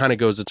 it kind of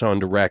goes its own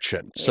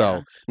direction. Yeah.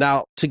 So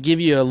now to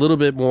give you a little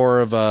bit more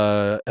of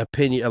a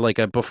opinion,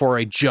 before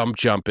I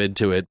jump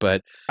into it,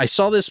 but I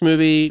saw this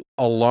movie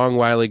a long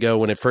while ago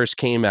when it first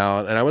came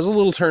out, and I was a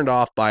little turned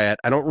off by it.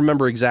 I don't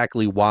remember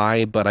exactly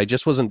why, but I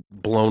just wasn't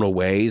blown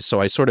away. So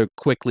I sort of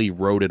quickly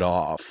wrote it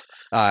off.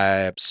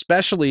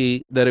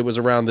 Especially that it was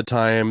around the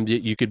time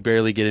you could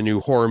barely get a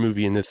new horror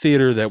movie in the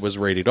theater that was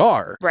rated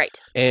R. Right.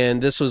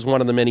 And this was one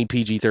of the many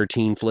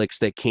PG-13 flicks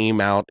that came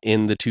out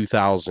in the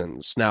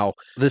 2000s. Now,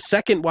 the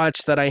second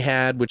watch that I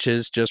had, which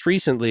is just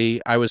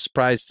recently, I was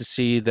surprised to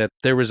see that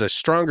there was a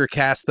stronger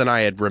cast than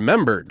I had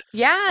remembered.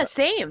 Yeah,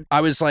 same.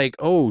 I was like,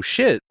 oh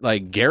shit,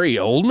 like Gary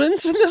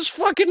Oldman's in this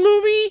fucking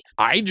movie?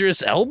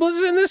 Idris Elba's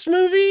in this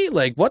movie?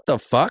 Like, what the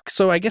fuck?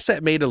 So I guess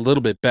that made it a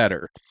little bit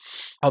better.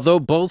 Although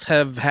both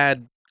have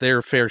had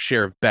their fair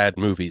share of bad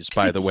movies,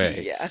 by the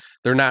way. Yeah.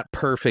 They're not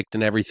perfect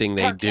in everything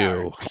they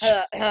do.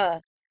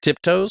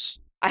 Tiptoes?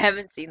 I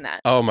haven't seen that.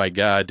 Oh my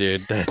God,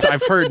 dude.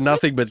 I've heard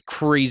nothing but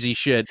crazy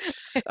shit.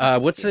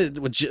 What's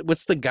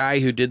the guy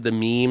who did the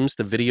memes,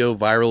 the video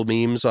viral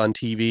memes on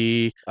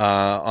TV,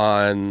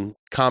 on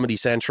Comedy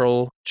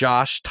Central?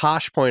 Tosh.0.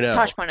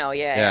 Tosh.0,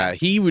 yeah. Yeah,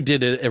 he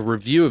did a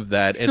review of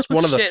that. It's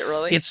one of the shit,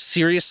 really? It's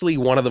seriously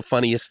one of the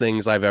funniest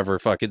things I've ever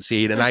fucking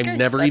seen, and I've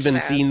never even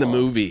seen the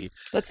movie.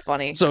 That's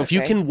funny. So if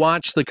you can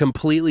watch the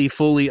completely,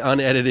 fully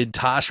unedited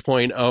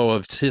Tosh.0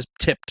 of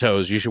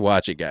Tiptoes, you should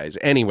watch it, guys.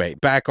 Anyway,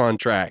 back on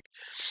track.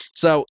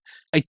 So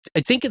I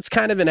think it's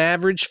kind of an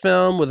average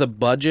film with a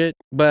budget,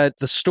 but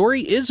the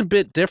story is a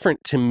bit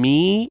different to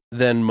me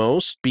than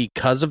most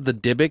because of the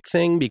Dybbuk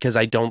thing, because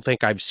I don't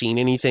think I've seen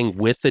anything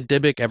with the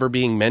Dybbuk ever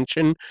being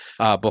mentioned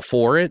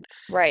before it.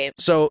 Right.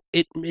 So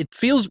it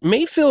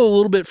may feel a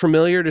little bit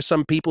familiar to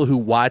some people who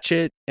watch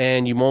it,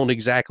 and you won't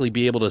exactly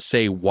be able to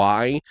say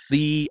why.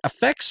 The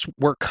effects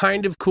were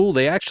kind of cool.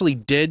 They actually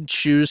did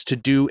choose to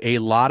do a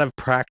lot of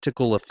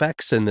practical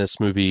effects in this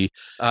movie,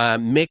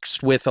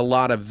 mixed with a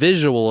lot of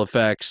visual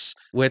effects,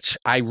 which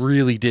I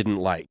really didn't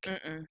like.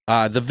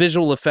 The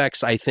visual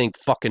effects, I think,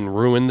 fucking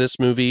ruined this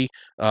movie.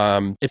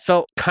 It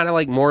felt kind of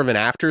like more of an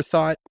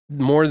afterthought,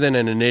 more than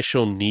an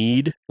initial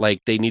need. Like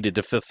they needed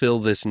to fulfill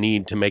this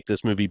need to make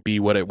this movie be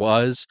what it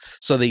was.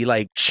 So they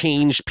like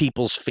changed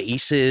people's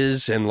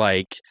faces and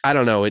like, I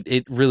don't know,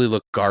 it really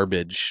looked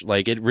garbage.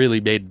 Like it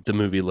really made the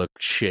movie look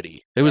shitty.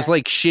 It was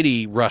like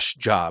shitty rush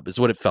job is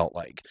what it felt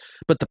like.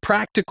 But the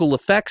practical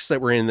effects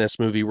that were in this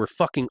movie were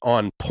fucking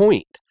on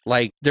point.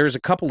 Like, there's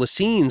a couple of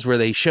scenes where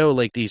they show,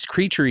 like, these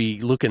creature-y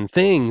looking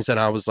things, and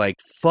I was like,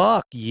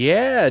 fuck,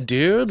 yeah,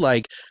 dude.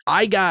 Like,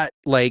 I got,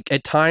 like,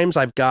 at times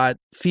I've got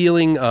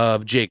feeling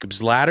of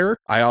Jacob's Ladder.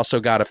 I also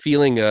got a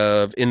feeling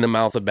of In the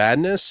Mouth of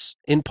Madness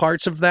in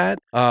parts of that.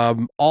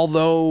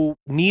 Although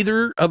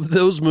neither of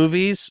those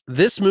movies,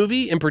 this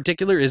movie in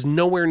particular, is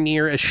nowhere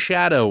near a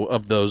shadow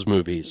of those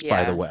movies,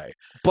 by the way.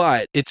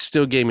 But it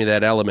still gave me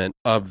that element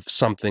of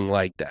something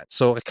like that.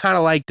 So I kind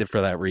of liked it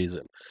for that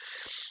reason.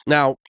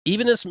 Now,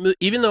 even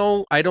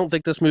though I don't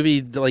think this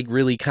movie like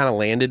really kind of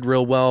landed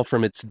real well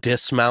from its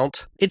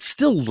dismount, it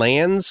still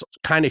lands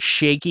kind of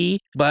shaky,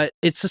 but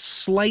it's a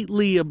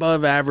slightly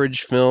above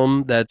average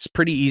film that's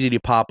pretty easy to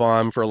pop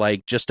on for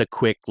like just a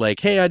quick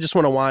like, hey, I just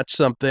want to watch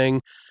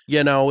something.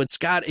 You know,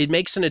 it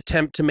makes an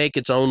attempt to make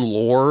its own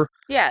lore.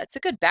 Yeah, it's a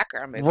good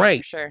background movie,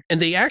 right? For sure.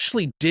 And they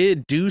actually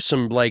did do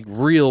some like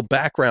real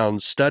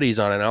background studies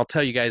on it. And I'll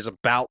tell you guys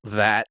about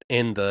that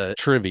in the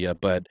trivia,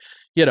 but.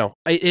 You know,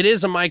 it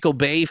is a Michael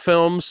Bay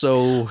film,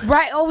 so...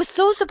 Right, I was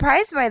so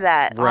surprised by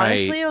that. Right.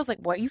 Honestly, I was like,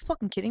 what, are you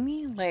fucking kidding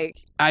me? Like...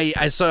 I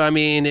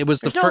mean, it was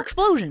There's the no first...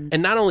 explosions.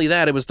 And not only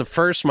that, it was the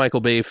first Michael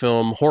Bay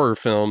horror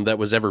film that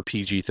was ever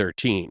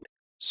PG-13.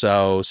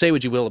 So, say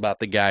what you will about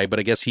the guy, but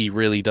I guess he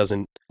really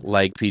doesn't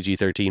like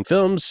PG-13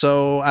 films,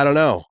 so I don't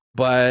know.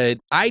 But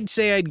I'd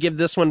say I'd give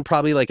this one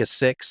probably like a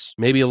 6,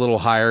 maybe a little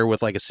higher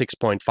with like a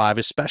 6.5,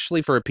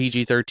 especially for a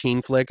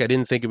PG-13 flick. I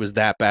didn't think it was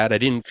that bad. I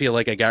didn't feel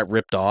like I got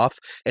ripped off,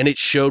 and it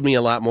showed me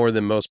a lot more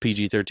than most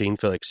PG-13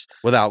 flicks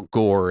without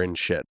gore and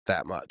shit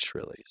that much,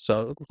 really.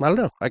 So, I don't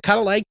know. I kind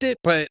of liked it,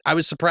 but I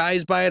was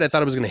surprised by it. I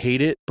thought I was going to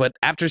hate it, but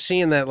after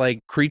seeing that like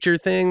creature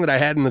thing that I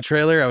had in the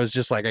trailer, I was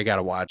just like, I got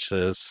to watch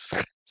this.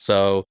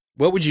 So...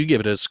 What would you give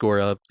it a score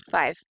of?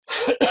 5.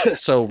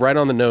 So right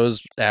on the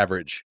nose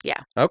average.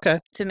 Yeah. Okay.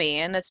 To me,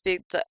 and that's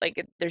big.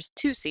 Like, there's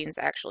 2 scenes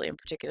actually in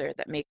particular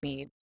that make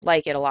me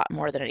like it a lot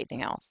more than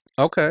anything else.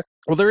 Okay.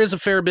 Well, there is a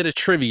fair bit of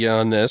trivia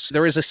on this.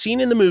 There is a scene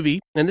in the movie,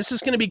 and this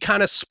is going to be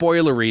kind of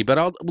spoilery,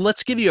 but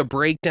let's give you a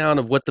breakdown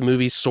of what the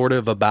movie's sort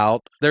of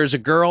about. There's a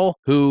girl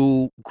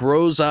who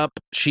grows up.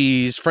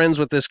 She's friends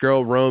with this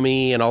girl,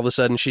 Romy, and all of a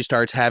sudden she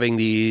starts having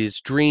these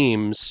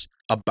dreams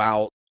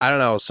about, I don't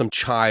know, some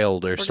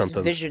child or something.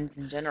 Just visions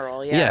in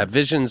general, yeah. Yeah,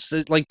 visions.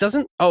 Like,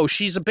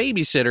 she's a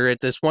babysitter at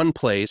this one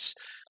place,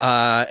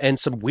 and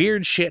some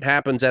weird shit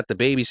happens at the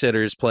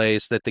babysitter's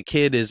place that the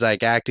kid is,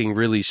 like, acting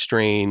really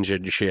strange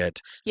and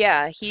shit.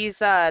 Yeah, he's,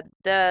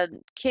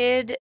 the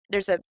kid...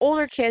 There's an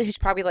older kid who's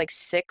probably like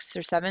 6 or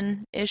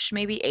 7-ish,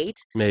 maybe 8.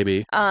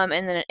 Maybe. And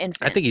then an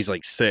infant. I think he's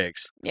like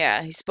 6.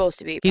 Yeah, he's supposed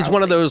to be. He's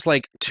one of those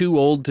like too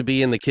old to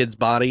be in the kid's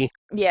body.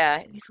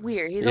 Yeah, he's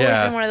weird. He's always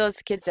been one of those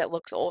kids that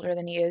looks older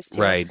than he is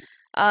too. Right.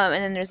 And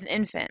then there's an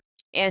infant.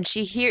 And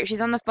she's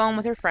on the phone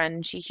with her friend,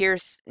 and she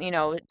hears,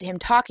 him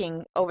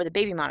talking over the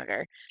baby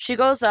monitor. She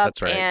goes up,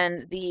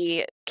 and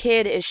the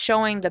kid is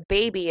showing the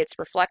baby its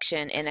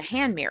reflection in a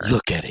hand mirror.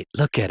 Look at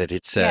it,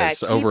 it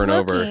says over and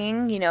over.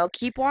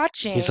 Keep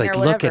watching. He's like,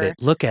 look at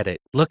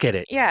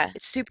it. Yeah,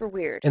 it's super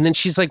weird. And then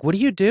she's like, what are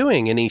you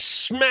doing? And he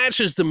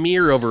smashes the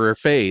mirror over her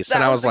face.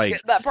 And I was like...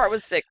 That part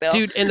was sick, though.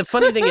 Dude, and the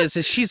funny thing is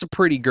she's a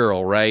pretty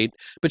girl, right?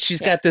 But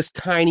she's got this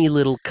tiny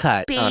little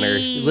cut on her,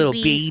 little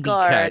baby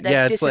scar cut.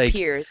 That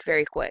disappears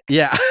very quick.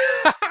 Yeah.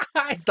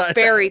 I thought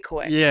very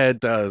quick. Yeah, it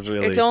does,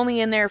 really. It's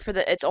only there for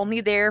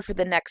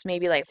the next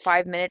maybe like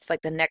 5 minutes,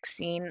 like the next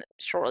scene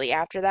shortly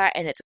after that,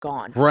 and it's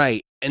gone.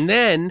 Right. And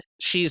then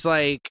she's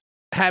like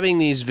having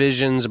these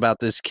visions about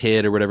this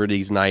kid or whatever,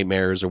 these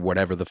nightmares or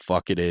whatever the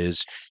fuck it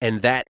is.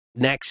 And that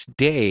next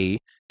day,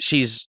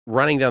 she's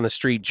running down the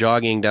street,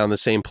 jogging down the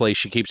same place.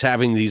 She keeps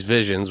having these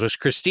visions, which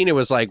Christina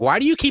was like, why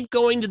do you keep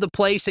going to the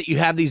place that you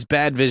have these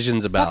bad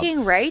visions about?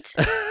 Fucking right.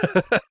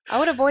 I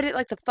would avoid it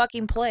like the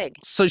fucking plague.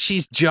 So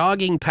she's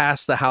jogging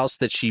past the house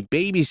that she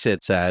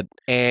babysits at,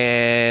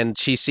 and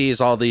she sees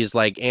all these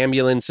like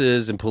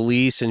ambulances and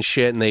police and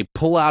shit, and they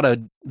pull out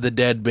the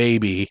dead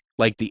baby,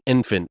 like the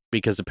infant,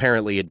 because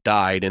apparently it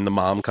died, and the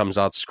mom comes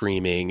out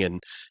screaming,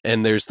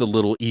 and there's the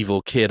little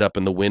evil kid up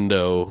in the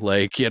window,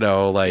 like,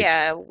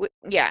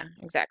 yeah,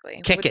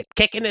 exactly.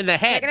 Kicking in the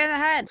head. Kick it in the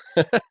head.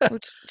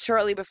 Which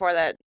shortly before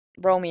that,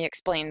 Romy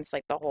explains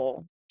like the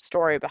whole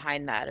story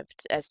behind that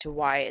as to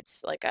why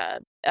it's like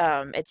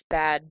it's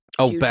bad.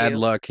 Oh, bad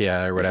luck,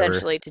 yeah, or whatever.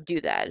 Essentially, to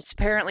do that, it's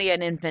apparently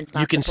an infant's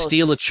not. You can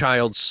steal a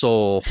child's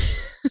soul.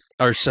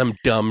 Or some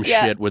dumb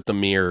shit with the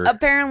mirror.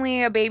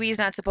 Apparently, a baby's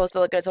not supposed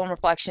to look at its own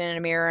reflection in a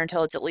mirror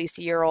until it's at least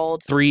a year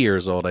old. 3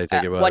 years old, I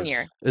think it was. 1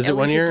 year. Is it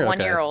 1 year? It's 1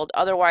 year old.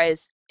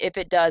 Otherwise, if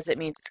it does, it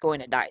means it's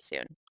going to die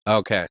soon.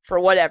 Okay. For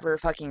whatever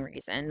fucking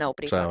reason.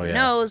 Nobody fucking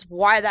knows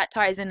why that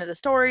ties into the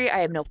story. I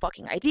have no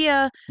fucking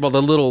idea. Well,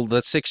 the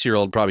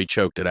 6-year-old probably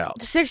choked it out.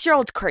 The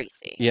 6-year-old's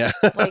crazy. Yeah.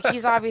 Like,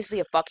 he's obviously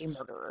a fucking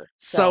murderer.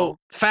 So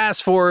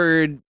fast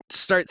forward,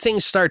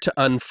 things start to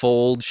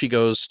unfold. She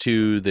goes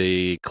to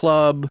the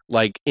club,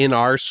 like in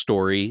our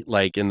story,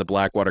 like in the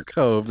Blackwater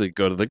Cove, they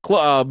go to the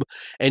club,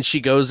 and she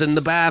goes in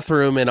the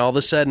bathroom, and all of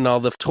a sudden all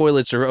the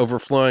toilets are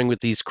overflowing with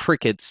these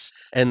crickets,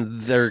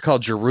 and they're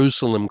called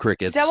Jerusalem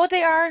crickets. Is that what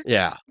they are?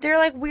 Yeah. They're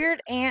like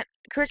weird ant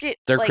cricket.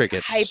 They're like,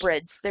 crickets.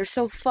 hybrids. They're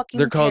so fucking.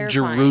 They're called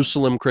terrifying.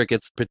 Jerusalem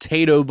crickets,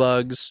 potato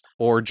bugs,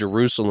 or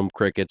Jerusalem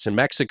crickets. In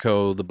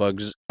Mexico, the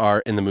bugs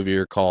in the movie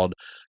are called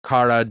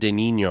cara de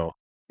niño.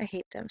 I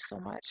hate them so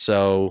much.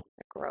 So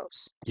They're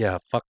gross. Yeah,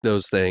 fuck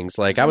those things.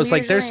 Like I was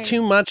like, there's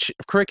too much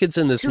crickets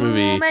in this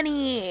movie. Too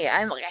many.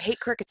 I hate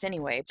crickets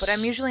anyway, but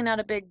I'm usually not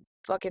a big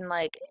fucking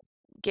like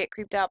get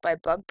creeped out by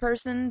bug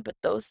person. But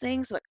those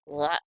things, like,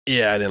 what?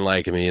 Yeah, I didn't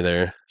like them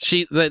either.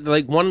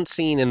 Like one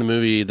scene in the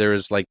movie, there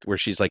was like where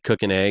she's like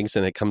cooking eggs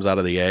and it comes out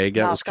of the egg.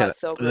 That was kind of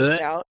so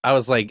grossed out. I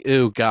was like,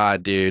 ooh,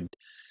 God, dude.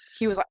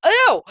 He was like,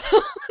 ew.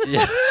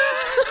 Yeah.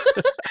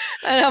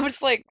 And I'm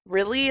just like,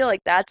 really?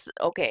 Like, that's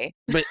okay.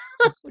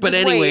 But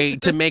anyway,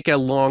 to make a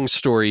long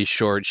story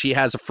short, she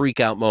has a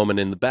freak out moment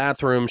in the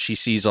bathroom. She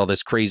sees all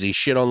this crazy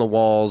shit on the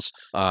walls.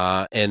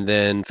 And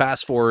then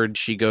fast forward,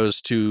 she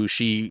does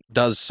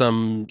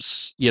some,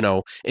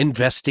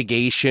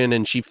 investigation,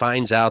 and she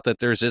finds out that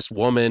there's this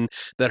woman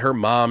that her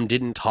mom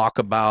didn't talk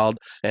about,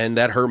 and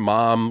that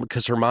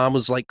because her mom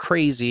was like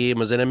crazy and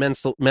was in a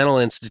mental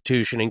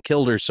institution and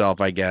killed herself,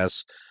 I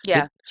guess.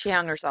 Yeah, she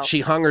hung herself.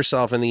 She hung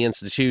herself in the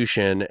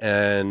institution,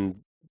 and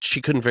she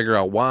couldn't figure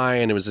out why,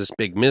 and it was this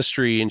big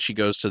mystery, and she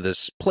goes to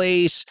this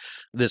place,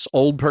 this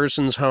old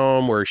person's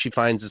home, where she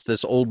finds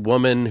this old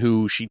woman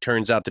who she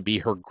turns out to be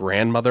her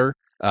grandmother,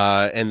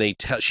 and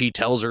she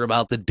tells her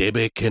about the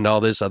Dybbuk and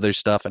all this other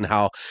stuff, and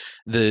how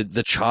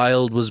the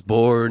child was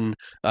born,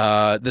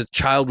 the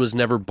child was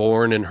never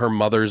born in her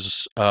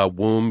mother's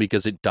womb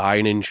because it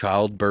died in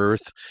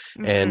childbirth,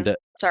 and...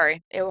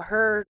 Sorry,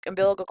 her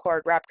umbilical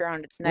cord wrapped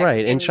around its neck.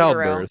 Right, in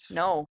childbirth.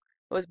 No.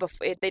 It was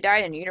before they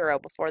died in utero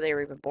before they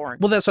were even born.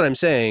 Well, that's what I'm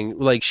saying.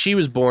 Like, she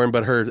was born,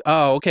 but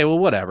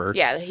whatever.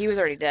 Yeah, he was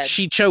already dead.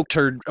 She choked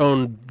her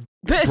own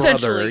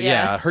brother.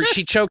 Yeah.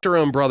 She choked her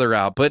own brother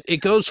out, but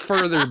it goes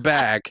further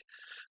back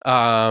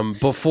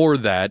before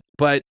that.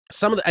 But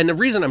and the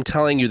reason I'm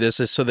telling you this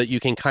is so that you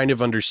can kind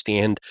of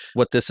understand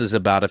what this is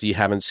about if you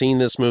haven't seen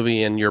this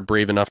movie, and you're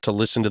brave enough to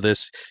listen to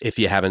this if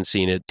you haven't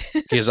seen it,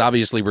 because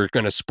obviously we're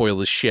going to spoil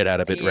the shit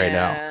out of it right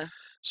now.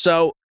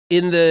 So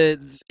in the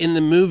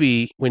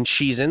movie, when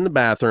she's in the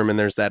bathroom and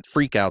there's that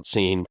freak out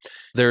scene,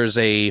 there's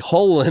a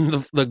hole in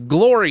the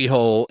glory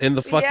hole in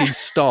the fucking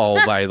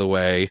stall, by the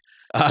way.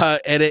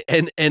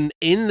 And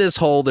in this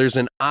hole there's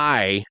an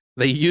eye.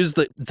 They use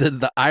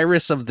the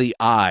iris of the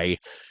eye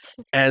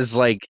as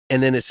like,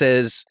 and then it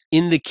says,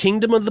 in the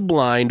kingdom of the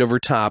blind over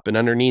top, and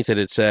underneath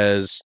it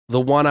says,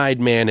 the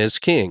one-eyed man is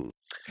king.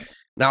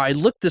 Now, I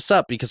looked this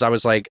up because I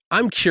was like,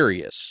 I'm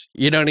curious.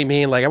 You know what I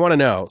mean? Like, I want to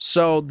know.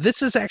 So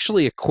this is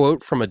actually a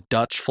quote from a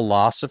Dutch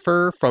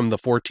philosopher from the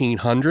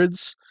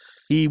 1400s.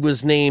 He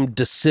was named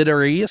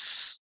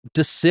Desiderius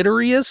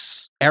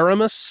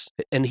Aramis,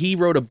 and he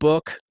wrote a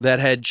book that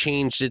had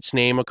changed its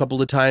name a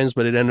couple of times,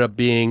 but it ended up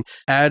being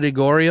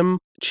Adagorium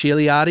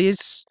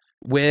Chiliades.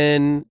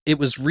 When it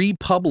was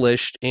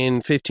republished in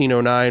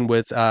 1509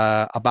 with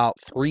about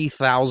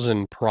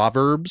 3,000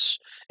 proverbs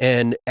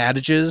and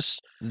adages,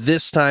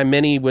 this time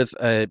many with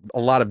a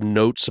lot of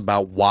notes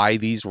about why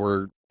these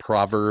were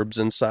proverbs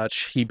and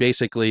such. He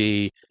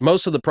basically,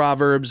 most of the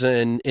proverbs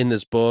in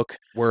this book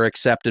were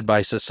accepted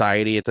by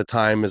society at the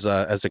time as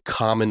a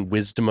common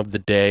wisdom of the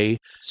day.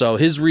 So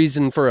his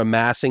reason for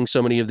amassing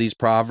so many of these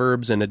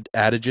proverbs and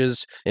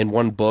adages in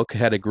one book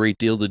had a great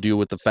deal to do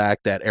with the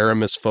fact that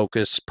Aramis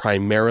focused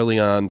primarily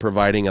on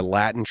providing a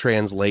Latin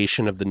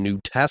translation of the New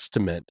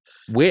Testament,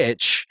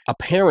 which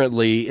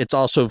apparently it's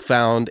also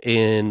found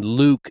in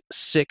Luke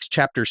 6,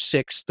 chapter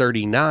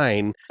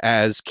 6:39,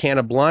 as, can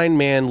a blind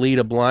man lead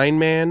a blind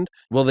man?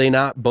 Will they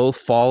not both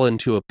fall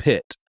into a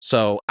pit?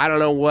 So I don't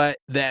know what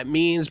that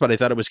means, but I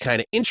thought it was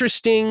kind of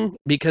interesting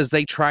because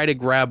they try to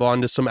grab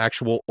onto some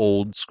actual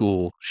old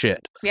school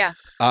shit. Yeah.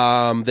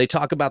 They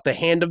talk about the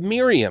hand of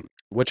Miriam,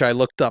 which I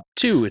looked up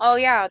too. It's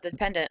the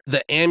pendant.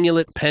 The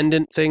amulet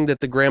pendant thing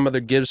that the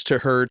grandmother gives to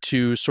her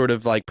to sort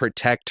of like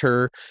protect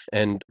her,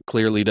 and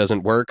clearly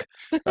doesn't work.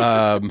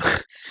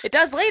 It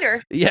does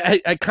later. Yeah,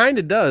 it kind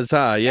of does,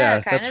 huh? Yeah,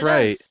 that's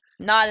right. Does.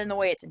 Not in the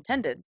way it's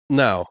intended.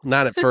 No,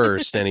 not at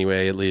first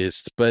anyway, at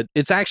least. But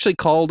it's actually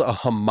called a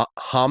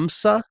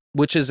hamsa,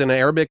 which is an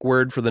Arabic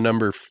word for the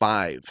number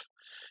 5,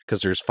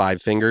 because there's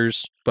 5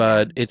 fingers.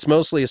 But it's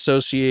mostly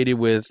associated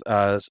with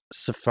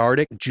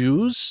Sephardic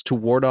Jews to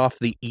ward off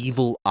the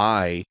evil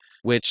eye,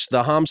 which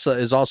the hamsa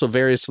is also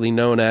variously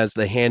known as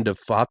the hand of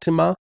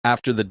Fatima,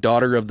 after the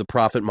daughter of the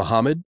Prophet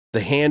Muhammad,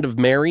 the hand of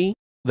Mary,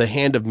 the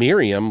hand of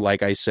Miriam,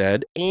 like I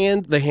said,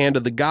 and the hand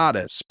of the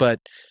goddess.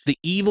 But the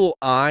evil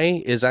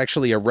eye is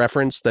actually a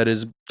reference that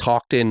is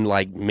talked in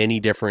like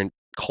many different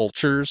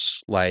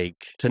cultures, like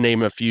to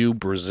name a few: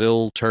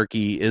 Brazil,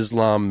 Turkey,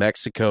 Islam,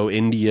 Mexico,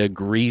 India,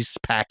 Greece,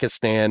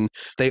 Pakistan.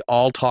 They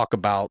all talk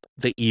about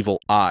the evil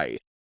eye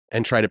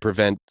and try to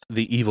prevent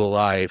the evil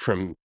eye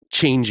from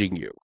changing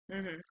you.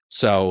 Mm-hmm.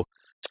 So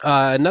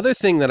another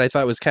thing that I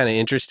thought was kind of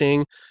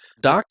interesting,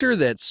 doctor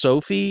that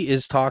Sophie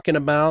is talking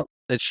about,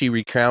 that she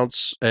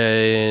recounts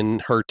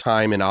in her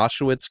time in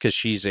Auschwitz, because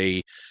she's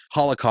a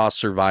Holocaust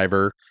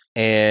survivor,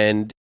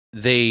 and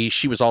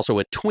she was also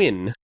a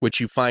twin which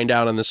you find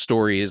out in the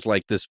story is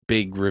like this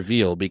big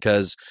reveal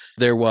because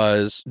there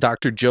was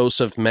Dr.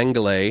 Joseph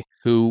Mengele,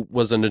 who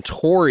was a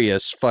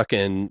notorious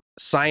fucking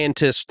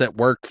scientist that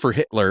worked for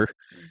Hitler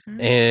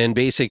and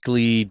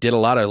basically did a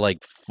lot of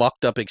like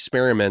fucked up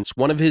experiments.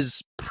 One of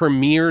his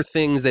premier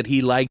things that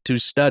he liked to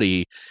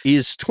study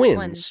is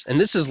twins. And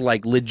this is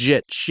like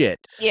legit shit.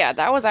 Yeah,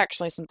 that was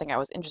actually something I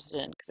was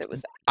interested in because it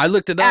was I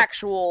looked it up.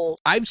 Actual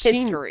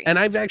history.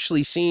 I've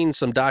actually seen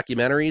some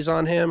documentaries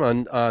on him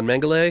on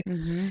Mengele.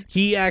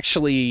 He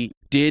actually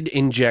did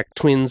inject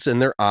twins in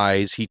their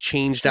eyes. He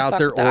changed out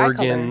their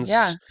organs.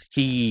 Yeah.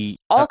 He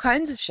all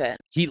kinds of shit.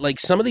 He like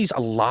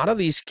a lot of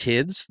these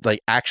kids like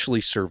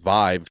actually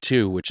survived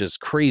too, which is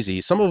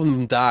crazy. Some of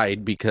them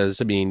died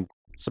because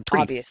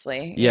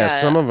obviously.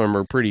 Yeah, some of them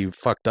are pretty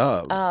fucked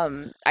up.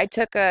 I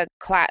took a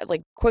class,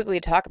 like quickly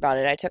to talk about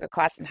it. I took a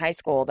class in high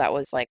school that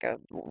was like a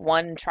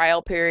one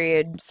trial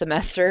period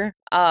semester,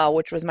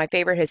 which was my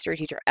favorite history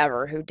teacher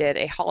ever, who did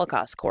a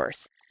Holocaust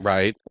course.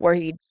 Right. Where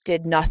he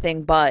did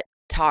nothing but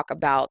talk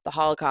about the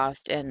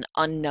Holocaust and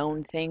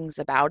unknown things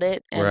about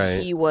it.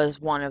 And he was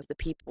one of the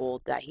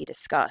people that he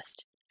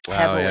discussed.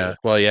 Heavily. Yeah.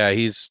 Well, yeah,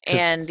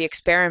 and the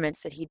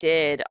experiments that he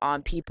did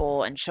on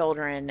people and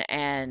children,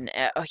 and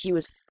he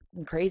was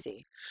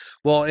crazy.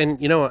 Well, and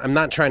I'm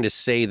not trying to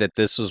say that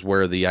this is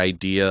where the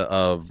idea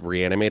of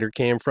Reanimator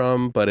came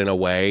from, but in a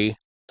way,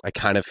 I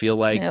kind of feel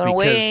like in a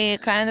way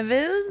it kind of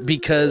is,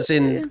 because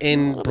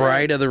in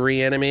Bride of the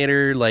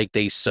Reanimator, like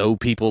they sew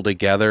people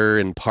together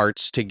and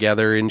parts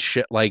together and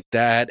shit like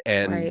that,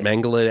 and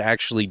Mengele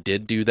actually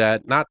did do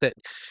that. Not that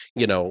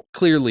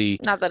clearly,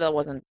 not that it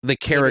wasn't the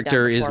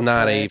character is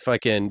not a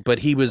fucking, but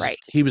he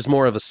was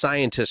more of a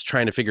scientist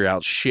trying to figure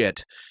out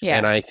shit. Yeah,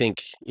 and I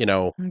think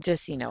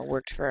just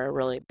worked for a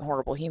really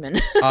horrible human.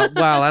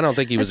 Well, I don't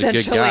think he was a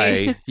good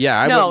guy.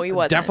 Yeah, he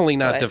wasn't. Definitely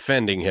not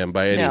defending him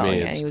by any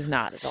means. Yeah, he was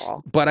not at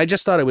all. But I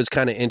just thought it was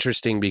kind of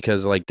interesting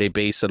because like they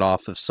base it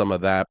off of some of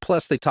that.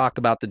 Plus they talk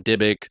about the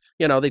Dybbuk.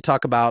 They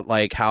talk about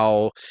like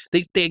how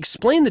they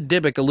explain the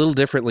Dybbuk a little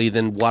differently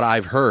than what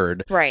I've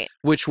heard. Right.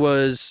 Which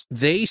was,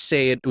 they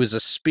say it was a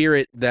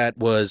spirit that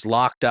was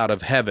locked out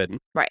of heaven.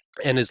 Right.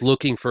 And is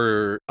looking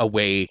for a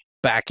way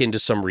back into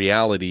some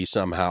reality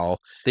somehow.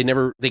 They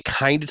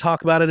kind of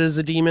talk about it as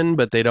a demon,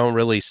 but they don't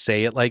really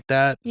say it like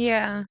that.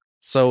 Yeah.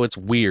 So it's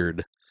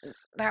weird.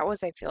 That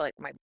was, I feel like,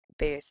 my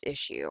biggest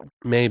issue.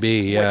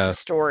 Maybe, with the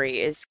story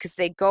is because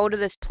they go to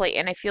this place,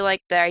 and I feel like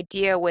the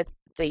idea with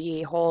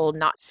the whole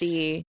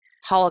Nazi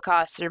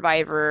Holocaust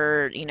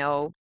survivor,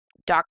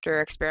 doctor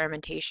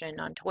experimentation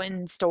on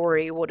twin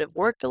story would have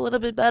worked a little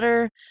bit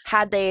better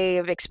had they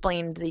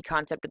explained the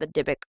concept of the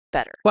Dybbuk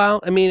better.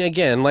 Well, I mean,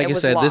 again, like I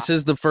said, this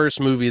is the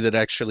first movie that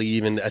actually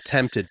even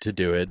attempted to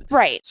do it.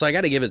 Right. So I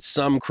got to give it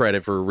some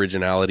credit for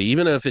originality.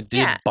 Even if it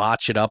did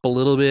botch it up a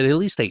little bit, at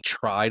least they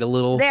tried a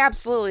little. They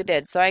absolutely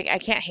did. So I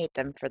can't hate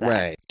them for that.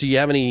 Right. Do you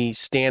have any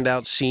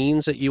standout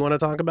scenes that you want to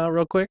talk about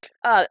real quick?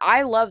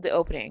 I love the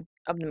opening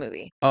of the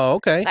movie. Oh,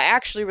 okay. I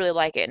actually really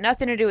like it.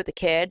 Nothing to do with the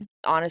kid,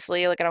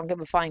 honestly. Like, I don't give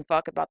a flying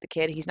fuck about the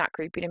kid. He's not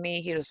creepy to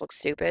me. He just looks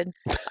stupid.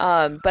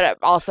 But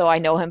also, I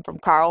know him from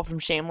Carl from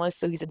Shameless,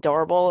 so he's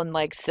adorable and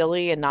like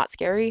silly and not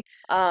scary.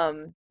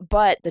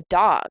 But the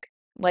dog,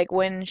 like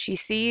when she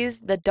sees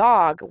the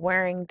dog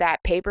wearing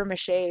that paper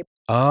mache.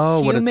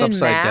 Oh, when it's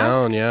upside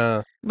down,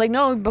 yeah. Like,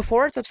 no,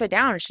 before it's upside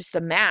down, it's just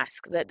the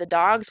mask that the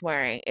dog's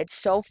wearing. It's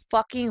so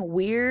fucking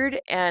weird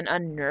and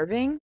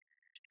unnerving.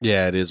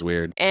 Yeah, it is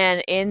weird.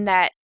 And in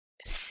that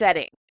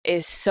setting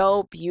is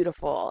so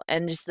beautiful.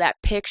 And just that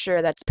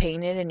picture that's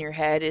painted in your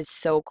head is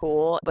so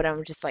cool. But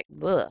I'm just like,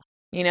 ugh.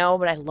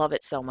 But I love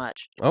it so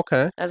much.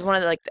 Okay. That's one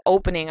of the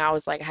opening. I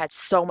was like, I had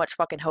so much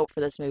fucking hope for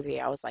this movie.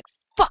 I was like,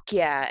 fuck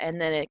yeah. And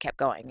then it kept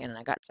going and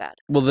I got sad.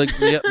 Well,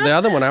 the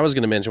other one I was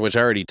going to mention, which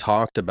I already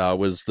talked about,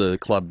 was the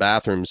club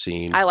bathroom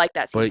scene. I like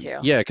that scene too.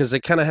 Yeah, because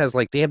it kind of has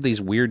they have these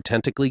weird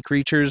tentacly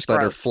creatures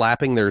that are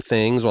flapping their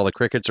things while the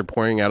crickets are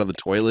pouring out of the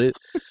toilet.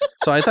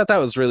 So I thought that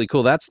was really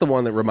cool. That's the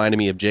one that reminded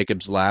me of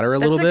Jacob's Ladder a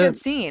little bit. That's a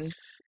good scene.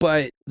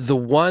 But the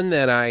one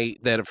that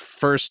at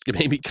first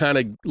made me kind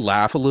of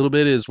laugh a little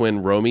bit is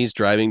when Romy's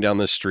driving down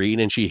the street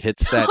and she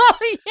hits that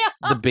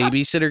the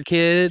babysitter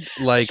kid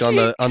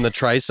on the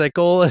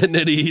tricycle, and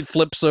then he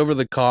flips over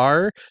the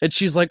car and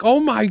she's like, "Oh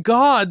my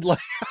God!" Like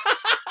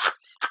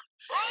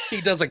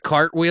he does a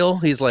cartwheel.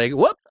 He's like,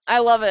 "Whoop!" I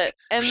love it,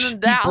 and he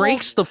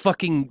breaks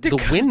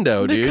the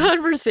window, dude. The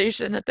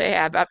conversation that they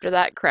have after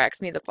that cracks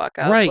me the fuck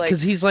up, right?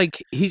 Because he's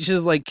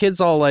just like,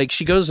 kids all like,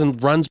 she goes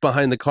and runs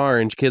behind the car,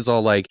 and kids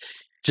all like,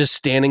 just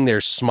standing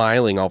there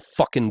smiling all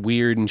fucking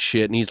weird and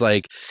shit. And he's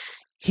like,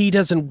 he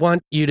doesn't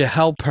want you to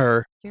help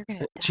her. You're gonna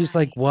die. She's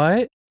like,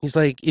 what? He's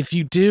like, if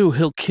you do,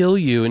 he'll kill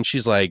you. And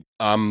she's like,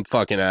 I'm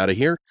fucking out of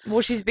here.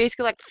 Well, she's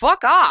basically like,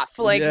 fuck off.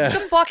 Like, get the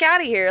fuck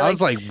out of here. I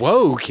was like,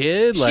 whoa,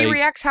 kid. She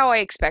reacts how I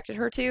expected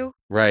her to.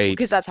 Right.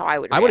 Because that's how I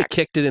would react. I would have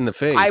kicked it in the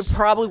face. I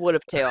probably would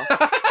have too.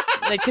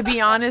 Like, to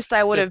be honest,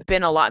 I would have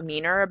been a lot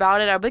meaner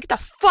about it. I'd be like, get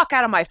the fuck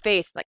out of my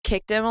face. Like,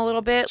 kicked him a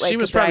little bit. Like, she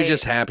was probably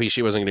just happy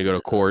she wasn't going to go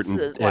to court and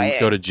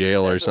go to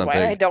jail or something.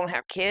 Why I don't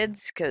have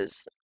kids,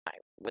 because I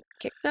would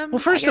kick them. Well,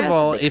 first of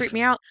all, they creep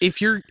me out.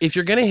 if you're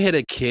gonna hit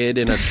a kid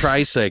in a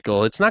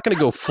tricycle, it's not gonna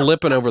go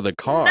flipping over the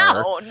car.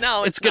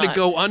 No, it's gonna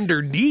go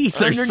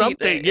underneath or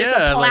something. It's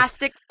Yeah, a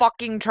plastic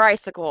fucking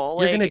tricycle.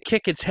 You're gonna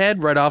kick its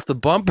head right off the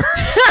bumper.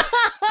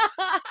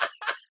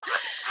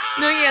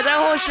 No, yeah, that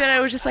whole shit,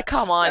 I was just like,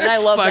 come on. That's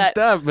and I love fucked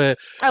that. up, man.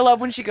 I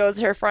love when she goes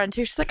to her friend,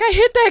 too. She's like, I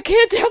hit that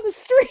kid down the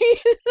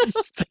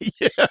street.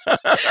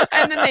 Yeah.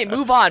 And then they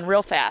move on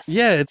real fast.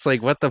 Yeah, it's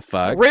like, what the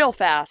fuck? Real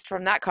fast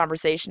from that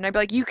conversation. I'd be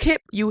like, you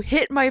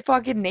hit my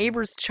fucking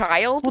neighbor's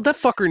child? Well, that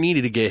fucker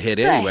needed to get hit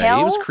The anyway. hell?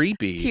 He was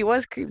creepy. He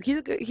was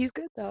creepy. He's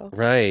good, though.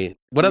 Right.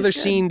 What He's other good.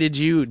 scene did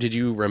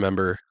you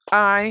remember?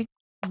 I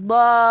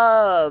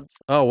love.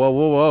 Oh,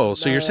 whoa.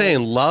 So you're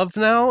saying love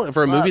now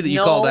for a movie that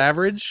you called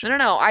average?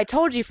 No. I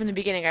told you from the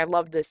beginning I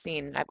loved this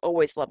scene. I've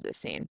always loved this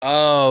scene.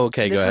 Oh,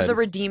 okay, go This ahead. was a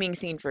redeeming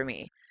scene for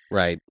me.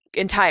 Right.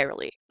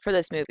 Entirely for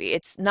this movie.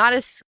 It's not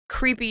as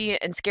creepy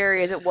and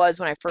scary as it was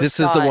when I first This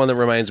saw is the it. one that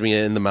reminds me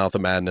of In the Mouth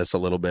of Madness a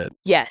little bit.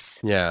 Yes.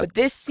 Yeah. But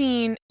this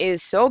scene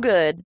is so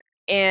good.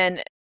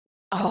 And,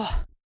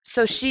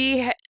 so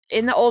she,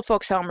 in the old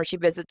folks' home where she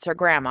visits her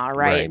grandma,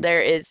 right?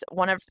 There is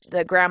one of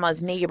the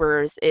grandma's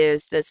neighbors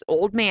is this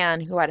old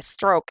man who had a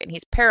stroke and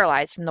he's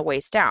paralyzed from the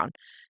waist down.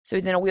 So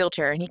he's in a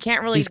wheelchair and he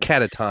can't really. He's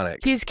catatonic.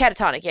 He's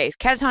catatonic. Yeah, he's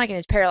catatonic and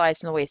he's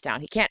paralyzed from the waist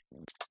down. He can't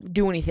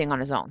do anything on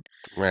his own.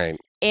 Right.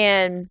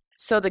 And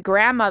so the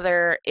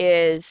grandmother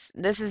this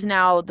is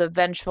now the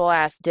vengeful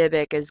ass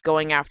Dybbuk is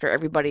going after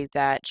everybody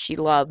that she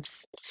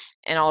loves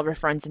and all of her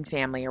friends and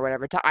family or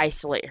whatever to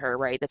isolate her,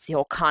 right? That's the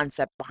whole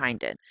concept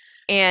behind it.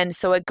 And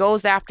so it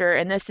goes after,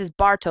 and this is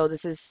Barto.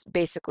 This is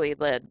basically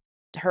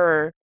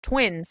her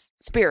twin's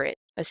spirit,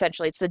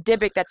 essentially. It's the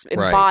Dybbuk that's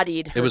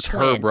embodied her It was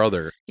twin. her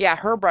brother. Yeah,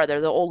 her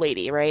brother, the old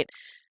lady, right?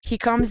 He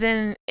comes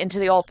into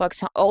the old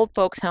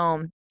folks'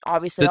 home.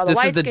 Obviously, all the This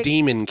is lights the get...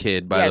 demon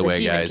kid, by the way,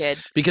 demon guys. Kid.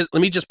 Because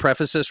let me just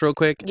preface this real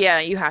quick. Yeah,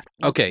 you have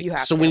to. Okay, you have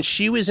so to. when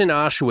she was in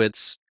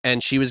Auschwitz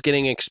and she was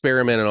getting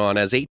experimented on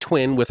as a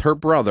twin with her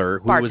brother,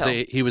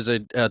 who was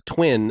a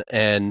twin,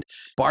 and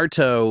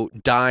Barto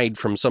died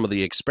from some of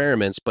the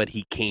experiments, but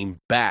he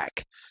came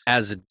back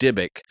as a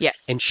Dybbuk.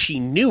 Yes. And she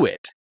knew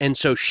it, and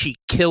so she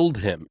killed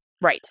him.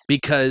 Right.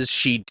 Because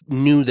she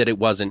knew that it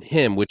wasn't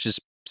him, which is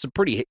some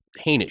pretty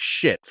heinous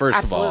shit,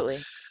 first of all. Absolutely.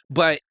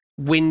 But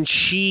when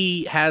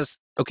she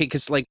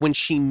because like when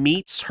she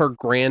meets her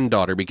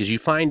granddaughter, because you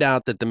find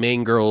out that the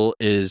main girl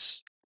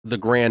is the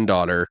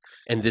granddaughter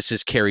and this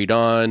is carried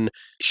on,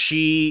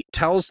 she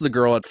tells the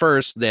girl at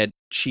first that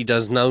she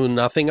does know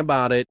nothing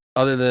about it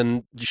other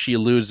than she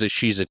alludes that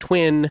she's a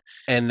twin,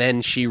 and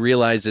then she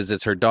realizes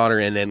it's her daughter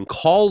and then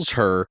calls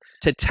her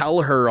to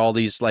tell her all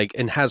these, like,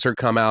 and has her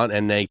come out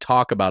and they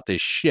talk about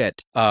this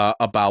shit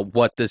about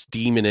what this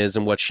demon is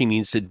and what she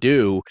needs to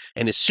do.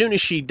 And as soon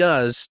as she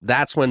does,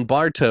 that's when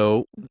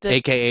Barto,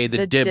 aka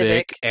the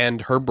Dybbuk,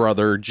 and her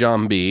brother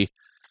Jumby,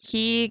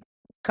 he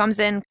comes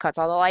in, cuts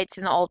all the lights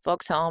in the old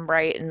folks' home,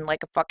 right? And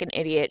like a fucking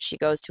idiot, she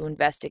goes to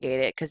investigate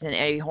it because in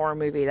any horror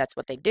movie, that's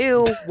what they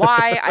do.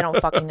 Why? I don't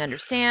fucking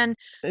understand.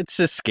 It's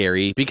just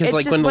scary because, It's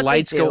like, just when the what they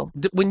lights do.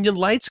 when your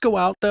lights go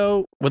out,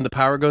 though, when the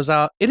power goes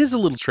out, it is a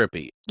little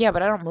trippy. Yeah,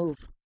 but I don't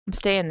move. I'm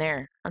staying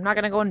there. I'm not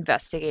gonna go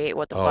investigate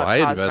what the fuck I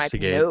caused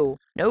investigate.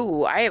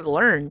 No, I have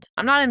learned.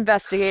 I'm not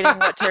investigating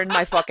what turned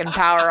my fucking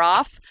power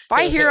off. If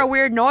I hear a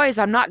weird noise,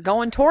 I'm not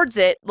going towards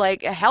it.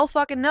 Like, hell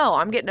fucking no.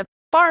 I'm getting as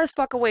far as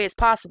fuck away as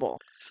possible.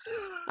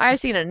 I've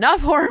seen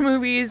enough horror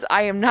movies.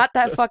 I am not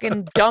that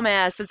fucking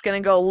dumbass that's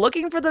going to go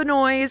looking for the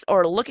noise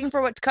or looking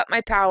for what to cut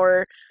my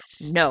power.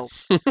 No.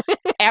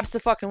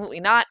 Abso-fucking-lutely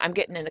not. I'm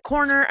getting in the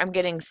corner. I'm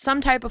getting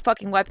some type of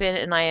fucking weapon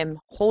and I am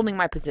holding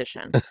my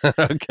position.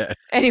 Okay.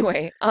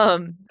 Anyway,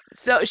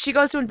 so she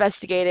goes to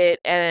investigate it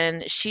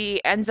and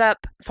she ends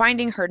up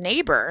finding her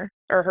neighbor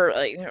or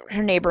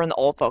her neighbor in the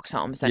old folks'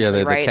 home, essentially,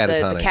 the right?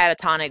 catatonic. The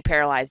catatonic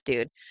paralyzed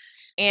dude.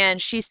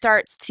 And she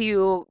starts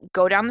to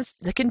go down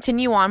to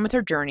continue on with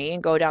her journey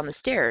and go down the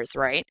stairs,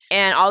 right?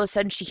 And all of a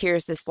sudden she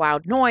hears this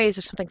loud noise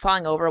or something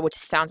falling over, which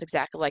sounds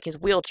exactly like his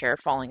wheelchair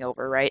falling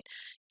over, right?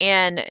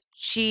 And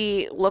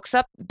she looks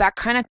up,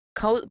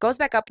 goes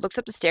back up, looks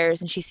up the stairs,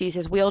 and she sees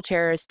his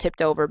wheelchair is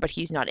tipped over, but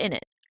he's not in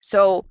it.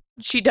 So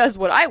she does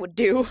what I would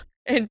do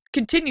and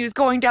continues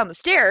going down the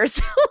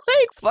stairs.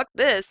 Like, fuck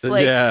this.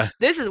 Like,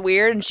 This is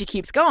weird. And she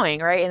keeps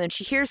going, right? And then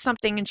she hears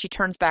something and she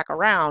turns back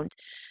around.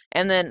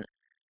 And then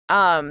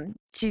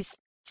she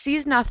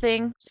sees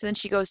nothing, so then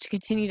she goes to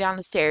continue down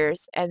the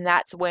stairs, and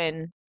that's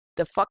when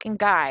the fucking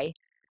guy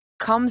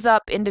comes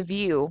up into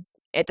view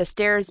at the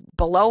stairs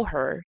below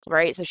her,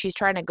 right? So she's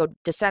trying to go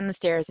descend the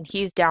stairs, and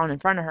he's down in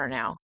front of her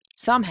now,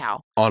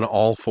 somehow. On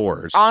all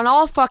fours. On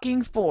all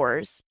fucking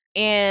fours,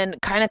 and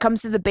kind of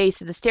comes to the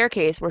base of the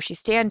staircase where she's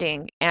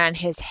standing, and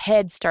his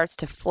head starts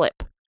to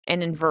flip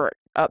and invert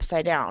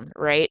upside down,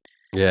 right?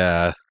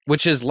 Yeah.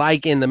 Which is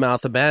like in The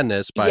Mouth of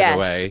Madness, by the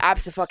way. Yes,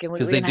 absolutely.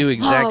 'Cause they do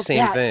exact same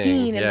that thing,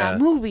 scene in yeah. that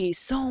movie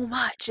so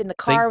much in the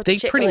car with They the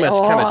chick. pretty Like,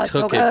 much kind of it's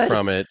so took it good.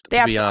 from it, They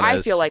to be honest.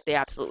 I feel like they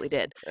absolutely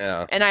did.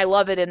 Yeah. And I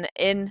love it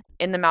in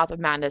The Mouth of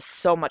Madness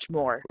so much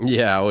more.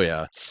 Yeah, oh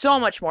yeah. So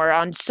much more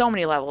on so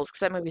many levels because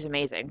that movie's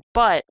amazing.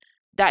 But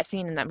that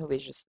scene in that movie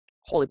is just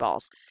holy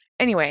balls.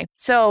 Anyway,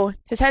 so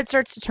his head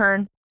starts to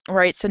turn,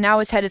 right? So now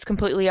his head is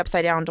completely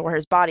upside down to where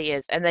his body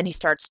is. And then he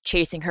starts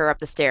chasing her up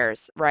the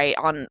stairs, right?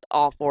 On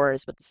all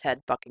fours with his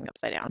head fucking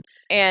upside down.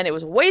 And it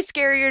was way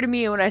scarier to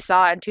me when I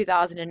saw it in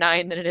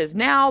 2009 than it is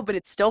now. But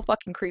it's still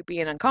fucking creepy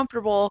and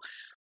uncomfortable.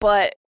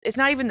 But it's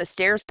not even the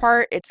stairs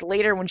part. It's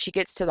later when she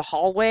gets to the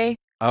hallway.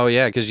 Oh,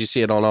 yeah, because you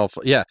see it on all...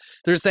 Yeah,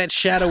 there's that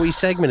shadowy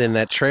segment in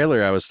that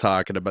trailer I was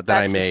talking about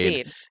that I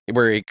made.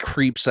 Where it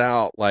creeps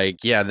out. Like,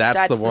 yeah,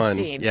 that's the one.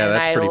 Scene. Yeah, and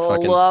that's pretty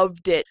fucking... I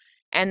loved it.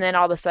 And then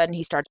all of a sudden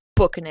he starts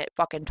booking it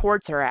fucking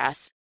towards her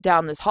ass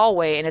down this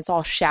hallway. And it's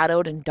all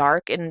shadowed and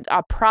dark. And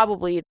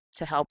probably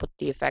to help with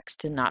the effects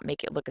to not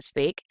make it look as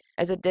fake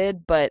as it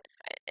did. But...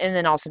 And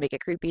then also make it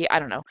creepy. I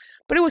don't know.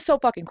 But it was so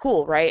fucking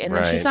cool, right? And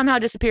then she somehow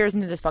disappears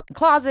into this fucking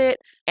closet.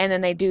 And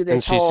then they do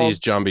this And she sees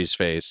Jumby's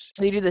face.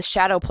 They do this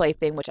shadow play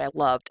thing, which I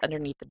loved,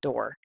 underneath the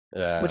door.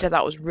 Yeah. Which I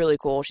thought was really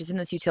cool. She's in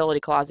this utility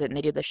closet, and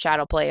they do the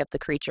shadow play of the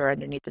creature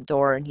underneath the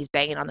door, and he's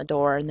banging on the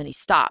door, and then he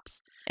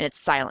stops, and it's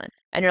silent.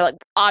 And you're like,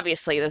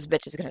 obviously, this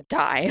bitch is going to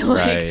die.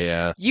 Like, right,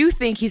 yeah. You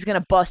think he's going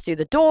to bust through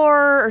the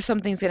door, or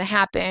something's going to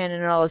happen,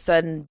 and all of a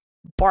sudden,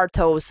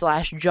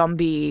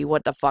 Bartos/Jumby,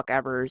 what the fuck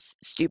ever's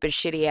stupid,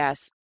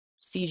 shitty-ass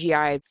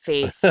CGI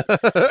face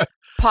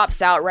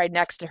pops out right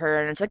next to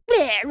her, and it's like,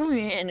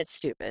 and it's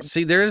stupid.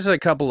 See, there's a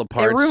couple of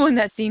parts. It ruined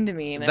that scene to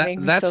me, and it made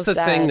me that's so the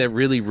sad. thing that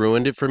really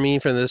ruined it for me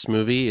for this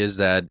movie is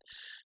that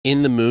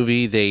in the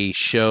movie they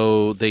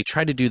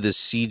try to do this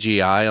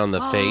CGI on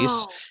the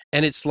face,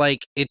 and it's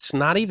like it's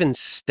not even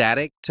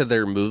static to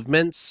their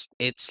movements.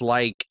 It's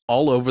like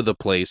all over the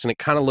place, and it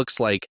kind of looks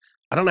like,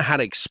 I don't know how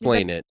to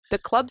explain it. The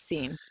club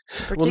scene.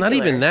 Well, not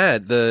even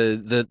that.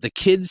 The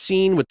kid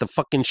scene with the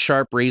fucking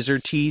sharp razor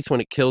teeth when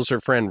it kills her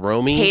friend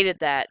Romy. Hated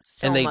that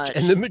so much.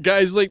 And then the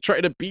guys like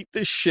try to beat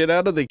the shit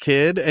out of the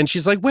kid, and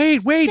she's like,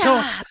 "Wait, Stop.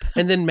 don't!"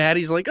 And then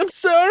Maddie's like, "I'm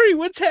sorry,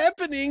 what's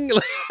happening?"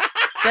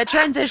 That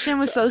transition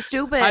was so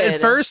stupid. At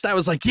first, I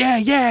was like,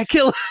 "Yeah,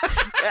 kill."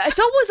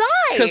 So was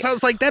I. Because I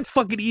was like, "That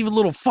fucking evil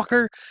little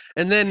fucker."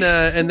 And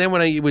then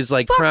when I was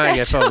like crying,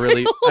 I felt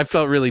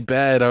really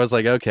bad. I was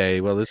like,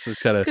 "Okay, well, this is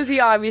kind of..." Because he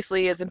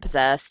obviously isn't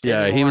possessed.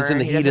 Yeah, anymore. he was in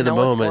the heat of the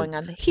moment.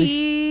 The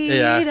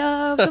heat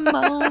of the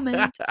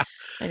moment.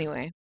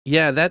 Anyway.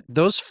 Yeah,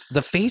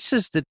 the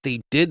faces that they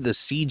did the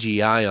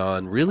CGI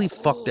on really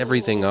fucked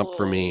everything up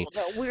for me.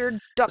 That weird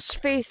duck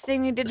face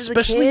thing he did to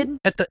Especially the kid.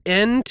 at the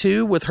end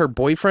too, with her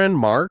boyfriend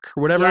Mark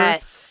or whatever.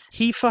 Yes.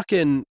 He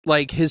fucking,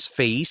 like, his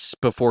face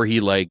before he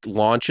like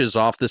launches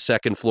off the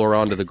second floor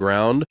onto the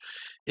ground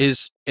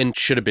is and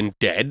should have been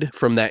dead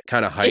from that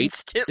kind of height.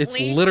 Instantly. It's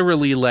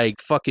literally like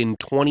fucking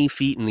 20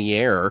 feet in the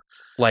air,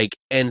 like,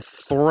 and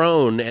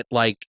thrown at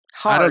like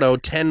hard. I don't know,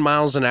 10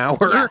 miles an hour.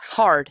 Yeah,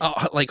 hard.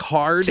 Like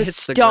hard to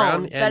hits stone. the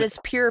ground. That is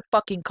pure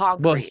fucking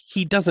concrete. Well,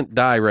 he doesn't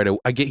die right away.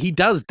 He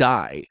does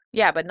die.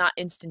 Yeah, but not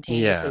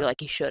instantaneously like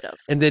he should have.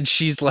 And then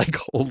she's like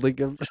holding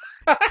him.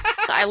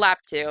 I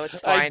laughed too. It's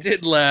fine. I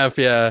did laugh,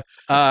 yeah.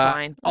 It's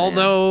fine.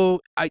 Although,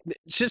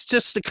 just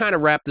to kind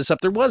of wrap this up,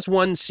 there was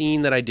one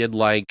scene that I did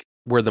like,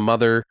 where the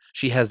mother,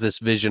 she has this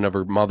vision of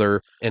her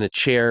mother in a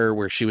chair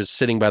where she was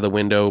sitting by the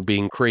window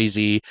being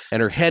crazy,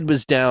 and her head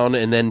was down,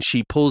 and then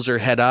she pulls her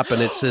head up,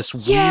 and it's this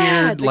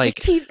weird, like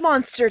a teeth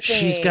monster thing.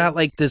 She's got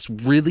like this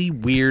really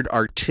weird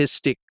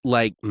artistic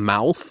like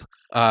mouth.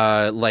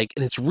 And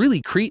it's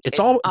really it's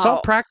all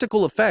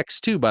practical effects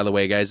too, by the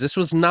way, guys. This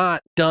was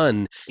not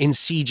done in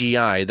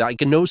CGI. Like,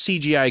 no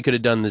CGI could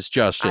have done this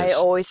justice. I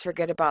always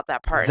forget about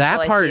that part.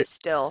 That part is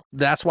still.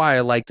 That's why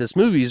I like this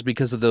movie, is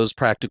because of those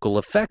practical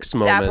effects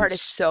moments. That part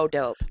is so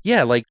dope.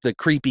 Yeah, like the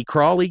creepy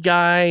crawly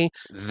guy.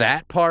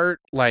 That part,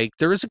 like,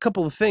 there is a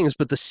couple of things,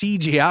 but the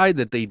CGI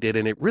that they did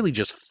in it really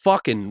just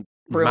fucking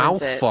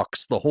mouth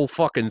fucks the whole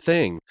fucking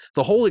thing.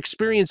 The whole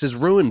experience is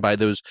ruined by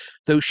those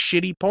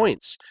shitty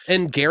points.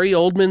 And Gary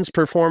Oldman's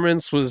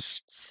performance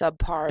was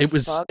subpar.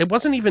 It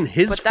wasn't even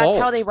his fault. But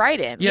that's how they write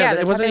him. Yeah,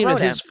 it wasn't even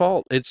his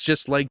fault. It's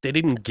just like they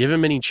didn't give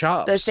him any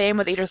chops. The same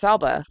with Idris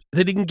Elba.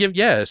 They didn't give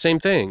same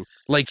thing.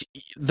 Like,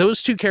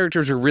 those two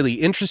characters are really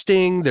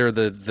interesting. They're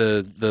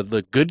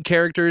the good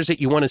characters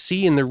that you want to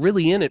see, and they're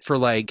really in it for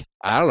like,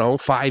 I don't know,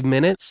 5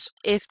 minutes.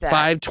 If that.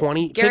 5,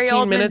 20,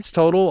 15 minutes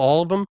total,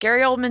 all of them.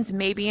 Gary Oldman's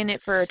maybe in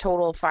it for a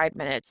total of 5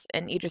 minutes,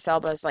 and Idris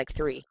Elba is like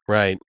 3.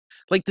 Right.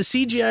 Like the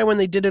CGI when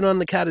they did it on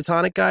the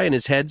catatonic guy and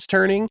his head's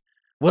turning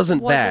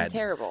wasn't bad.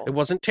 Terrible. It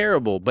wasn't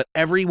terrible, but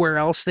everywhere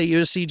else they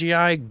use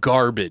CGI,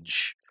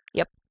 garbage.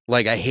 Yep.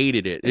 Like, I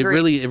hated it.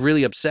 Agreed. It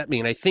really upset me.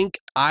 And I think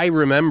I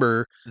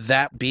remember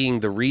that being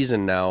the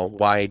reason now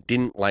why I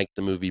didn't like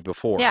the movie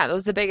before. Yeah, that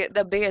was the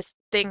biggest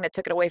thing that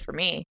took it away from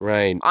me.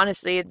 Right.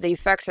 Honestly, the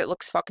effects, it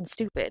looks fucking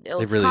stupid. It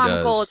looks really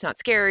comical. does. It's not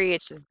scary.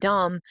 It's just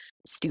dumb.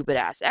 Stupid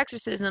ass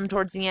exorcism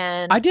towards the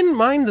end. I didn't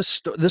mind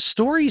the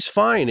story's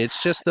fine.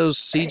 It's just those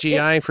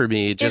CGI for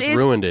me. It just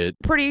ruined it.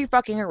 Pretty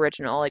fucking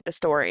original, like the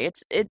story.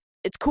 It's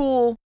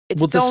cool. It's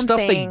Well, its the own stuff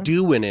thing. they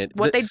do in it,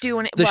 What they do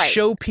in it, the right.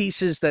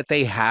 showpieces that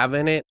they have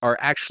in it are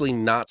actually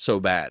not so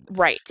bad.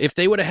 Right. If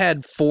they would have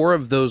had 4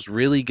 of those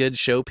really good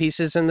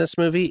showpieces in this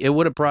movie, it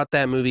would have brought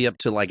that movie up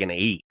to like an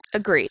 8.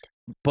 Agreed.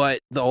 But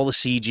all the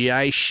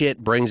CGI shit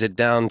brings it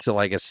down to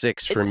like a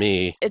 6 for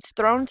me. It's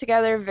thrown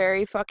together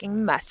very fucking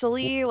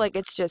messily. Like,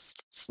 it's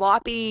just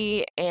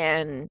sloppy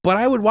and. But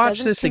I would watch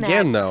doesn't this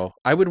again, connect. though.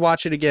 I would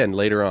watch it again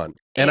later on.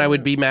 And I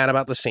would be mad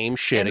about the same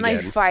shit in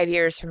again. like 5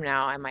 years from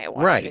now, I might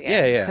watch Right, it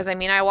again. yeah. Because, I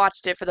mean, I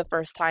watched it for the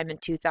first time in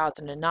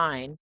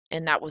 2009.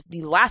 And that was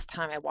the last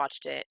time I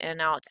watched it. And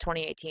now it's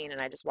 2018,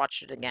 and I just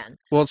watched it again.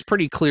 Well, it's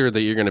pretty clear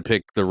that you're going to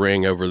pick The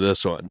Ring over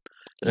this one.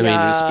 I mean,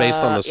 it's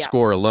based on the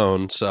score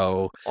alone,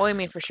 so... Oh, I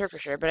mean, for sure.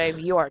 But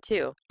you are,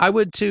 too. I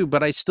would, too,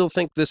 but I still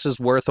think this is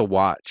worth a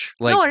watch.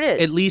 Like, no, it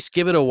is. At least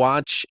give it a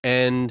watch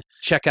and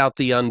check out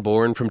The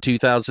Unborn from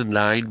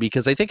 2009,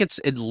 because I think it's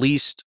at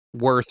least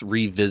worth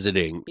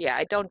revisiting. Yeah,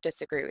 I don't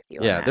disagree with you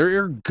on Yeah, that.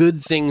 there are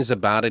good things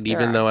about it, even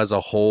There are. though as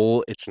a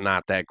whole, it's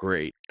not that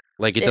great.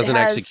 Like, it doesn't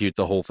execute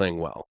the whole thing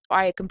well.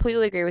 I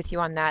completely agree with you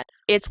on that.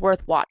 It's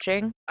worth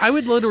watching. I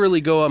would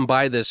literally go and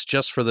buy this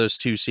just for those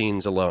 2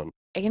 scenes alone.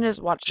 I can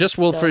just watch Just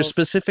the well, for stills.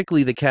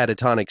 specifically the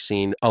catatonic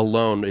scene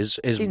alone is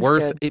Seems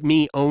worth good. it,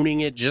 me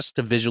owning it just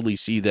to visually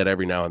see that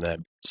every now and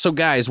then. So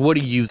guys, what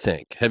do you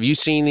think? Have you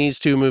seen these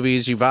 2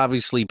 movies? You've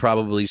obviously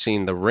probably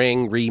seen The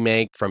Ring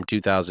remake from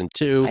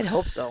 2002. I'd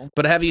hope so.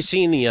 But have you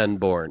seen The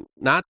Unborn?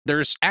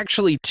 There's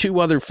actually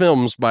 2 other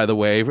films, by the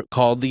way,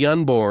 called The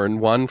Unborn.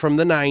 One from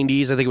the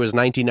 90s, I think it was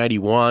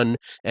 1991,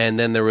 and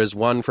then there was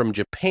one from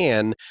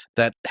Japan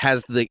that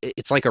has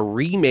it's like a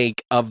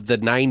remake of the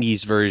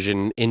 90s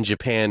version in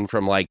Japan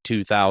from like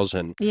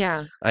 2000.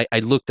 Yeah. I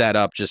looked that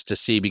up just to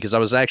see, because I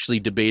was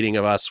actually debating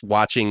of us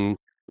watching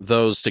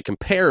those to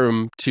compare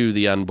them to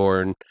The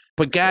Unborn.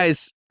 But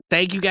guys,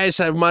 thank you guys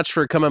so much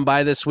for coming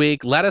by this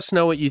week. Let us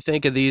know what you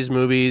think of these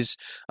movies.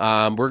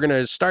 We're going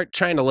to start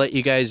trying to let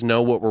you guys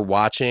know what we're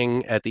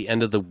watching at the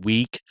end of the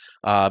week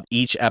of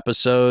each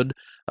episode.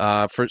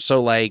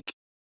 So like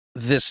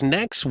this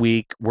next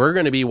week, we're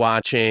going to be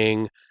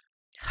watching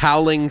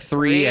Howling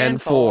 3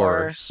 and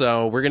 4.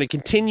 So we're going to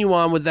continue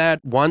on with that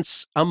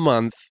once a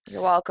month.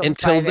 You're welcome.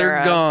 Until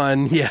they're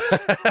gone. Yeah.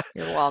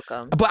 You're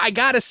welcome. But I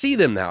got to see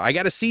them now. I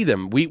got to see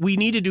them. We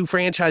need to do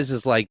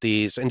franchises like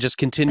these and just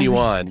continue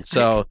on.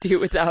 So I could do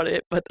without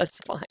it, but that's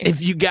fine.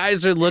 if you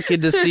guys are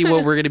looking to see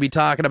what we're going to be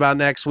talking about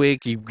next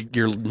week,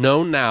 you're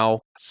known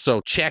now.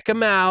 So check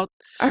them out.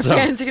 Our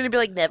fans are going to be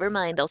like, never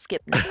mind, I'll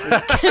skip next week.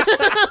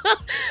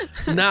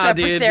 Nah, Except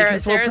for dude, Sarah.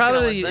 because Sarah's gonna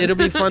listen. it'll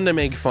be fun to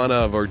make fun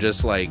of, or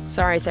just like,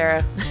 Sorry,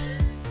 Sarah.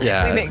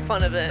 yeah. We make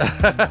fun of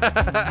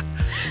it.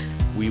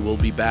 We will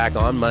be back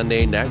on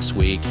Monday next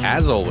week,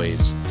 as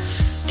always.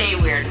 Stay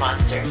weird,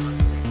 monsters.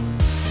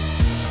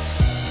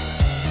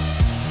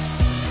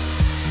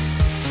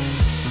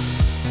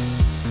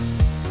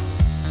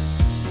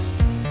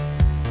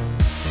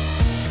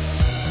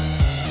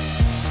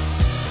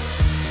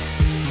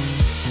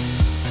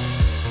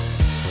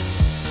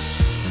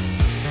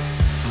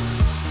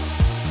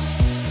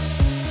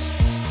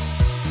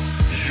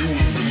 You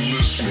have been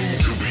listening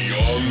to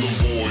Beyond the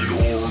Void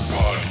Horror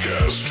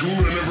Podcast.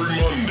 Tune in every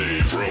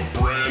Monday for a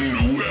brand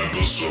new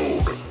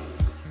episode.